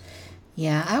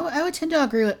 Yeah, I would tend to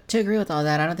agree with all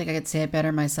that. I don't think I could say it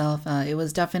better myself. It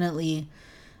was definitely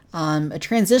a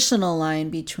transitional line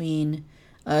between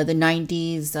the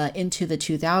 90s into the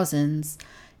 2000s,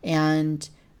 and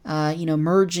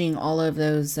merging all of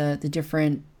those the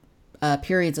different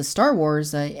periods of Star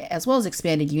Wars, as well as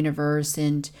expanded universe,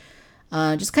 and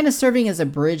just kind of serving as a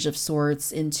bridge of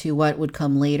sorts into what would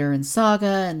come later in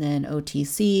Saga, and then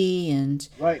OTC, and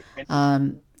right.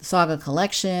 Saga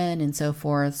Collection, and so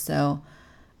forth. So,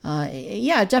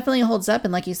 yeah, it definitely holds up,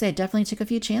 and like you say, it definitely took a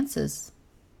few chances.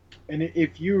 And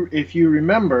if you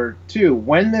remember too,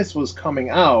 when this was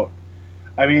coming out,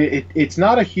 I mean, it's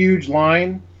not a huge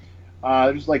line.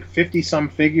 There's like 50 some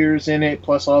figures in it,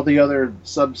 plus all the other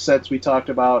subsets we talked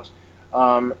about.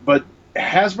 But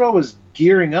Hasbro was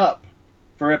gearing up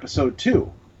for episode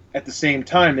 2 at the same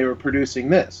time they were producing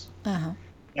this. Uh-huh.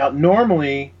 Now,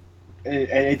 normally, and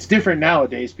it's different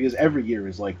nowadays because every year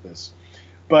is like this,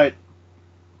 but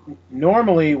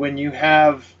normally when you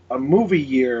have a movie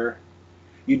year,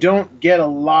 you don't get a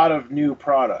lot of new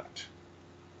product,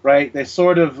 right? They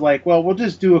sort of like, well, we'll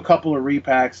just do a couple of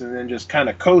repacks and then just kind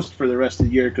of coast for the rest of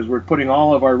the year because we're putting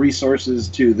all of our resources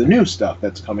to the new stuff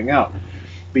that's coming out.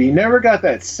 But you never got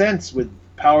that sense with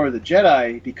Power of the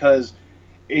Jedi, because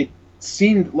it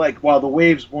seemed like while the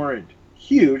waves weren't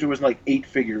huge, it was like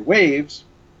 8-figure waves,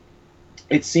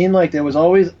 it seemed like there was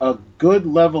always a good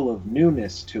level of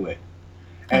newness to it.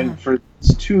 And for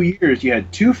 2 years, you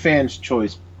had 2 fans'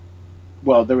 choice.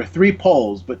 Well, there were 3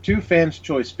 polls, but 2 fans'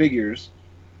 choice figures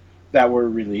that were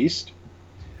released,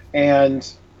 and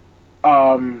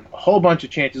a whole bunch of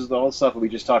chances with all the stuff that we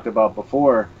just talked about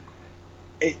before.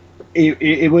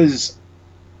 It was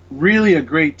really a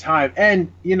great time.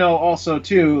 And, also,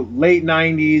 too, late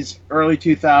 90s, early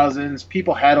 2000s,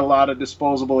 people had a lot of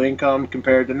disposable income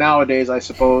compared to nowadays, I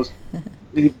suppose.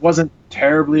 It wasn't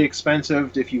terribly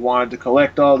expensive if you wanted to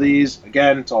collect all these.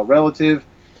 Again, it's all relative.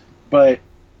 But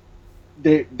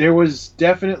there was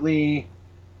definitely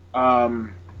a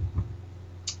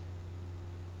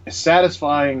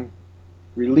satisfying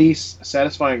release, a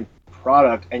satisfying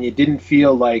product, and you didn't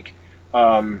feel like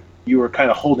you were kind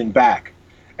of holding back.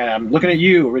 And I'm looking at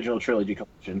you, Original Trilogy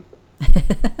Collection.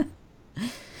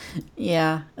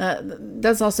 Yeah,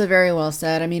 that's also very well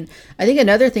said. I mean, I think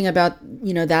another thing about,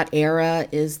 that era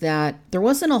is that there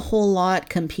wasn't a whole lot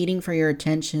competing for your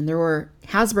attention. There were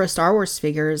Hasbro Star Wars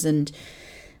figures, and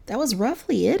that was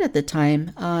roughly it at the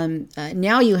time.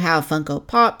 Now you have Funko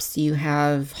Pops, you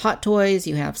have Hot Toys,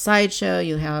 you have Sideshow,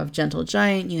 you have Gentle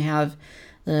Giant, you have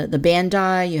the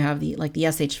Bandai, you have the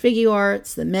SH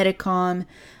Figuarts, the Medicom,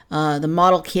 the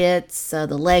model kits, the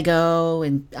Lego,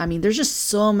 and I mean, there's just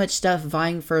so much stuff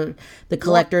vying for the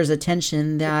collector's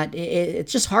attention that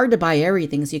it's just hard to buy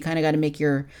everything. So you kind of got to make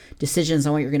your decisions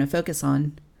on what you're going to focus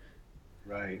on.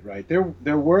 Right.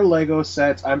 There were Lego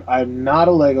sets. I'm not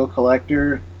a Lego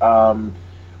collector,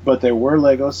 but there were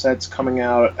Lego sets coming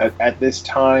out at this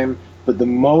time. But the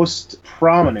most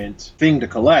prominent thing to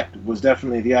collect was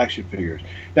definitely the action figures.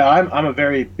 Now, I'm a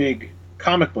very big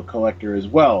comic book collector as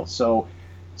well, so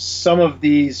some of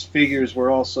these figures were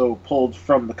also pulled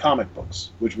from the comic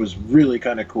books, which was really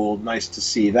kind of cool. Nice to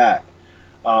see that.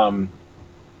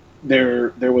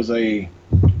 There was a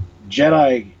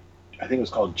Jedi I think it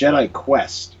was called Jedi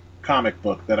Quest comic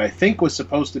book that I think was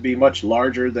supposed to be much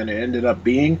larger than it ended up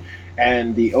being,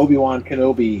 and the Obi-Wan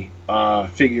Kenobi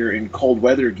figure in cold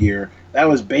weather gear, that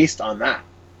was based on that.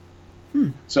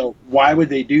 So why would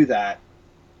they do that,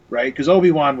 right? Because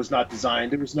Obi-Wan was not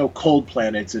designed. There was no cold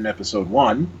planets in Episode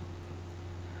 1.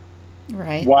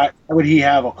 Right. Why would he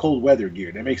have a cold weather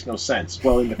gear? That makes no sense.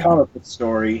 Well, in the comic book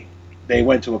story, they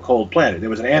went to a cold planet. There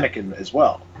was an Anakin as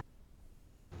well.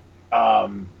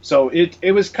 So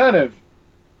it was kind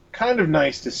of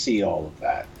nice to see all of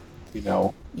that, you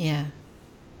know. Yeah.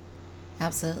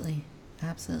 Absolutely.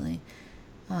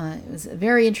 It was a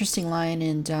very interesting line,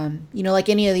 and like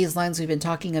any of these lines we've been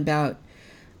talking about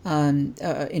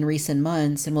in recent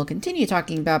months, and we'll continue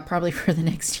talking about probably for the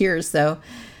next year or so.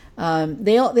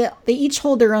 They each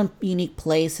hold their own unique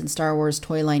place in Star Wars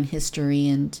toy line history,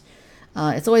 and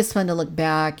it's always fun to look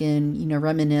back and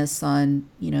reminisce on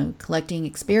collecting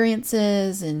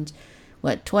experiences and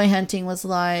what toy hunting was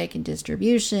like and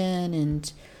distribution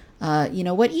and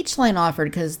what each line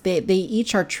offered, because they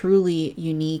each are truly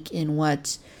unique in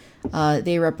what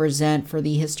they represent for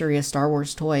the history of Star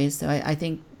Wars toys. So I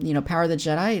think Power of the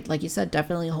Jedi, like you said,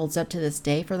 definitely holds up to this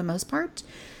day for the most part.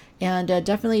 And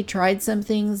definitely tried some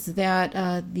things that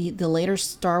the later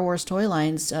Star Wars toy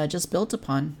lines just built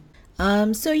upon.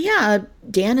 So yeah,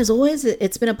 Dan, as always,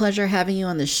 it's been a pleasure having you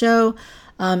on the show.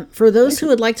 For those who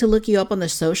would like to look you up on the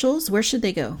socials, where should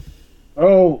they go?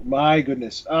 Oh my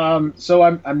goodness. So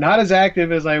I'm not as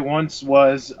active as I once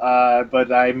was,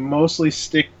 but I mostly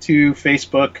stick to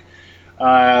Facebook.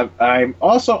 I'm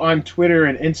also on Twitter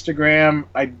and Instagram.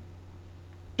 I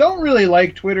don't really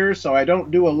like Twitter, so I don't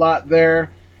do a lot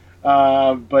there.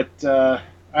 But I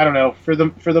don't know. For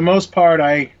the most part,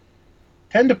 I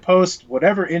tend to post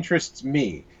whatever interests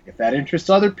me. If that interests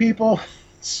other people,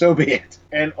 so be it.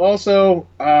 And also,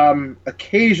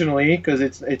 occasionally, because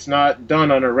it's not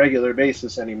done on a regular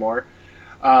basis anymore,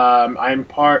 I'm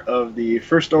part of the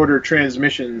First Order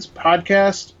Transmissions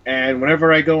podcast, and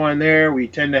whenever I go on there, we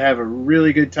tend to have a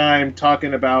really good time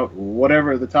talking about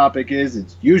whatever the topic is.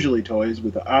 It's usually toys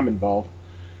with I'm involved,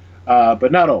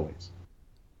 but not always.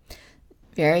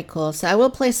 Very cool. So I will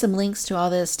place some links to all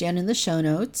this down in the show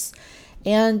notes.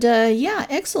 And yeah,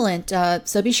 excellent.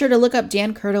 So be sure to look up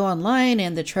Dan Curto online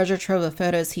and the treasure trove of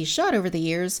photos he shot over the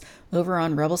years over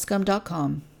on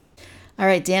rebelscum.com. All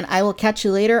right, Dan, I will catch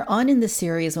you later on in the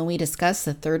series when we discuss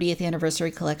the 30th anniversary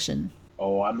collection.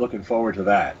 Oh, I'm looking forward to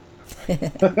that.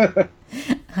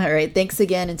 All right, thanks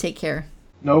again and take care.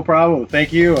 No problem.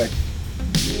 Thank you.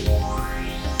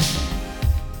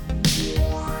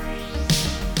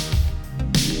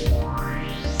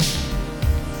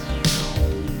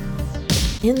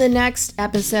 In the next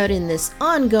episode in this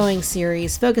ongoing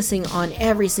series focusing on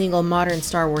every single modern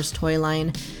Star Wars toy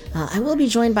line, I will be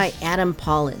joined by Adam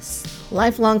Paulus,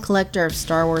 lifelong collector of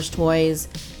Star Wars toys.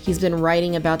 He's been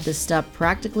writing about this stuff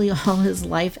practically all his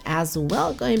life as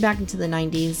well, going back into the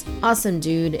 90s. Awesome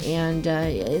dude, and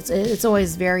it's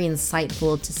always very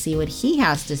insightful to see what he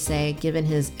has to say, given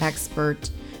his expert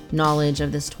knowledge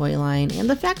of this toy line and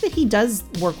the fact that he does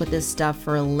work with this stuff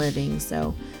for a living.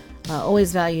 So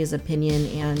always value his opinion,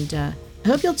 and I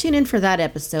hope you'll tune in for that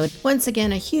episode. Once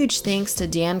again, a huge thanks to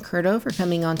Dan Curto for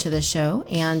coming onto the show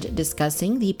and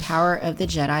discussing the Power of the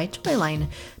Jedi toy line.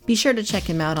 Be sure to check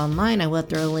him out online. I will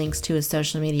throw links to his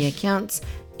social media accounts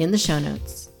in the show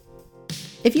notes.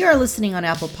 If you are listening on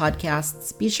Apple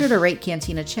Podcasts, be sure to rate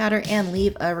Cantina Chatter and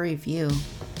leave a review.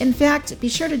 In fact, be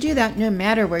sure to do that no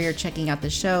matter where you're checking out the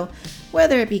show,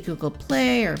 whether it be Google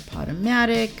Play or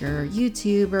Podomatic or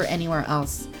YouTube or anywhere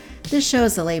else. This show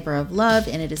is a labor of love,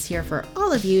 and it is here for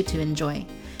all of you to enjoy.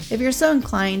 If you're so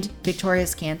inclined,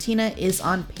 Victoria's Cantina is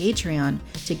on Patreon.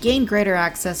 To gain greater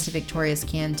access to Victoria's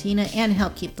Cantina and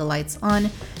help keep the lights on,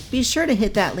 be sure to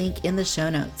hit that link in the show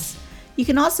notes. You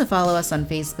can also follow us on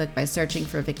Facebook by searching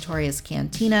for Victoria's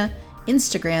Cantina,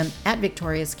 Instagram at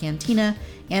Victoria's Cantina,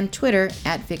 and Twitter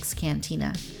at Vic's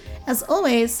Cantina. As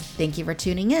always, thank you for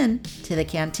tuning in to the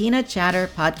Cantina Chatter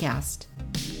podcast.